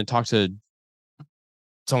called in and talked to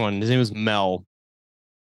someone. His name was Mel,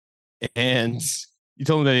 and he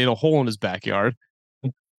told him that he had a hole in his backyard,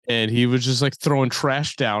 and he was just like throwing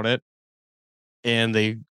trash down it, and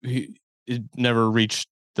it never reached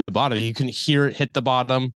the bottom. He couldn't hear it hit the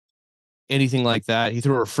bottom, anything like that. He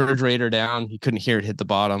threw a refrigerator down. He couldn't hear it hit the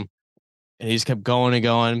bottom, and he just kept going and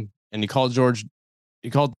going. And he called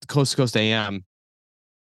Coast to Coast AM,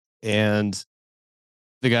 and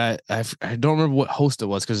the guy, I don't remember what host it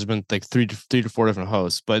was because there's been like three to four different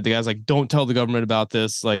hosts, but the guy's like, don't tell the government about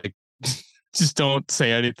this. Like, just don't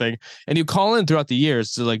say anything. And you call in throughout the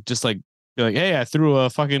years to just be like, hey, I threw a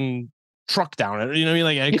fucking truck down it. You know what I mean?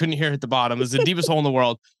 Like, I couldn't hear it hit the bottom. It's the deepest hole in the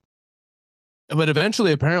world. But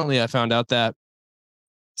eventually, apparently, I found out that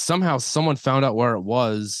somehow someone found out where it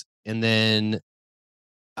was. And then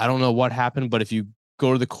I don't know what happened, but if you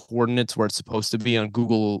go to the coordinates where it's supposed to be on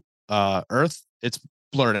Google Earth, it's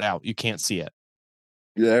blurred out. You can't see it.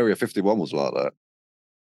 Yeah, Area 51 was like that.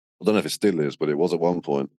 I don't know if it still is, but it was at one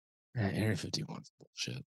point. Yeah, Area 51's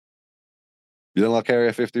bullshit. You don't like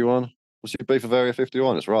Area 51? What's your beef with Area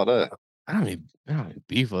 51? It's right there. I don't need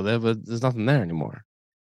beef with it, but there's nothing there anymore.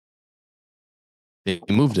 They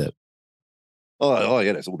moved it. Oh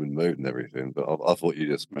yeah, it's all been moved and everything, but I thought you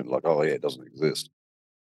just meant like, oh yeah, it doesn't exist.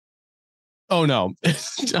 Oh no,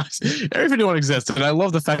 Area 51 exists, and I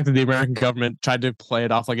love the fact that the American government tried to play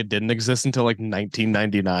it off like it didn't exist until like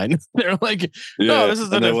 1999. They're like, no, this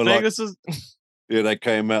isn't a thing. Like, this is. Yeah, they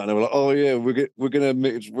came out and they were like, oh yeah, we're gonna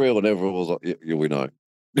admit it's real, and everyone was like, yeah we know.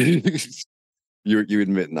 you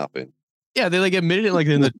admit nothing. Yeah, they like admitted it like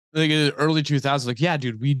in the early 2000s. Like, yeah,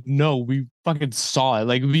 dude, we know, we fucking saw it.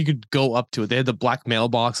 Like, we could go up to it. They had the black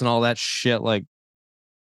mailbox and all that shit. Like,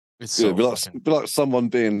 it's so be like someone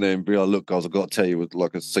being there and be like, look, guys, I've got to tell you with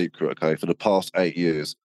like a secret. Okay, for the past 8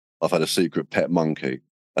 years, I've had a secret pet monkey,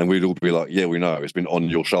 and we'd all be like, yeah, we know. It's been on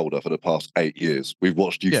your shoulder for the past 8 years. We've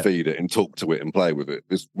watched you feed it and talk to it and play with it.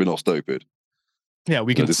 We're not stupid. Yeah,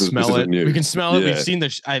 we can smell it. We can smell it. We've seen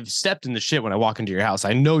I've stepped in the shit when I walk into your house.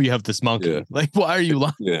 I know you have this monkey. Yeah. Like, why are you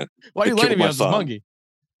lying? Yeah. Why are you lying to me about this monkey?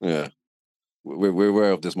 Yeah. We're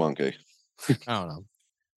aware of this monkey. I don't know.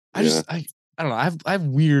 I don't know. I have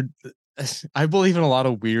weird. I believe in a lot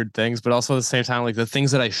of weird things, but also at the same time, like the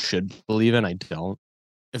things that I should believe in, I don't.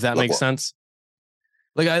 If that makes sense.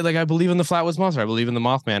 Like I believe in the Flatwoods Monster. I believe in the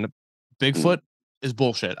Mothman. Bigfoot is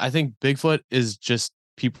bullshit. I think Bigfoot is just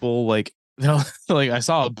people like. Like I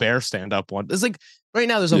saw a bear stand up one. It's like right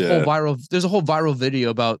now there's a whole viral video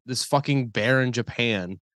about this fucking bear in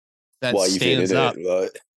Japan that stands up.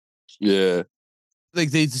 Yeah. Like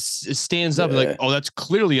it stands up and like, oh, that's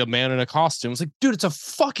clearly a man in a costume. It's like, dude, it's a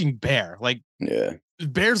fucking bear. Like, yeah,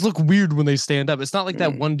 bears look weird when they stand up. It's not like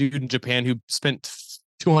that one dude in Japan who spent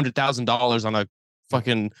 $200,000 on a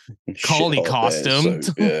fucking colony costume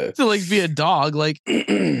to like be a dog, like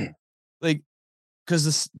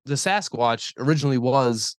because the Sasquatch originally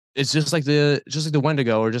it's just like the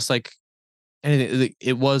Wendigo, or just like, and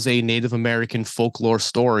it was a Native American folklore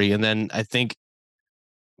story, and then I think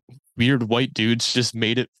weird white dudes just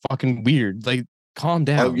made it fucking weird. Like, calm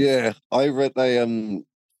down. Oh yeah, I read a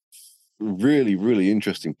really, really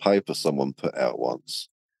interesting paper someone put out once,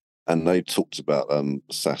 and they talked about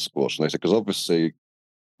Sasquatch, and they said, because obviously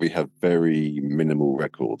we have very minimal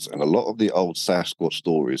records, and a lot of the old Sasquatch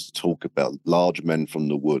stories talk about large men from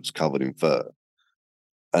the woods covered in fur,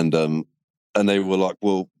 and they were like,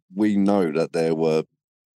 well, we know that there were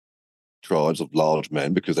tribes of large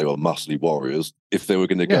men because they were muscly warriors. If they were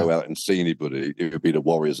going to go out and see anybody, it would be the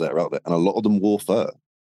warriors that are out there, and a lot of them wore fur.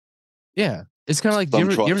 Yeah, it's kind of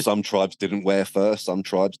like some tribes didn't wear fur, some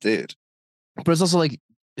tribes did. But it's also like,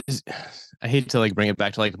 I hate to like bring it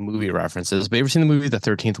back to like movie references, but you ever seen the movie The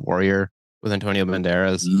 13th Warrior with Antonio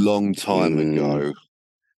Banderas? Long time ago.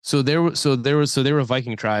 So they were a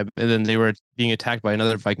Viking tribe, and then they were being attacked by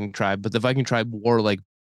another Viking tribe, but the Viking tribe wore like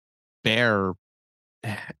bear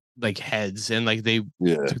like heads, and like they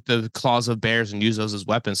took the claws of bears and used those as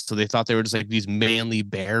weapons. So they thought they were just like these manly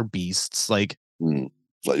bear beasts, like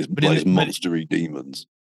these monstery demons.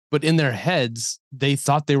 But in their heads, they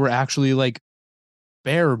thought they were actually like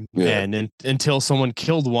bear men, and until someone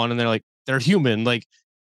killed one, and they're like, they're human. Like,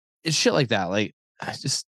 it's shit like that. Like,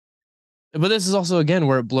 but this is also again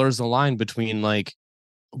where it blurs the line between like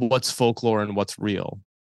what's folklore and what's real.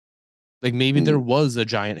 Like, maybe there was a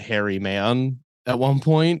giant hairy man at one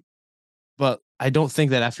point, but I don't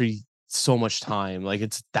think that after so much time, like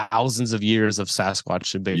it's thousands of years of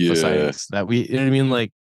Sasquatch and Bigfoot sightings that you know what I mean?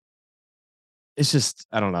 Like, it's just,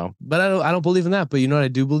 I don't know, but I don't believe in that. But you know what I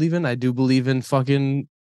do believe in? I do believe in fucking,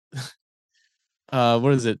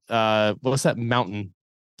 what is it? What's that mountain?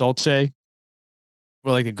 Dulce, where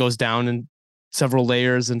like it goes down in several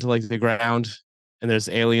layers into like the ground, and there's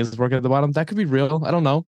aliens working at the bottom. That could be real. I don't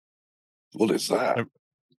know. What is that?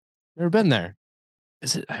 Never been there.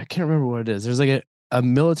 Is it? I can't remember what it is. There's like a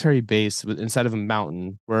military base inside of a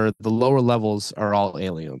mountain where the lower levels are all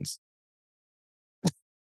aliens.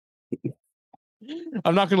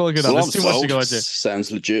 I'm not going to look it up. It's too much to go into.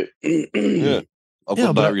 Sounds legit. Yeah. I've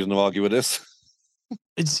got no reason to argue with this.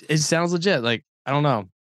 It sounds legit. Like, I don't know.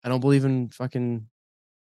 I don't believe in fucking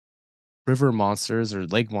river monsters or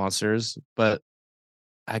lake monsters, but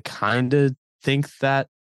I kind of think that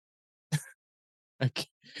I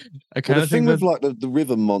kind of think with like the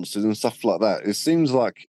river monsters and stuff like that, it seems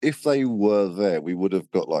like if they were there, we would have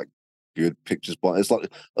got like good pictures. But it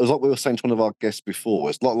was like we were saying to one of our guests before.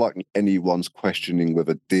 It's not like anyone's questioning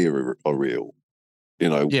whether deer are real. You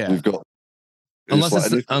know, we've got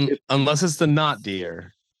unless it's the not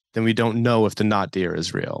deer, then we don't know if the not deer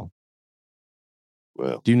is real.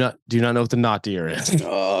 Well, do you not know what the not deer is?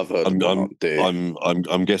 I've heard not deer.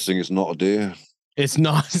 I'm guessing it's not a deer. It's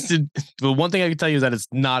not. The one thing I can tell you is that it's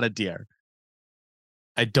not a deer.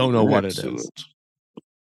 I don't know what it is.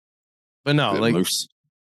 But no, like, moose.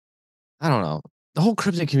 I don't know. The whole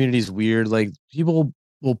cryptid community is weird. Like, people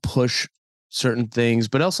will push certain things,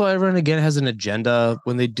 but also everyone again has an agenda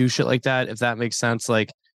when they do shit like that, if that makes sense.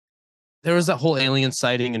 Like, there was that whole alien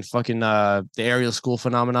sighting and fucking the aerial school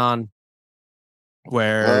phenomenon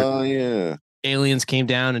where aliens came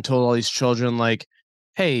down and told all these children, like,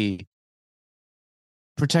 hey,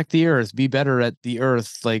 protect the earth, be better at the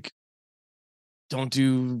earth, like, don't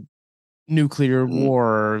do nuclear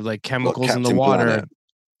war, or like chemicals in the water. Planet.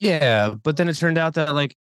 Yeah, but then it turned out that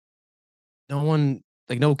like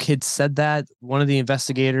no kid said that. One of the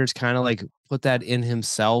investigators kind of like put that in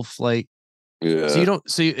himself, like, so you don't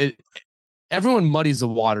see. Everyone muddies the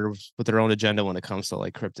water with their own agenda when it comes to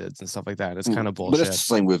like cryptids and stuff like that. It's kind of bullshit. But it's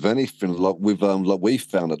the same with anything. Like with like we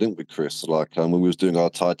found, didn't we, Chris? Like when we was doing our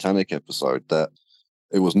Titanic episode, that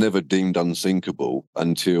it was never deemed unsinkable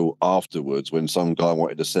until afterwards, when some guy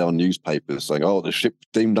wanted to sell newspapers saying, "Oh, the ship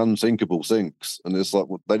deemed unsinkable sinks," and it's like,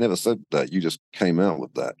 well, they never said that. You just came out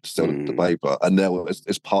with that to sell the paper, and now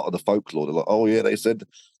it's part of the folklore. They're like, "Oh yeah, they said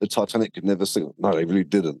the Titanic could never sink." No, they really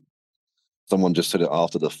didn't. Someone just said it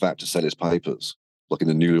after the fact to sell his papers, like in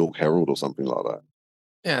the New York Herald or something like that.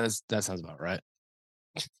 Yeah, that sounds about right.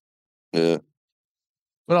 Yeah,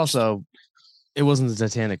 but also, it wasn't the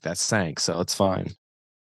Titanic that sank, so it's fine.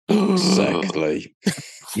 Exactly.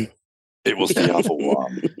 It was the other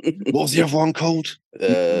one. What was the other one called?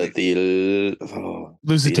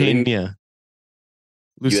 Lusitania.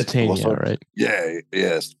 Lusitania, right? Yeah,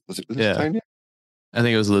 yes. Was it Lusitania? Yeah. I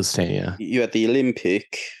think it was Lusitania. You had the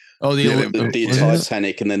Olympic, Oh, the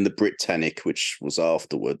Titanic and then the Britannic, which was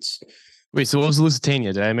afterwards. Wait, so what was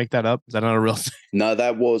Lusitania? Did I make that up? Is that not a real thing? No,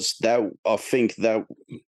 that was that.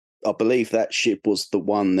 I believe that ship was the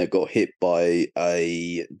one that got hit by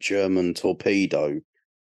a German torpedo.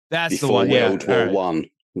 That's the one. World War One,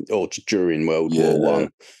 or during World War One.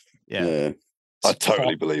 Yeah, I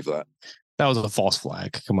totally believe that. That was a false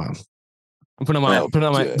flag. Come on. I'm putting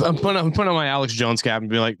on my Alex Jones cap and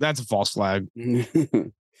be like, that's a false flag.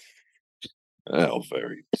 Oh,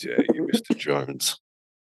 very dare you, Mr. Jones.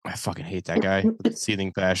 I fucking hate that guy with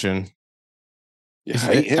seething passion. You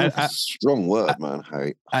hate him? Strong word, man.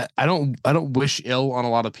 Hate. I don't wish ill on a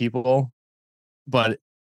lot of people, but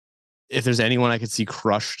if there's anyone I could see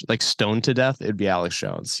crushed, like stoned to death, it'd be Alex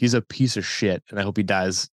Jones. He's a piece of shit, and I hope he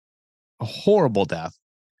dies a horrible death.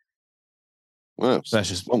 Well, that's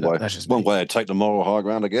just one way. That's just one way to take the moral high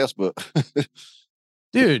ground, I guess. But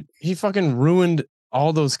dude, he fucking ruined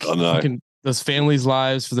all those families'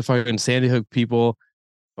 lives for the fucking Sandy Hook people.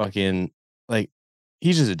 Fucking like,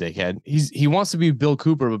 he's just a dickhead. He wants to be Bill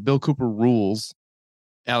Cooper, but Bill Cooper rules.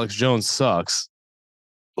 Alex Jones sucks.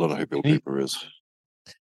 I don't know who Bill Cooper is.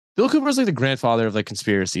 Bill Cooper is like the grandfather of like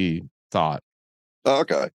conspiracy thought. Oh,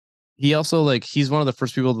 okay. He also he's one of the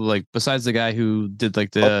first people to besides the guy who did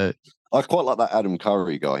the. I quite like that Adam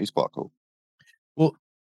Curry guy. He's quite cool. Well,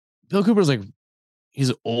 Bill Cooper's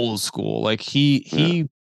he's old school. He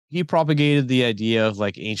propagated the idea of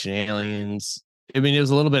ancient aliens. I mean, it was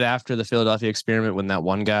a little bit after the Philadelphia experiment when that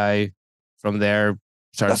one guy from there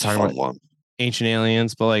started talking about ancient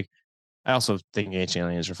aliens. But I also think ancient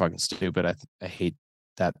aliens are fucking stupid. I hate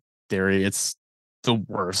that theory. It's the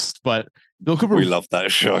worst. But Bill Cooper, we love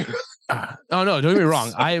that show. Oh no, don't get me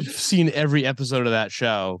wrong. I've seen every episode of that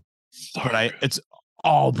show, but it's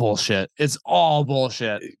all bullshit. It's all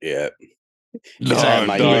bullshit. Yeah.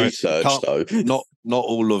 No, research though. Not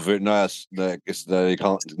all of it. No, they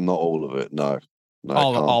can't. Not all of it. No,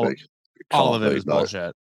 all of it is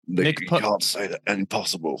bullshit. You can't say that.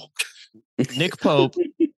 Impossible. Nick Pope.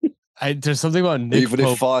 There's something about Nick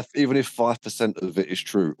Pope. Even if 5% of it is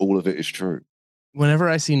true, all of it is true. Whenever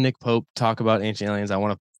I see Nick Pope talk about ancient aliens, I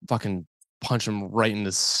want to fucking punch him right in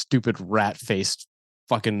the stupid rat-faced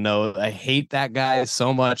fucking nose. I hate that guy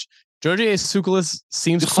so much. George A. Tsoukalos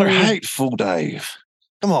seems so hateful, Dave.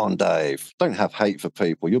 Come on, Dave. Don't have hate for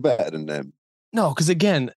people. You're better than them. No, because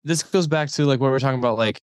again, this goes back to what we're talking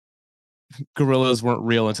about. Gorillas weren't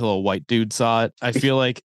real until a white dude saw it. I feel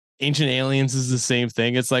like ancient aliens is the same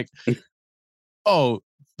thing. It's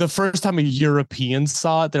the first time a European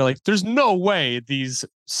saw it, they're like, there's no way these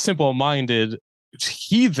simple-minded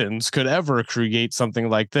heathens could ever create something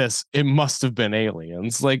like this. It must have been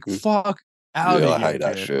aliens. Fuck out of here. I hate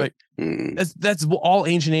that shit. That's what all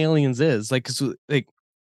ancient aliens is.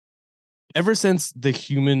 Ever since the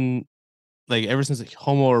human, ever since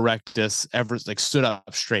Homo erectus ever stood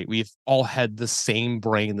up straight, we've all had the same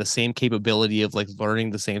brain, the same capability of learning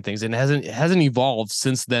the same things, and it hasn't evolved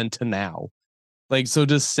since then to now. So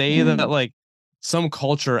to say that some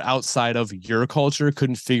culture outside of your culture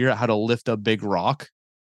couldn't figure out how to lift a big rock,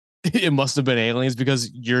 it must have been aliens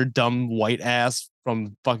because your dumb white ass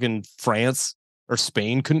from fucking France or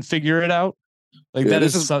Spain couldn't figure it out. That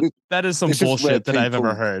is some bullshit that I've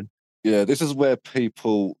ever heard. Yeah, this is where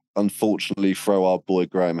people unfortunately throw our boy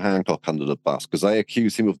Graham Hancock under the bus because they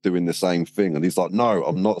accuse him of doing the same thing, and he's like, "No,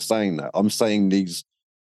 I'm not saying that. I'm saying these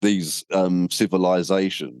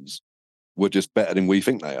civilizations were just better than we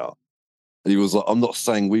think they are." And he was like, "I'm not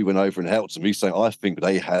saying we went over and helped them. He's saying I think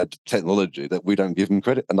they had technology that we don't give them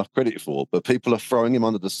enough credit for." But people are throwing him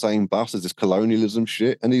under the same bus as this colonialism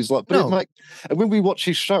shit. And he's like, and when we watch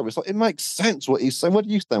his show, it's it makes sense what he's saying. What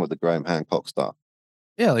do you stand with the Graham Hancock stuff?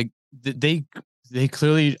 Yeah, they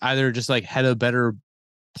clearly either just had a better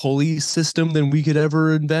pulley system than we could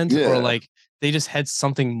ever invent, or they just had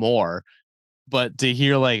something more. But to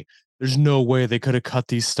hear there's no way they could have cut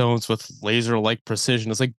these stones with laser-like precision.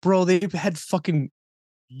 It's bro, they've had fucking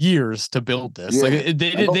years to build this. Yeah. They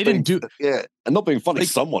didn't do. Yeah, and not being funny,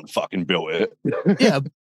 someone fucking built it. Yeah,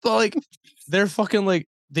 but they're fucking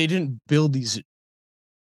they didn't build these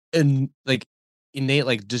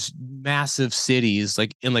innate just massive cities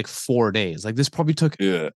in 4 days. This probably took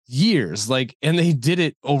years. And they did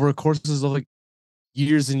it over courses of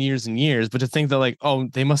years and years and years. But to think that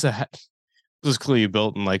they must have had. This was clearly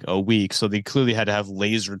built in a week, so they clearly had to have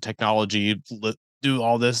laser technology, do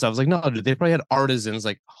all this stuff. I was no, dude, they probably had artisans,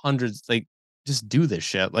 hundreds, just do this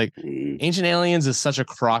shit. Ancient Aliens is such a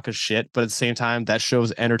crock of shit, but at the same time, that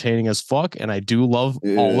show's entertaining as fuck, and I do love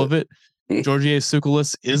all of it. George A.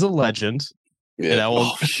 Tsoukalos is a legend. Yeah,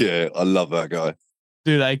 I love that guy.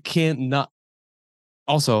 Dude, I can't not.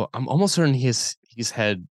 Also, I'm almost certain he's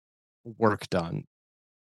had work done.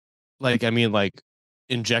 Like, I mean, like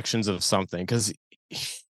injections of something, because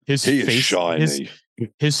his He is face, shiny.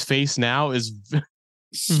 his face now is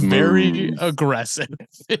very Smooth. aggressive.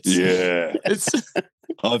 It's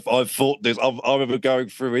I've thought this. I remember going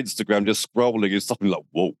through Instagram, just scrolling, and something like,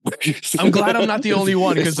 "Whoa!" I'm glad I'm not the only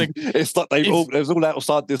one, because like it's like they was all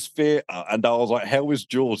outside this theater, and I was like, "How is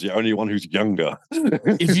George the only one who's younger?"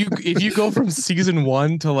 if you go from season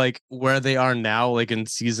 1 to like where they are now, like in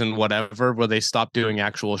season whatever, where they stopped doing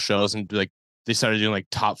actual shows and like they started doing like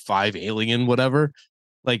top 5 alien whatever,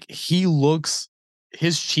 like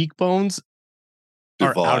his cheekbones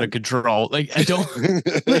are out of control. Like I don't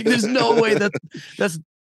like there's no way that's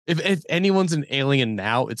if anyone's an alien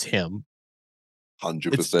now, it's him.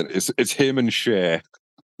 100%. It's him and Cher.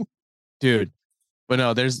 Dude. But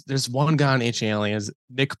no, there's one guy on Ancient Aliens,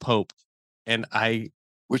 Nick Pope, and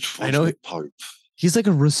which I know Nick Pope? He's like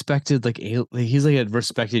a respected he's like a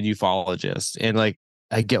respected ufologist, and like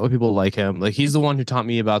I get why people like him. Like he's the one who taught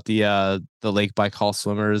me about the Lake Baikal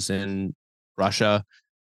swimmers in Russia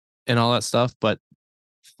and all that stuff. But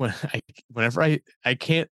whenever I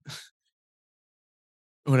can't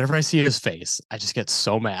whenever I see his face, I just get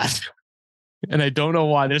so mad. And I don't know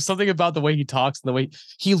why. There's something about the way he talks and the way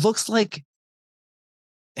he looks like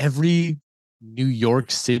every New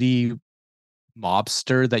York City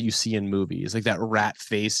mobster that you see in movies, like that rat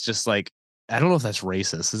face. Just like, I don't know if that's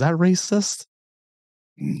racist. Is that racist?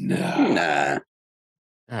 Nah.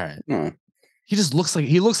 All right. He just looks like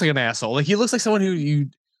an asshole. Like he looks like someone who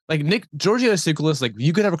you like. Nick Giorgio Tsoukalos, like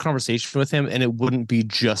you could have a conversation with him and it wouldn't be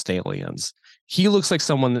just aliens. He looks like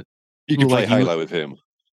someone that you could play Halo with him.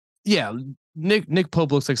 Yeah, Nick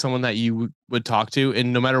Pope looks like someone that you would talk to,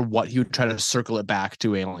 and no matter what, he would try to circle it back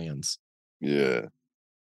to aliens. Yeah.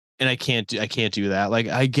 And I can't do that. Like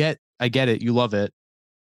I get it, you love it,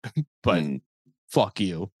 but fuck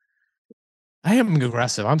you. I am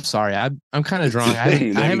aggressive. I'm sorry. I'm kind of drunk. I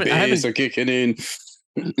haven't kicking in.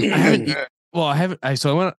 I haven't. Well, I haven't. I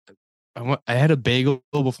had a bagel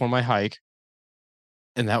before my hike,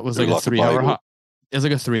 and that was like a 3-hour hike. It was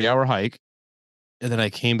like a 3-hour hike, and then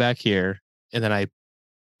I came back here, and then I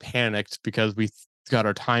panicked because we got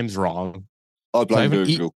our times wrong. I blame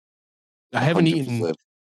Google. I haven't eaten,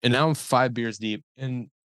 and now I'm 5 beers deep. And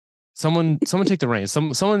someone take the reins.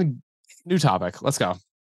 Someone new topic. Let's go.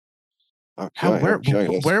 Okay.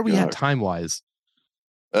 Where are we at time wise?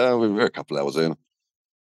 We're a couple hours in.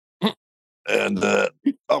 And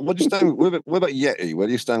what do you stand? What about Yeti? Where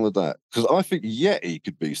do you stand with that? Because I think Yeti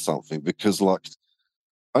could be something. Because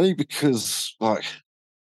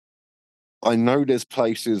I know there's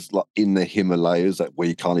places like in the Himalayas that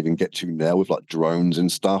we can't even get to now with like drones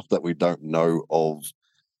and stuff that we don't know of.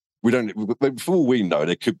 Before we know,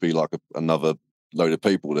 there could be like another load of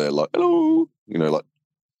people there, like hello, like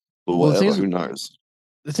or whatever. Who knows?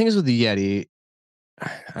 The thing is with the Yeti,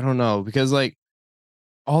 I don't know, because like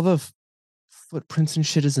all the footprints and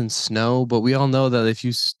shit is in snow, but we all know that if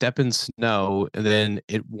you step in snow and then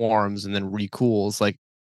it warms and then recools, like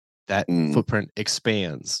that footprint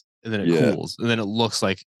expands and then it cools and then it looks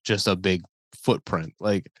like just a big footprint.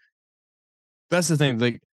 Like that's the thing.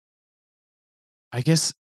 Like I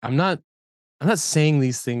guess I'm not saying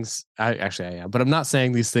these things. I am, but I'm not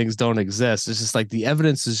saying these things don't exist. It's just like the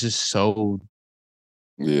evidence is just so.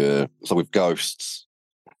 Yeah, so with ghosts,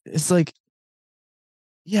 it's like,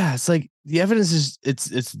 yeah, it's like the evidence is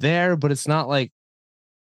it's there, but it's not like,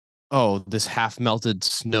 oh, this half melted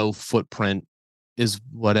snow footprint is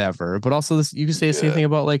whatever. But also, this you can say the same thing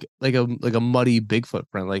about like a muddy big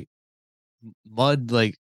footprint, like mud,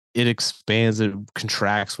 like it expands, it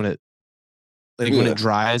contracts when it. Like when it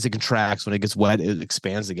dries, it contracts. When it gets wet, it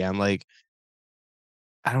expands again. Like,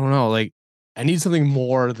 I don't know. Like, I need something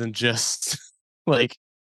more than just like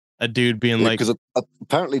a dude being like. Because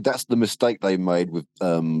apparently that's the mistake they made with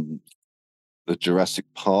the Jurassic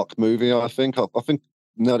Park movie. I think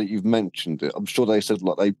now that you've mentioned it, I'm sure they said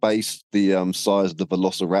like they based the size of the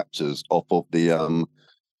Velociraptors off of the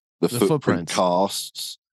footprint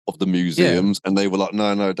casts of the museums, and they were like,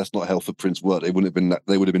 no, that's not how footprints work. They wouldn't have been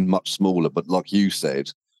they would have been much smaller. But like you said,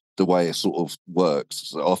 the way it sort of works,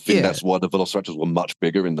 so I think that's why the Velociraptors were much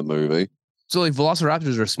bigger in the movie. So like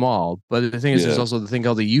Velociraptors are small, but the thing is, there's also the thing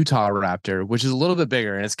called the Utah Raptor, which is a little bit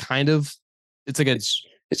bigger, and it's like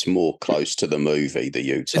it's more close to the movie, the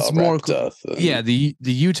Utah Raptor. The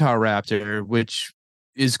Utah Raptor, which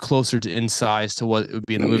is closer to in size to what it would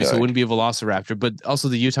be in the movie. So it wouldn't be a Velociraptor, but also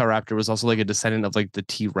the Utah Raptor was also like a descendant of like the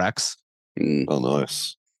T-Rex. Oh,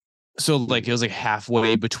 nice. So like it was like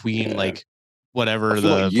halfway between like whatever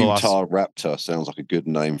Utah Raptor sounds like a good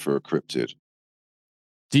name for a cryptid.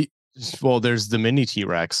 Well, there's the mini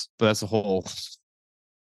T-Rex, but that's a whole.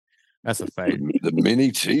 That's a thing. The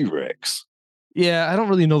mini T-Rex. Yeah, I don't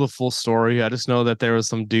really know the full story. I just know that there was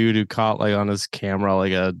some dude who caught like on his camera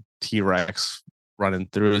like a T-Rex running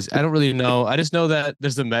through his. I don't really know. I just know that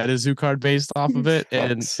there's a MetaZoo card based off of it.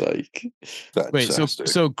 And sake. wait,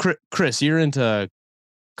 so Chris, you're into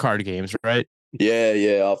card games, right?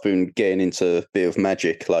 Yeah. I've been getting into a bit of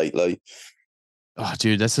Magic lately. Oh,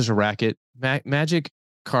 dude, that's such a racket. Magic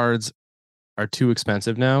cards are too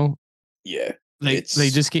expensive now. Yeah, they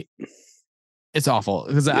just get. It's awful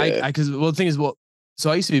because the thing is, so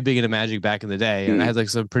I used to be big into Magic back in the day, and I had like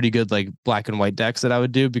some pretty good like black and white decks that I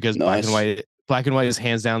would do because black and white is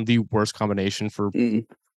hands down the worst combination for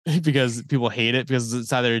because people hate it because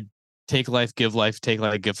it's either take life, give life, take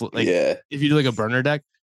life, give like if you do like a burner deck.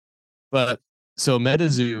 But so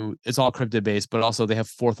MetaZoo, it's all Cryptid based, but also they have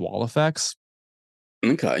fourth wall effects.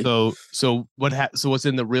 Okay. So what's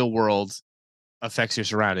in the real world affects your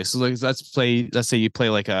surroundings. So like let's say you play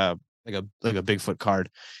like a Bigfoot card.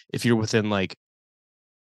 If you're within like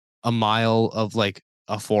a mile of like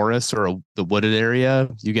a forest or the wooded area,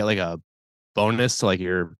 you get like a bonus to like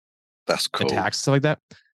your attacks, stuff like that.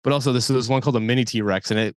 But also this is one called the mini T-Rex,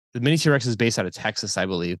 and the mini T-Rex is based out of Texas, I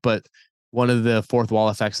believe. But one of the fourth wall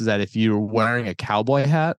effects is that if you're wearing a cowboy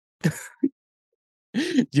hat,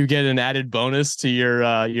 you get an added bonus to your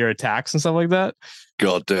attacks and stuff like that.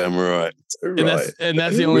 Goddamn right. And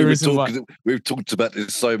that's the only reason why we've talked about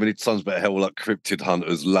this so many times about how like cryptid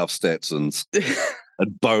hunters love Stetsons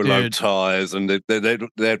and bolo ties, and they're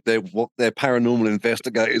paranormal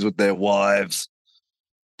investigators with their wives.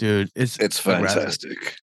 Dude, it's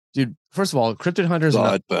fantastic. Dude, first of all, cryptid hunters.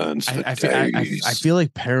 I feel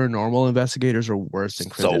like paranormal investigators are worse than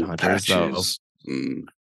cryptid hunters, though.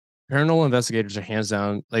 Paranormal investigators are hands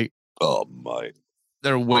down like, oh my,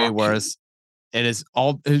 they're way worse. And it's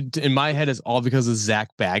all in my head. It's all because of Zach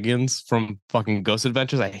Baggins from fucking Ghost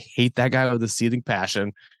Adventures. I hate that guy with a seething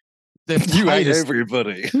passion. You hate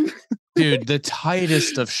everybody, dude. The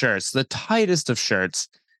tightest of shirts,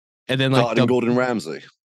 and then like Gordon Ramsay.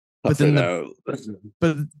 But then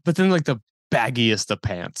but then like the baggiest of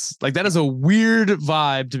pants. Like that is a weird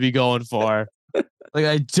vibe to be going for. Like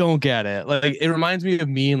I don't get it. Like it reminds me of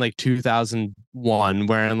me in like 2001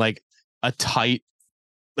 wearing like a tight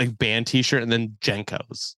like band t-shirt and then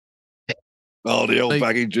Jenkos. Oh, the old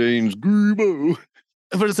baggy jeans.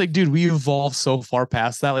 But it's like, dude, we evolved so far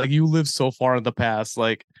past that. Like you live so far in the past.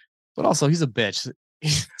 Like, but also he's a bitch.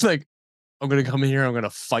 He's like, I'm gonna come in here, I'm gonna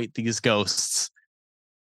fight these ghosts.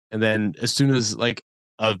 And then as soon as like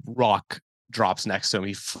a rock drops next to him,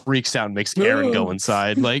 he freaks out and makes Aaron go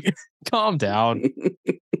inside. Like, calm down.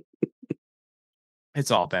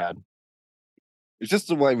 It's all bad. It's just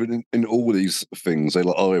the way in all these things, they're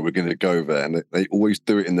like, oh, we're going to go there. And they always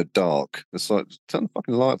do it in the dark. It's like, turn the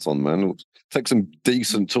fucking lights on, man. Take some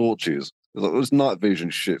decent torches. It's like, there's night vision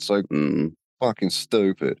shit. So fucking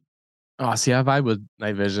stupid. Oh, see, I vibe with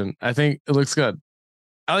night vision. I think it looks good.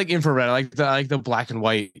 I like infrared. I like the black and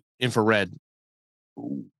white infrared.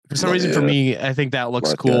 For some reason, for me, I think that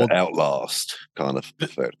looks like cool. Outlast kind of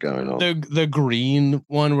effect going on. The green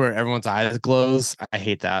one where everyone's eyes glows. I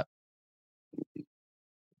hate that.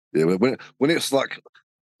 Yeah, when it's like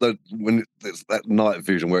when it's that night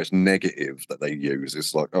vision where it's negative that they use,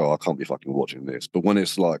 it's like, oh, I can't be fucking watching this. But when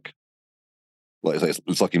it's like I say,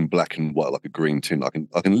 it's like in black and white, like a green tint, I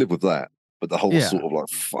can live with that. But the whole sort of like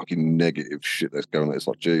fucking negative shit that's going on, it's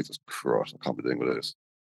like, Jesus Christ, I can't be dealing with this.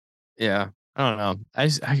 Yeah, I don't know. I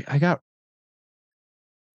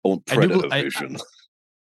want Predator vision.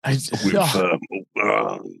 That's what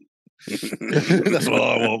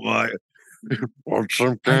I want, mate. Want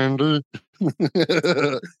some candy?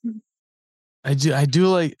 I do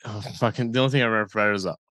like fucking. The only thing I remember Predator is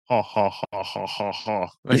ha ha ha ha ha ha,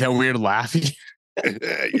 like that weird laughing.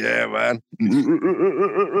 Yeah, man.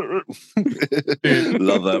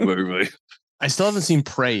 Love that movie. I still haven't seen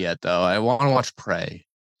Prey yet, though. I want to watch Prey.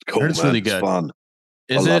 Cool, it's really good. It's fun.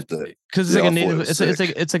 Is it? Because it's like a native. It's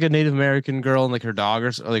like a Native American girl and like her dog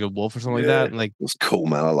or like a wolf or something like that. And like it's cool,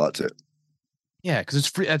 man. I liked it. Yeah, because it's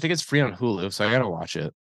free. I think it's free on Hulu, so I gotta watch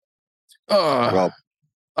it. Well,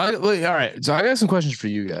 all right. So I got some questions for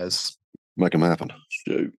you guys. Make them happen.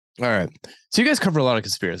 Shoot. All right. So you guys cover a lot of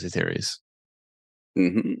conspiracy theories.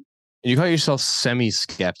 Mm-hmm. You call yourself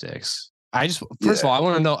semi-skeptics. First of all, I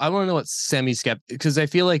want to know what semi-skeptic, because I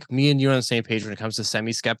feel like me and you are on the same page when it comes to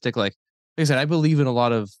semi-skeptic. Like I said, I believe in a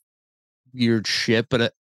lot of weird shit,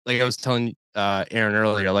 but like I was telling Aaron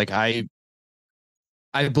earlier, like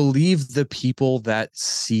I believe the people that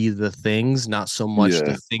see the things, not so much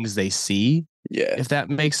the things they see. Yeah. If that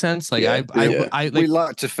makes sense. Like we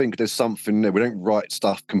like to think there's something there. We don't write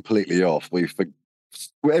stuff completely off. We think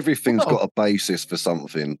everything's got a basis for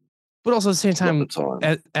something. But also at the same time,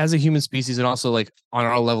 as a human species, and also like on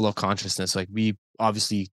our level of consciousness, like we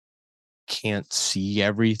obviously can't see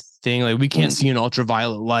everything. Like we can't see an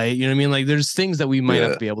ultraviolet light. You know what I mean? Like there's things that we might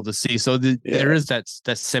not be able to see. So there is that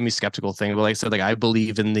semi-skeptical thing. But like I said, like I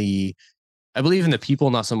believe in the people,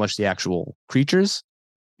 not so much the actual creatures.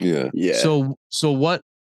 Yeah. So what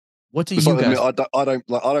do you guys? I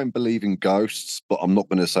don't believe in ghosts, but I'm not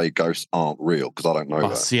going to say ghosts aren't real because I don't know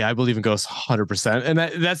that. See, I believe in ghosts 100%, and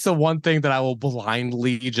that's the one thing that I will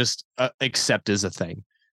blindly just accept as a thing.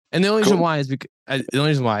 And the only reason why is because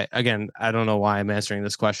again, I don't know why I'm answering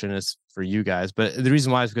this question. It's for you guys, but the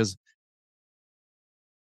reason why is because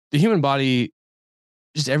the human body,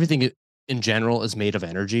 just everything in general, is made of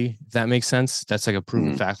energy. If that makes sense, that's like a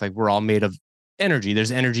proven fact. Like we're all made of energy.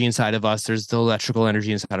 There's energy inside of us. There's the electrical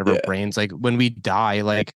energy inside of our brains. Like when we die,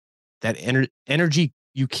 like that energy,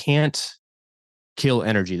 you can't kill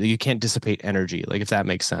energy. Like you can't dissipate energy. Like if that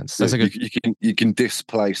makes sense. That's like you can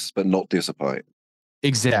displace but not dissipate.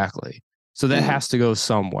 Exactly. So that has to go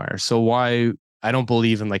somewhere. So why I don't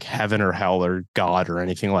believe in like heaven or hell or God or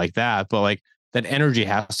anything like that, but like that energy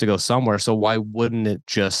has to go somewhere. So why wouldn't it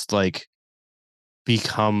just like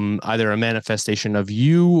become either a manifestation of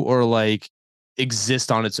you or like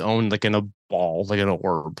exist on its own, like in a ball, like in an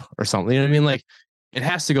orb or something? You know what I mean? Like it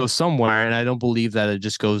has to go somewhere. And I don't believe that it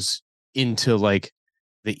just goes into like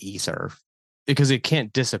the ether, because it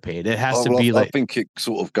can't dissipate. It has to be like. I think it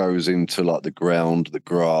sort of goes into like the ground, the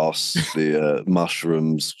grass, the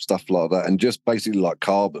mushrooms, stuff like that, and just basically like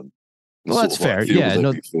carbon. Well, that's fair. Yeah,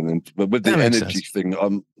 but with the energy thing,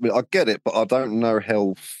 I get it, but I don't know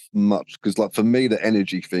how much, because like for me, the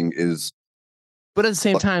energy thing is. But at the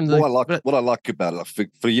same time, what I like about it, like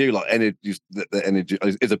for you, like energy, the energy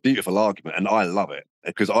is a beautiful argument, and I love it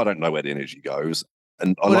because I don't know where the energy goes.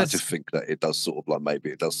 And I like to think that it does sort of like maybe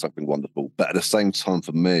it does something wonderful. But at the same time,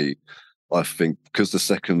 for me, I think because the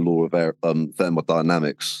second law of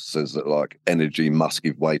thermodynamics says that like energy must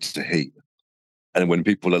give way to heat. And when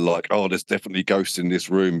people are like, oh, there's definitely ghosts in this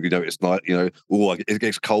room, it's like, oh, it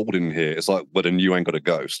gets cold in here. It's like, well, then you ain't got a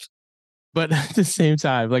ghost. But at the same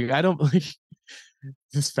time, like, I don't like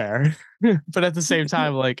it's fair. But at the same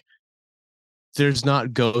time, like, there's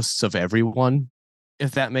not ghosts of everyone,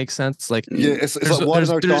 if that makes sense. Like, it's like, why there's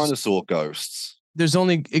no dinosaur ghosts? There's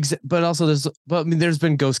only, but I mean, there's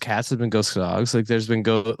been ghost cats, there's been ghost dogs, like, there's been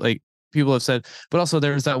like, people have said, but also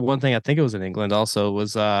there was that one thing, I think it was in England also,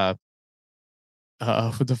 was, what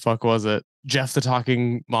the fuck was it? Jeff the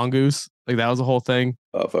talking mongoose. Like, that was a whole thing.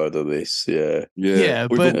 I've heard of this, yeah.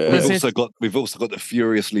 We've also got the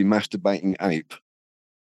furiously masturbating ape.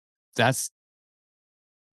 That's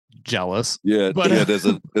jealous. Yeah, but there's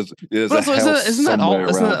a but also, isn't that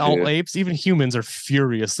all apes? Even humans are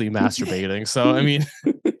furiously masturbating. So I mean,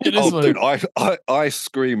 it is. Dude, I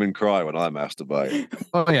scream and cry when I masturbate.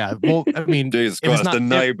 Oh yeah. Well, I mean, Jesus Christ, the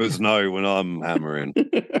neighbors know when I'm hammering.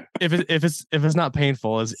 If it's not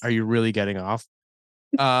painful, are you really getting off?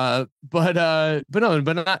 But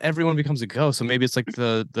not everyone becomes a ghost. So maybe it's like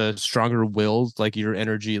the stronger willed, like your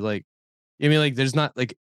energy, like, I mean, like there's not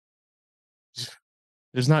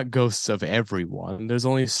ghosts of everyone. There's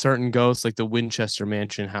only certain ghosts, like the Winchester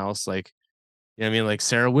Mansion house, like, you know what I mean, like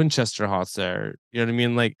Sarah Winchester haunts there. You know what I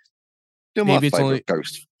mean? Like, maybe it's only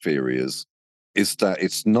ghost theory is that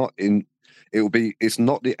it's not the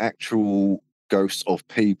actual ghosts of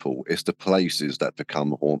people, it's the places that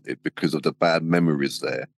become haunted because of the bad memories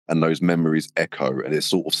there, and those memories echo and it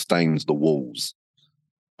sort of stains the walls.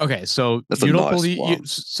 Okay, so you don't believe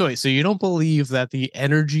so you don't believe that the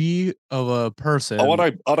energy of a person. Oh,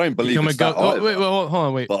 I don't believe it's that either. Wait, hold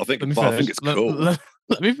on, wait. But I think it's cool.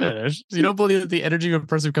 Let me finish. You don't believe that the energy of a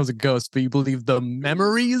person becomes a ghost, but you believe the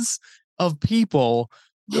memories of people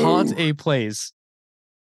haunt a place.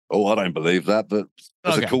 Oh, I don't believe that, but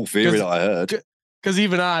it's a cool theory that I heard. Because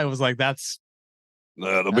even I was like, that's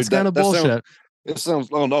kind of bullshit. It sounds,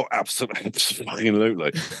 oh no, absolutely.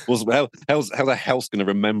 How's a house going to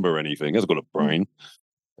remember anything? It hasn't got a brain.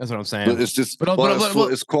 That's what I'm saying. But it's just,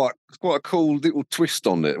 it's quite a cool little twist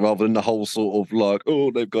on it, rather than the whole sort of like, oh,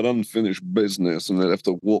 they've got unfinished business and they have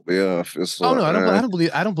to walk the earth. It's like, no,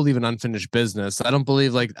 I don't believe in unfinished business. I don't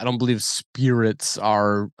believe spirits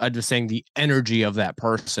are. I'm just saying the energy of that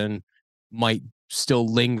person might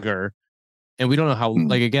still linger, and we don't know how.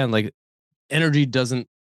 Like, again, like, energy doesn't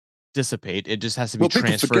dissipate. It just has to be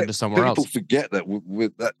transferred to somewhere else. People forget that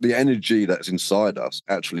with that the energy that's inside us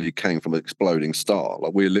actually came from an exploding star.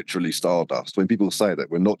 Like we're literally stardust. When people say that,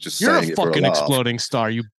 we're not just saying it for a laugh. You're a fucking exploding star,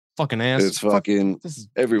 you fucking ass. It's fucking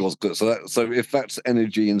everyone's good. So if that's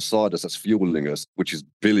energy inside us that's fueling us, which is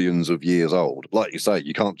billions of years old, like you say,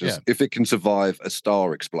 you can't just if it can survive a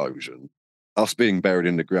star explosion, us being buried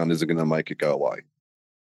in the ground isn't going to make it go away.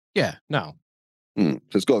 Yeah, no. So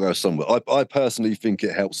it's got to go somewhere. I personally think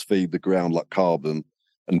it helps feed the ground like carbon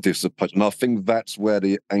and dissipate. And I think that's where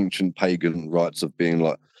the ancient pagan rites of being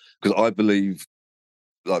like, because I believe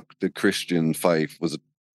like the Christian faith was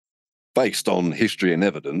based on history and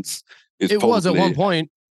evidence. It was at one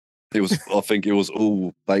point. It was. I think it was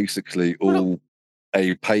all basically all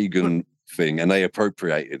a pagan thing, and they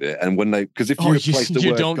appropriated it. And when they, because if you replace the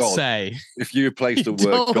word God, if you replace the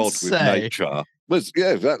word God with nature,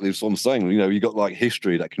 exactly. That's what I'm saying. You know, you got like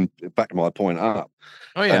history that can back my point up.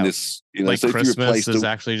 Oh yeah, and it's like so Christmas is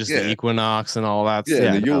actually just the equinox and all that.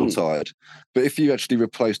 Yeah, and the Yuletide. But if you actually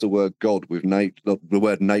replace the word God with the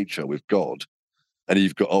word nature with God. And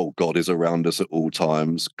you've got, God is around us at all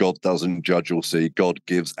times. God doesn't judge or see. God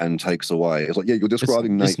gives and takes away. It's like, you're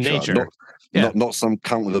describing nature. Not some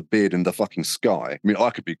cunt with a beard in the fucking sky. I mean, I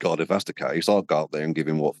could be God if that's the case. I'll go up there and give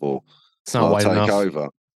him what for. It's not white enough. Over.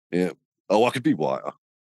 Yeah. Oh, I could be whiter.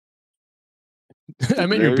 I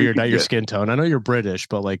meant your beard, not your skin tone. I know you're British,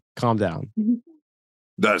 but like, calm down.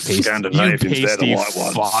 That's the Scandinavians. They're the white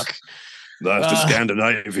ones. Fuck. That's the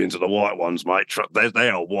Scandinavians are the white ones, mate. They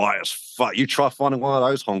are white as fuck. You try finding one of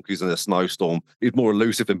those honkies in a snowstorm, he's more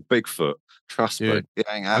elusive than Bigfoot. Trust me, it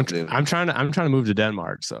ain't happening. I'm trying to move to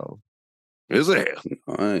Denmark, so is it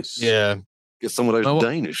nice? Yeah, get some of those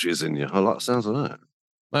Danishes in you. I like the sounds of that.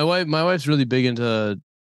 My wife's really big into.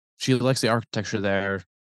 She likes the architecture there,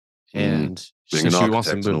 and she wants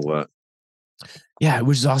to move. Yeah,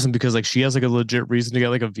 which is awesome because like she has like a legit reason to get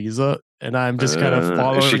like a visa, and I'm just kind of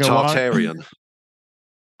following. Is she Tartarian?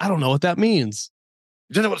 I don't know what that means.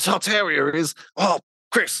 Do you know what Tartaria is? Oh,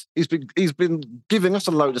 Chris, he's been giving us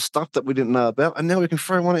a load of stuff that we didn't know about, and now we can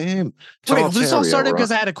throw one at him. Wait, this all started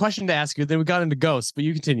because I had a question to ask you. Then we got into ghosts, but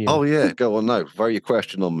you continue. Oh yeah, go on. No, throw your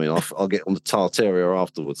question on me. I'll get on the Tartaria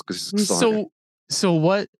afterwards because it's exciting. So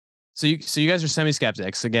what? So you guys are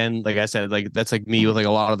semi-skeptics again. Like I said, like that's like me with like a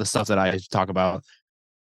lot of the stuff that I talk about.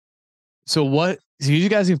 So what? So you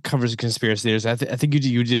guys have covered conspiracy theories. I think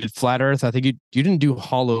you did flat Earth. I think you didn't do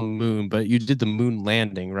hollow moon, but you did the moon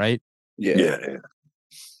landing, right? Yeah.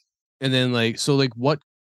 And then what?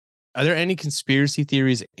 Are there any conspiracy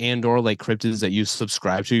theories and or like cryptids that you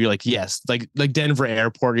subscribe to? You're like, yes, like Denver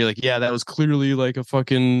Airport. You're like, yeah, that was clearly like a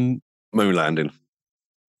fucking moon landing.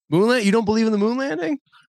 Moon landing? You don't believe in the moon landing?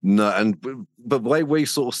 No, but the way we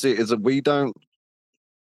sort of see it is that we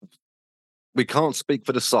can't speak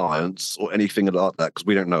for the science or anything like that because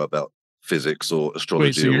we don't know about physics or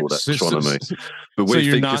astrology or all that astronomy. But we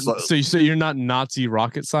think it's like, so you're not Nazi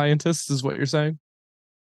rocket scientists, is what you're saying?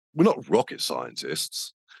 We're not rocket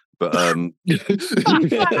scientists, but Am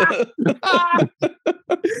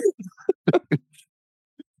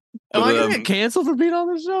I gonna get canceled for being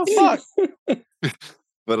on the show? Fuck.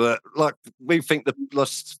 But like we think in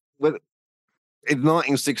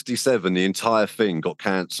 1967 the entire thing got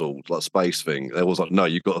cancelled, like space thing. There was like, no,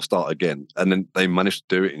 you've got to start again, and then they managed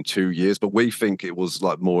to do it in 2 years. But we think it was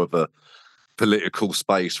like more of a political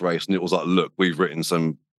space race, and it was like, look, we've written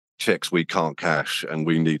some checks we can't cash, and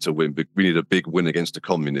we need to win. We need a big win against the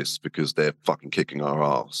communists because they're fucking kicking our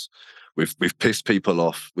ass. We've pissed people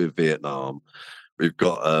off with Vietnam. We've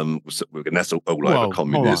got and that's all over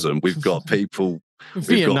communism. We've got people.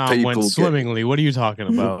 Vietnam went swimmingly. What are you talking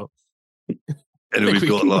about? And we've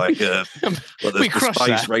got like the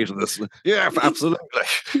space race of this. Yeah,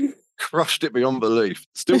 absolutely. Crushed it beyond belief.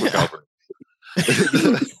 Still recovering.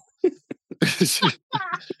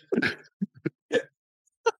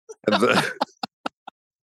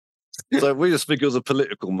 So we just think it was a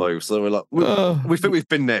political move. So we're like, we think we've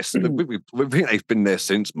been there. We think they've been there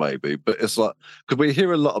since, maybe. But it's like, because we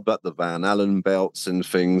hear a lot about the Van Allen belts and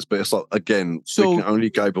things, but it's like, again, we can only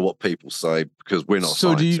go by what people say because we're not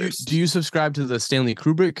scientists. So do you subscribe to the Stanley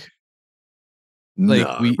Kubrick?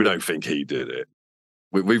 No, we don't think he did it.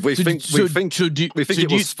 We think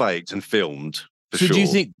it was faked and filmed. Do you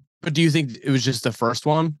think? But do you think it was just the first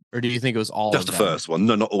one, or do you think it was all just of the first one?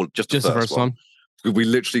 No, not all. Just the first one. We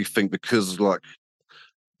literally think because like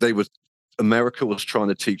America was trying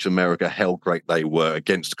to teach America how great they were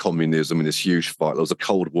against communism in this huge fight. There was a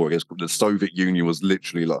Cold War against the Soviet Union was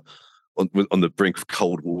literally like on the brink of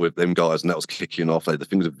Cold War with them guys, and that was kicking off. They had the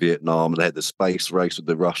things of Vietnam, and they had the space race with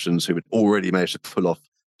the Russians who had already managed to pull off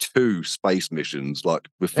 2 space missions, like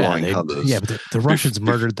with flying colors. Yeah, but the Russians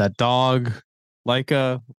murdered that dog. Like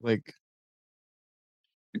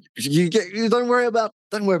you don't worry about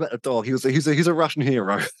the dog. He's a Russian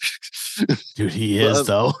hero. Dude, he is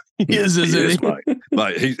though. He is, isn't he?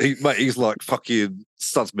 Mate, he's like fucking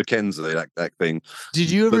Studs McKenzie, that thing. Did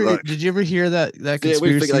you ever hear that conspiracy? Yeah,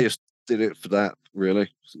 we think they just did it for that, really.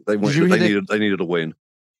 They needed a win.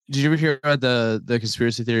 Did you ever hear about the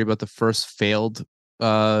conspiracy theory about the first failed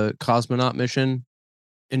cosmonaut mission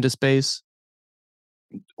into space?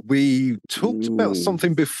 We talked about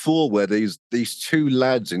something before where these 2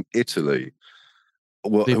 lads in Italy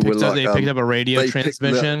they picked up a radio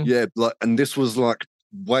transmission. And this was like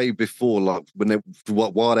way before, like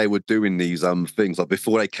while they were doing these things, like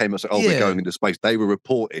before they came and said, they're going into space, they were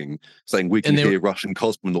reporting saying we can hear Russian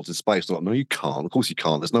cosmonauts in space. They're like, no, you can't. Of course you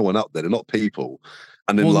can't. There's no one up there. They're not people.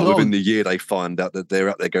 And then within the year, they find out that they're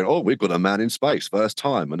out there going, we've got a man in space first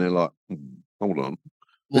time, and they're like, hold on.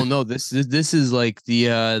 Well, no, this is like the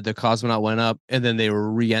cosmonaut went up and then they were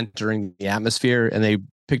re-entering the atmosphere and they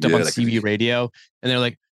picked up on CB radio and they're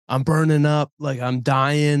like, I'm burning up, like I'm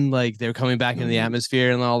dying, like they're coming back into the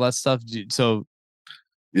atmosphere and all that stuff. So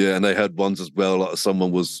and they had ones as well, like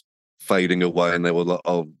someone was fading away and they were like,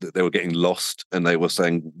 they were getting lost and they were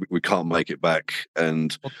saying we can't make it back.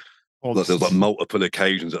 And there was like multiple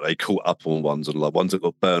occasions that they caught up on ones, and like ones that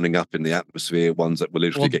were burning up in the atmosphere, ones that were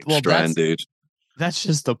literally getting stranded. That's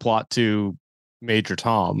just the plot to Major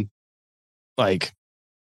Tom. Like,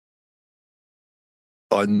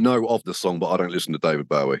 I know of the song, but I don't listen to David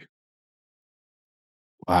Bowie.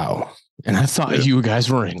 Wow. And I thought you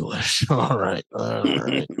guys were English. All right.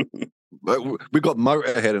 We got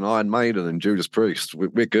Motorhead and Iron Maiden and Judas Priest.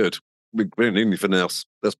 We're good. We don't need anything else.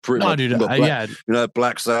 That's pretty much. Dude,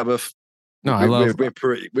 Black Sabbath. No,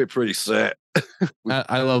 we're pretty set.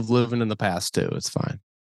 I love living in the past too. It's fine.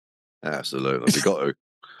 Absolutely, we got to.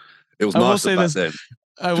 It was nice back then.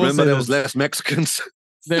 Remember there was less Mexicans.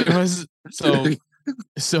 There was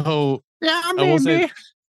so. Yeah, I will say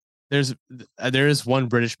there is one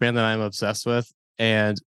British band that I'm obsessed with,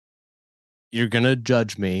 and you're gonna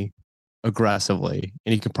judge me aggressively,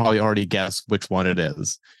 and you can probably already guess which one it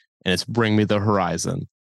is, and it's Bring Me the Horizon.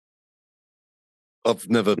 I've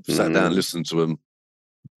never sat down and listened to them.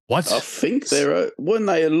 What? I think weren't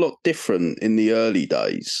they a lot different in the early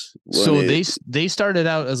days? So they started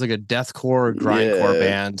out as like a deathcore, grindcore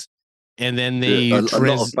band, and then they a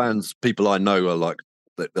lot of bands. People I know are like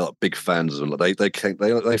they're like big fans of them. Like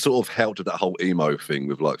they sort of helped with that whole emo thing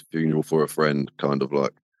with like Funeral for a Friend, kind of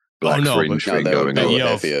like black fringe thing going on.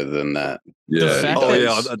 Heavier than that. Yeah.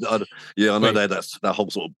 I know that's that whole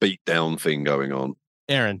sort of beat down thing going on.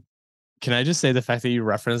 Aaron, can I just say the fact that you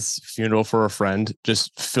referenced Funeral for a Friend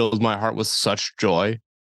just filled my heart with such joy,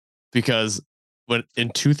 because when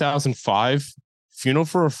in 2005, Funeral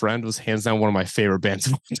for a Friend was hands down one of my favorite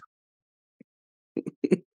bands.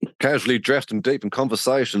 Casually Dressed and Deep in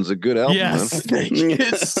Conversation's a good album. Yes,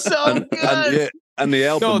 it's so good. And the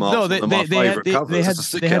album art, one of my favorite covers. It's a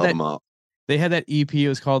sick album art. They had that EP. It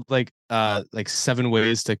was called like 7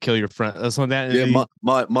 Ways to Kill Your Friend. That's one that. Yeah,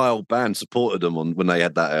 my old band supported them when they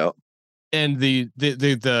had that out. And the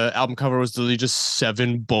album cover was literally just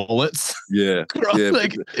 7 bullets. Yeah,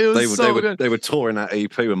 like it was good. They were touring that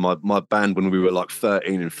EP when my band, when we were like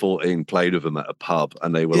 13 and 14, played with them at a pub,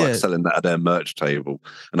 and they were like selling that at their merch table.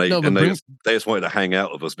 And they just wanted to hang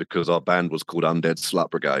out with us because our band was called Undead Slut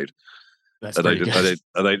Brigade. That's and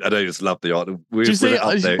they just loved the art. Did you say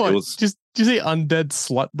Undead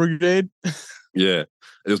Slut Brigade? Yeah,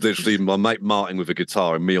 it was literally my mate Martin with a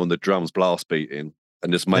guitar and me on the drums, blast beating.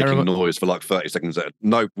 And just making noise for like 30 seconds.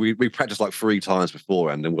 No, we practiced like 3 times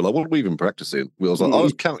beforehand, and we're like, what are we even practicing? We was like, I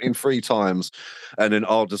was counting 3 times, and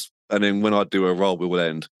then when I do a roll, we will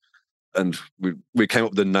end. And we came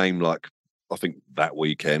up with the name like I think that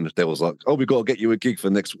weekend. There was like, we got to get you a gig for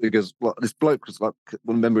next week. Because like, this bloke was like,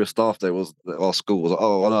 one member of staff there was at our school was like, I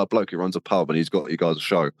know a bloke who runs a pub and he's got you guys a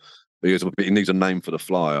show. He needs a name for the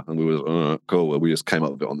flyer, and we were cool. Well, we just came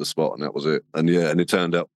up with it on the spot, and that was it. And and it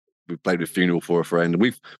turned out. We played with Funeral for a Friend, and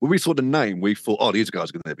when we saw the name, we thought, these guys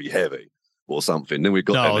are going to be heavy or something. Then we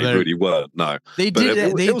got there, they really weren't. No, they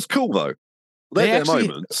did. It was cool though. They had their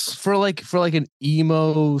moments for like an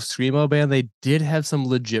emo screamo band. They did have some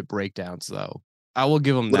legit breakdowns, though. I will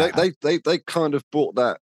give them that. They kind of brought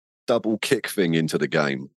that double kick thing into the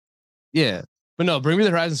game. Yeah, but no, Bring Me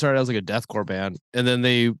the Horizon started as like a deathcore band, and then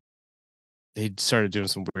they started doing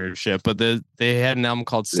some weird shit, but they had an album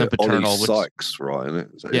called Sempiternal. Ollie Sykes, right? Isn't it?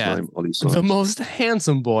 Is that his name? Ollie Sykes. The most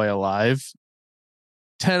handsome boy alive.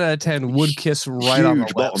 10 out of 10 would kiss right on the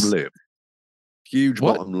lips. Huge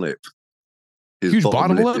bottom lip. His huge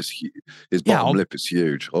bottom lip lip. is his bottom lip is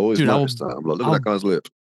huge. I always noticed that. I'm like, look at that guy's lip.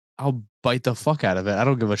 I'll bite the fuck out of it. I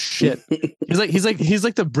don't give a shit. He's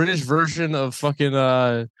like the British version of fucking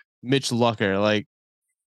Mitch Lucker. Like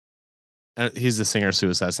he's the singer of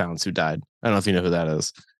Suicide Silence who died. I don't know if you know who that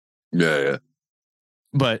is. Yeah.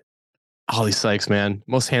 But Holly Sykes, man,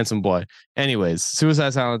 most handsome boy. Anyways,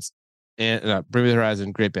 Suicide Silence and Bring Me the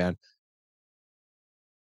Horizon, great band.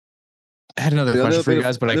 I had another question for you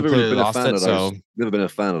guys, but I completely lost it. So never been a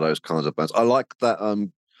fan of those kinds of bands. I like that.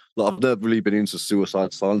 Like I've never really been into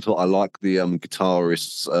Suicide Silence, but I like the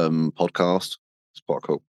guitarist's podcast. It's quite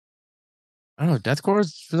cool. I don't know, deathcore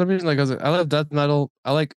is for some reason like I love death metal.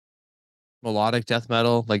 I like melodic death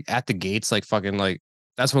metal, like At the Gates, like fucking like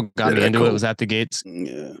that's what got me into it. Was At the Gates.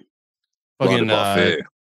 Yeah. Fucking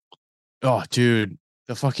oh dude,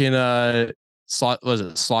 the fucking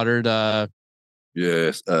slaughtered Slaughtered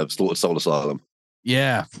Soul Asylum.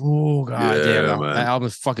 Yeah. Oh god damn, man. That album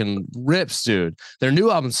fucking rips, dude. Their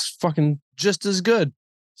new album's fucking just as good.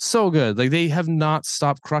 So good. Like they have not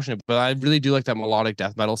stopped crushing it. But I really do like that melodic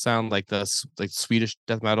death metal sound, like the Swedish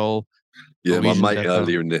death metal. Yeah, Norwegian my mate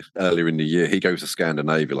earlier in the year, he goes to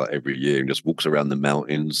Scandinavia like every year and just walks around the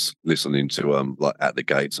mountains listening to like At the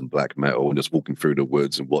Gates and black metal and just walking through the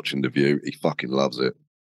woods and watching the view. He fucking loves it.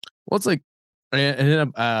 Well, it's like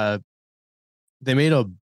and then they made a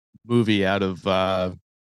movie out of what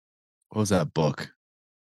was that book?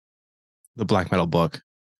 The black metal book.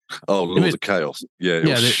 Oh, Lords of Chaos.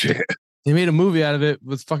 Yeah, shit. They made a movie out of it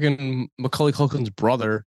with fucking Macaulay Culkin's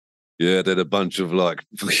brother. Yeah, they're a bunch of like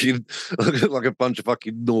a bunch of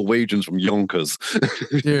fucking Norwegians from Yonkers.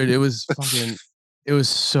 Dude, it was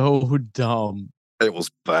so dumb. It was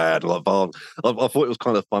bad. Like, I thought it was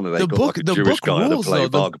kind of funny. They got like a Jewish guy to play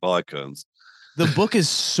Vikings. The book is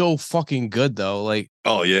so fucking good though. Like,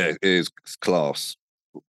 oh yeah, it is. It's class.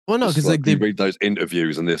 Well, no, because like they read those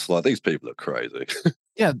interviews and this, like, these people are crazy.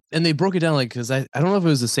 Yeah, and they broke it down like because I don't know if it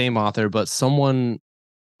was the same author, but someone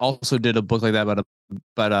also did a book like that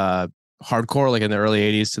about hardcore, like in the early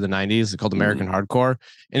 80s to the 90s, called American Hardcore,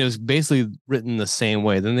 and it was basically written the same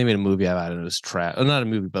way. Then they made a movie out of it, and it was trash. Not a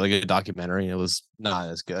movie, but like a documentary, and it was not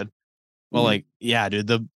as good. Well, like, yeah, dude,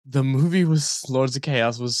 the movie was Lords of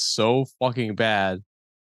Chaos was so fucking bad.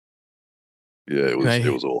 Yeah, it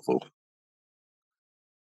was awful.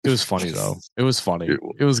 It was funny though. It was funny.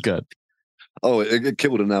 It was good. Oh, it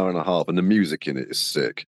killed an hour and a half, and the music in it is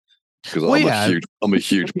sick. Because I'm a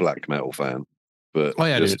huge black metal fan. But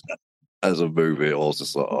as a movie, I was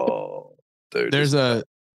just like, oh, dude.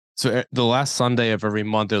 So the last Sunday of every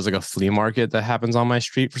month, there's like a flea market that happens on my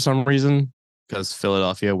street for some reason. Because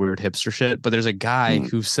Philadelphia, weird hipster shit. But there's a guy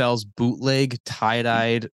who sells bootleg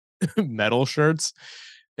tie-dyed metal shirts.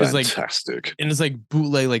 It's fantastic. Like, and it's like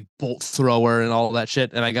bootleg, like Bolt Thrower and all that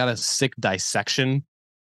shit. And I got a sick dissection.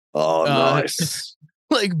 Oh, nice.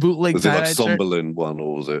 Like bootleg. Was it like Somberlin one,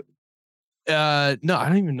 or was it? No, I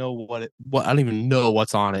don't even know I don't even know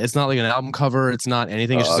what's on it. It's not like an album cover. It's not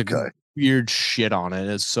anything. It's just like weird shit on it.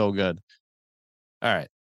 It's so good. All right.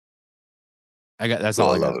 That's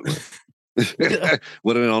all I got. Love it.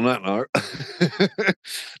 Well, then on that note,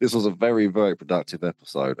 this was a very, very productive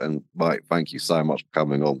episode. And Mike, thank you so much for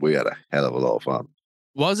coming on. We had a hell of a lot of fun.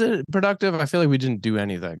 Was it productive? I feel like we didn't do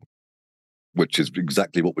anything. Which is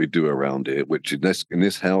exactly what we do around here, which in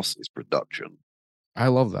this house is production. I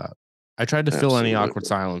love that. I tried to fill any awkward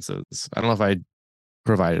silences. I don't know if I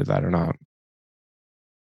provided that or not.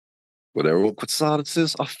 Were there awkward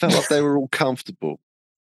silences? I felt like they were all comfortable.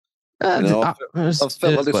 I felt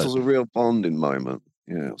like this was a real bonding moment.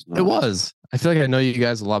 Yeah, it was nice. It was. I feel like I know you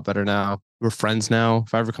guys a lot better now. We're friends now.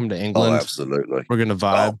 If I ever come to England, absolutely, we're gonna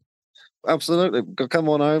vibe. Oh, absolutely, come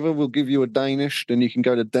on over. We'll give you a Danish. Then you can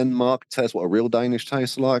go to Denmark, tell us what a real Danish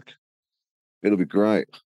tastes like. It'll be great.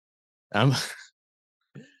 You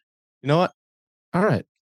know what? All right.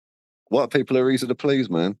 White people are easy to please,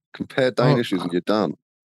 man. Compare Danishes and you're done.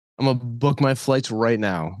 I'm gonna book my flights right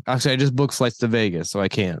now. Actually, I just booked flights to Vegas, so I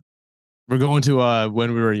can't. We're going to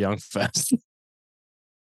When We Were Young Fest.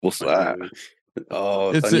 What's that?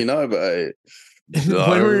 Oh, then you know about it.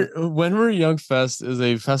 No. When We're Young Fest is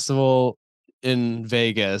a festival in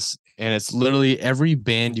Vegas, and it's literally every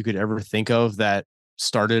band you could ever think of that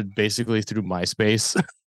started basically through MySpace.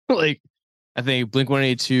 Like, I think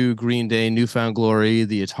Blink-182, Green Day, Newfound Glory,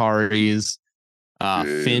 the Ataris,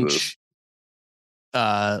 Finch,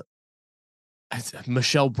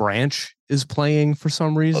 Michelle Branch is playing for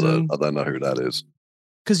some reason. I don't know who that is.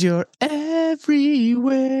 Because you're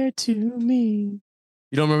everywhere to me.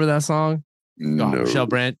 You don't remember that song? No. Michelle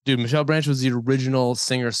Branch. Dude, Michelle Branch was the original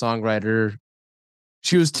singer-songwriter.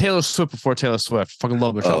 She was Taylor Swift before Taylor Swift. Fucking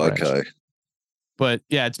love Michelle Branch. Okay. But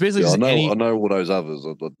yeah, it's basically just I know all those others.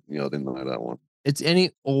 I didn't know that one. It's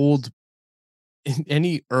any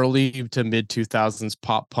early to mid 2000s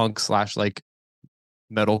pop punk / like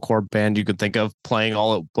metalcore band you could think of playing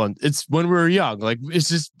all at once. It's when we were young. Like it's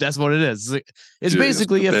just that's what it is. It's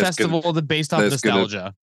basically a festival based off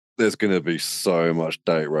nostalgia. There's gonna be so much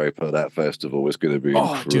date rape at that festival. It's gonna be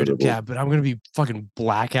incredible. Dude, yeah, but I'm gonna be fucking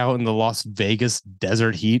blackout in the Las Vegas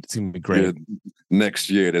desert heat. It's gonna be great. Yeah,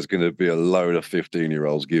 next year, there's gonna be a load of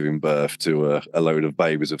 15-year-olds giving birth to a load of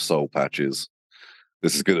babies with soul patches.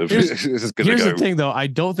 This is gonna. Here's the thing, though. I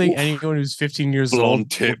don't think anyone who's 15 years old,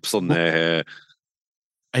 blonde tips on their hair.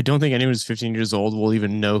 I don't think anyone who's 15 years old will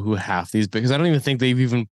even know who half these, because I don't even think they've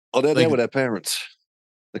even. Oh, they're there with their parents.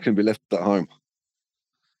 They can be left at home.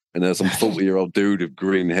 And there's some 40-year-old dude with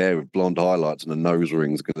green hair with blonde highlights and a nose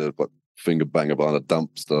ring's gonna finger banger behind a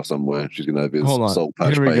dumpster somewhere. She's gonna have his soul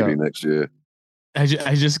patch baby next year. I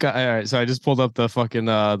just got all right. So I just pulled up the fucking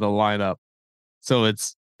the lineup. So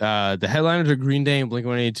it's the headliners are Green Day and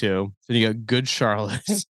Blink-182. Then you got Good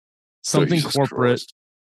Charlotte, Something Jesus Corporate, Christ.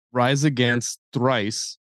 Rise Against,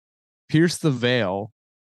 Thrice, Pierce the Veil,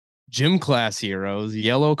 Gym Class Heroes,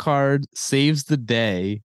 Yellow Card, Saves the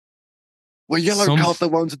Day. Well, Yellow Card, the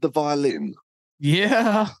ones with the violin.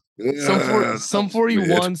 Yeah. Some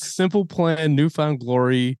 41, Simple Plan, Newfound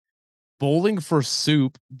Glory, Bowling for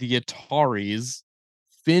Soup, the Ataris,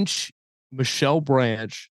 Finch, Michelle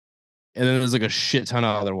Branch, and then there's like a shit ton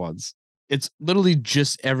of other ones. It's literally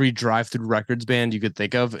just every Drive-Thru Records band you could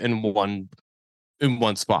think of in one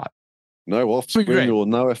spot. No Offspring or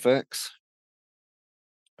no FX.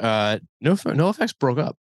 No FX broke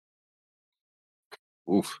up.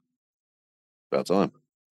 Oof. About time.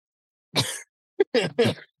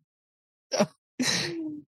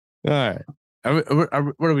 All right. What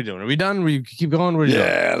are we doing? Are we done? We keep going?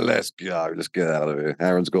 Let's go. Let's get out of here.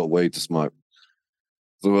 Aaron's got weed to smoke.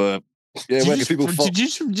 So,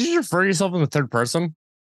 did you refer yourself in the third person?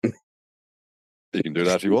 You can do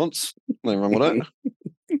that if you want. Nothing wrong with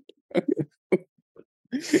that.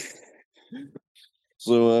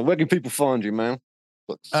 So, where can people find you, man?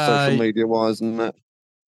 Social media wise and that.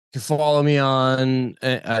 You can follow me on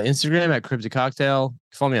Instagram at Cryptid Cocktail. You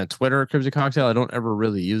can follow me on Twitter at Cryptid Cocktail. I don't ever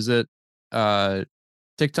really use it.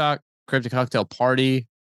 TikTok, Cryptid Cocktail Party.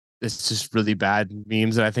 It's just really bad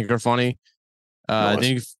memes that I think are funny.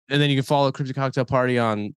 Nice. Then you can follow Cryptid Cocktail Party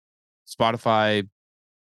on Spotify,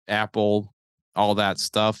 Apple, all that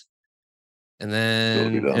stuff. And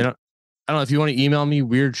then I don't know if you want to email me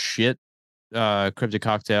weird shit,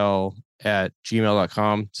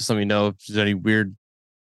 cryptidcocktail@gmail.com. Just let me know if there's any weird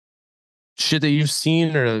shit that you've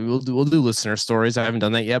seen, or we'll do listener stories. I haven't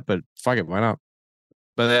done that yet, but fuck it, why not?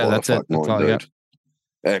 But yeah, that's it. That's all I got.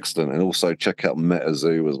 Excellent. And also check out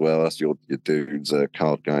MetaZoo as well. That's your dude's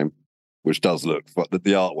card game, which does look, the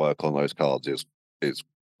artwork on those cards is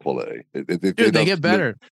quality. They get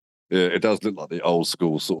better. It does look like the old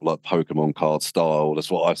school sort of like Pokemon card style. That's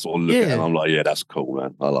what I sort of look at, and I'm like, yeah, that's cool,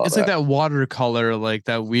 man. I like it's that. It's like that watercolor, like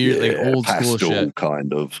that weird, like old school shit,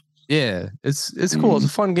 kind of. Yeah, it's cool. It's a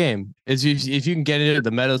fun game. If you can get it,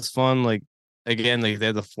 the meta's fun. Like again, like they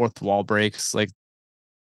have the fourth wall breaks, like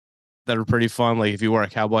that are pretty fun. Like if you wear a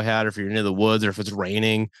cowboy hat, or if you're near the woods, or if it's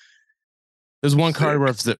raining. There's one card where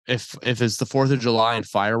if it's the 4th of July and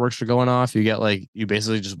fireworks are going off, you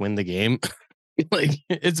basically just win the game. Like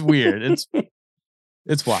it's weird.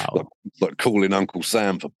 It's wild. Like calling Uncle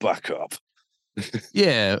Sam for backup.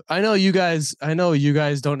 Yeah, I know you guys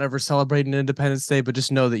don't ever celebrate an Independence Day, but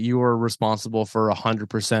just know that you are responsible for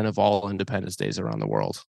 100% of all Independence Days around the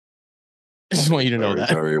world. I just want you to know that.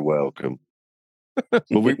 Very welcome. But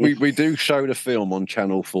we do show the film on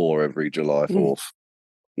Channel 4 every July 4th.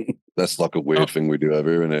 That's like a weird thing we do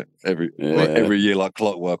every year, isn't it? Every year, like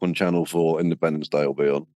clockwork on Channel 4, Independence Day will be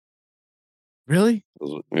on. Really?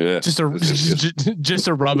 Yeah. Just to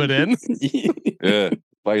rub it in. Yeah.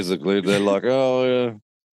 Basically, they're like, oh, yeah.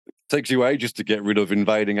 Takes you ages to get rid of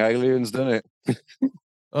invading aliens, doesn't it?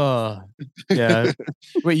 Yeah.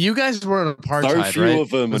 Wait, you guys were in apartheid, so few right?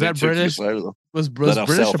 of them. Was that British? Was British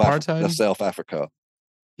apartheid? That's South Africa.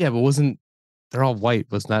 Yeah, but they're all white?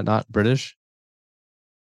 Was that not British?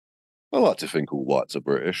 I like to think all whites are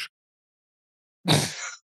British.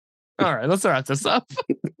 All right, let's wrap this up.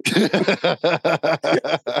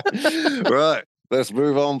 Right, let's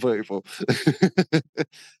move on, people.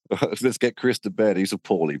 Let's get Chris to bed. He's a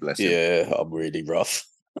poorly, bless him. Yeah, I'm really rough.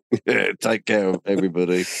 Yeah, take care of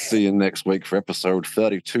everybody. See you next week for episode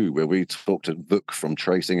 32, where we talk to Vuk from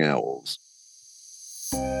Tracing Owls.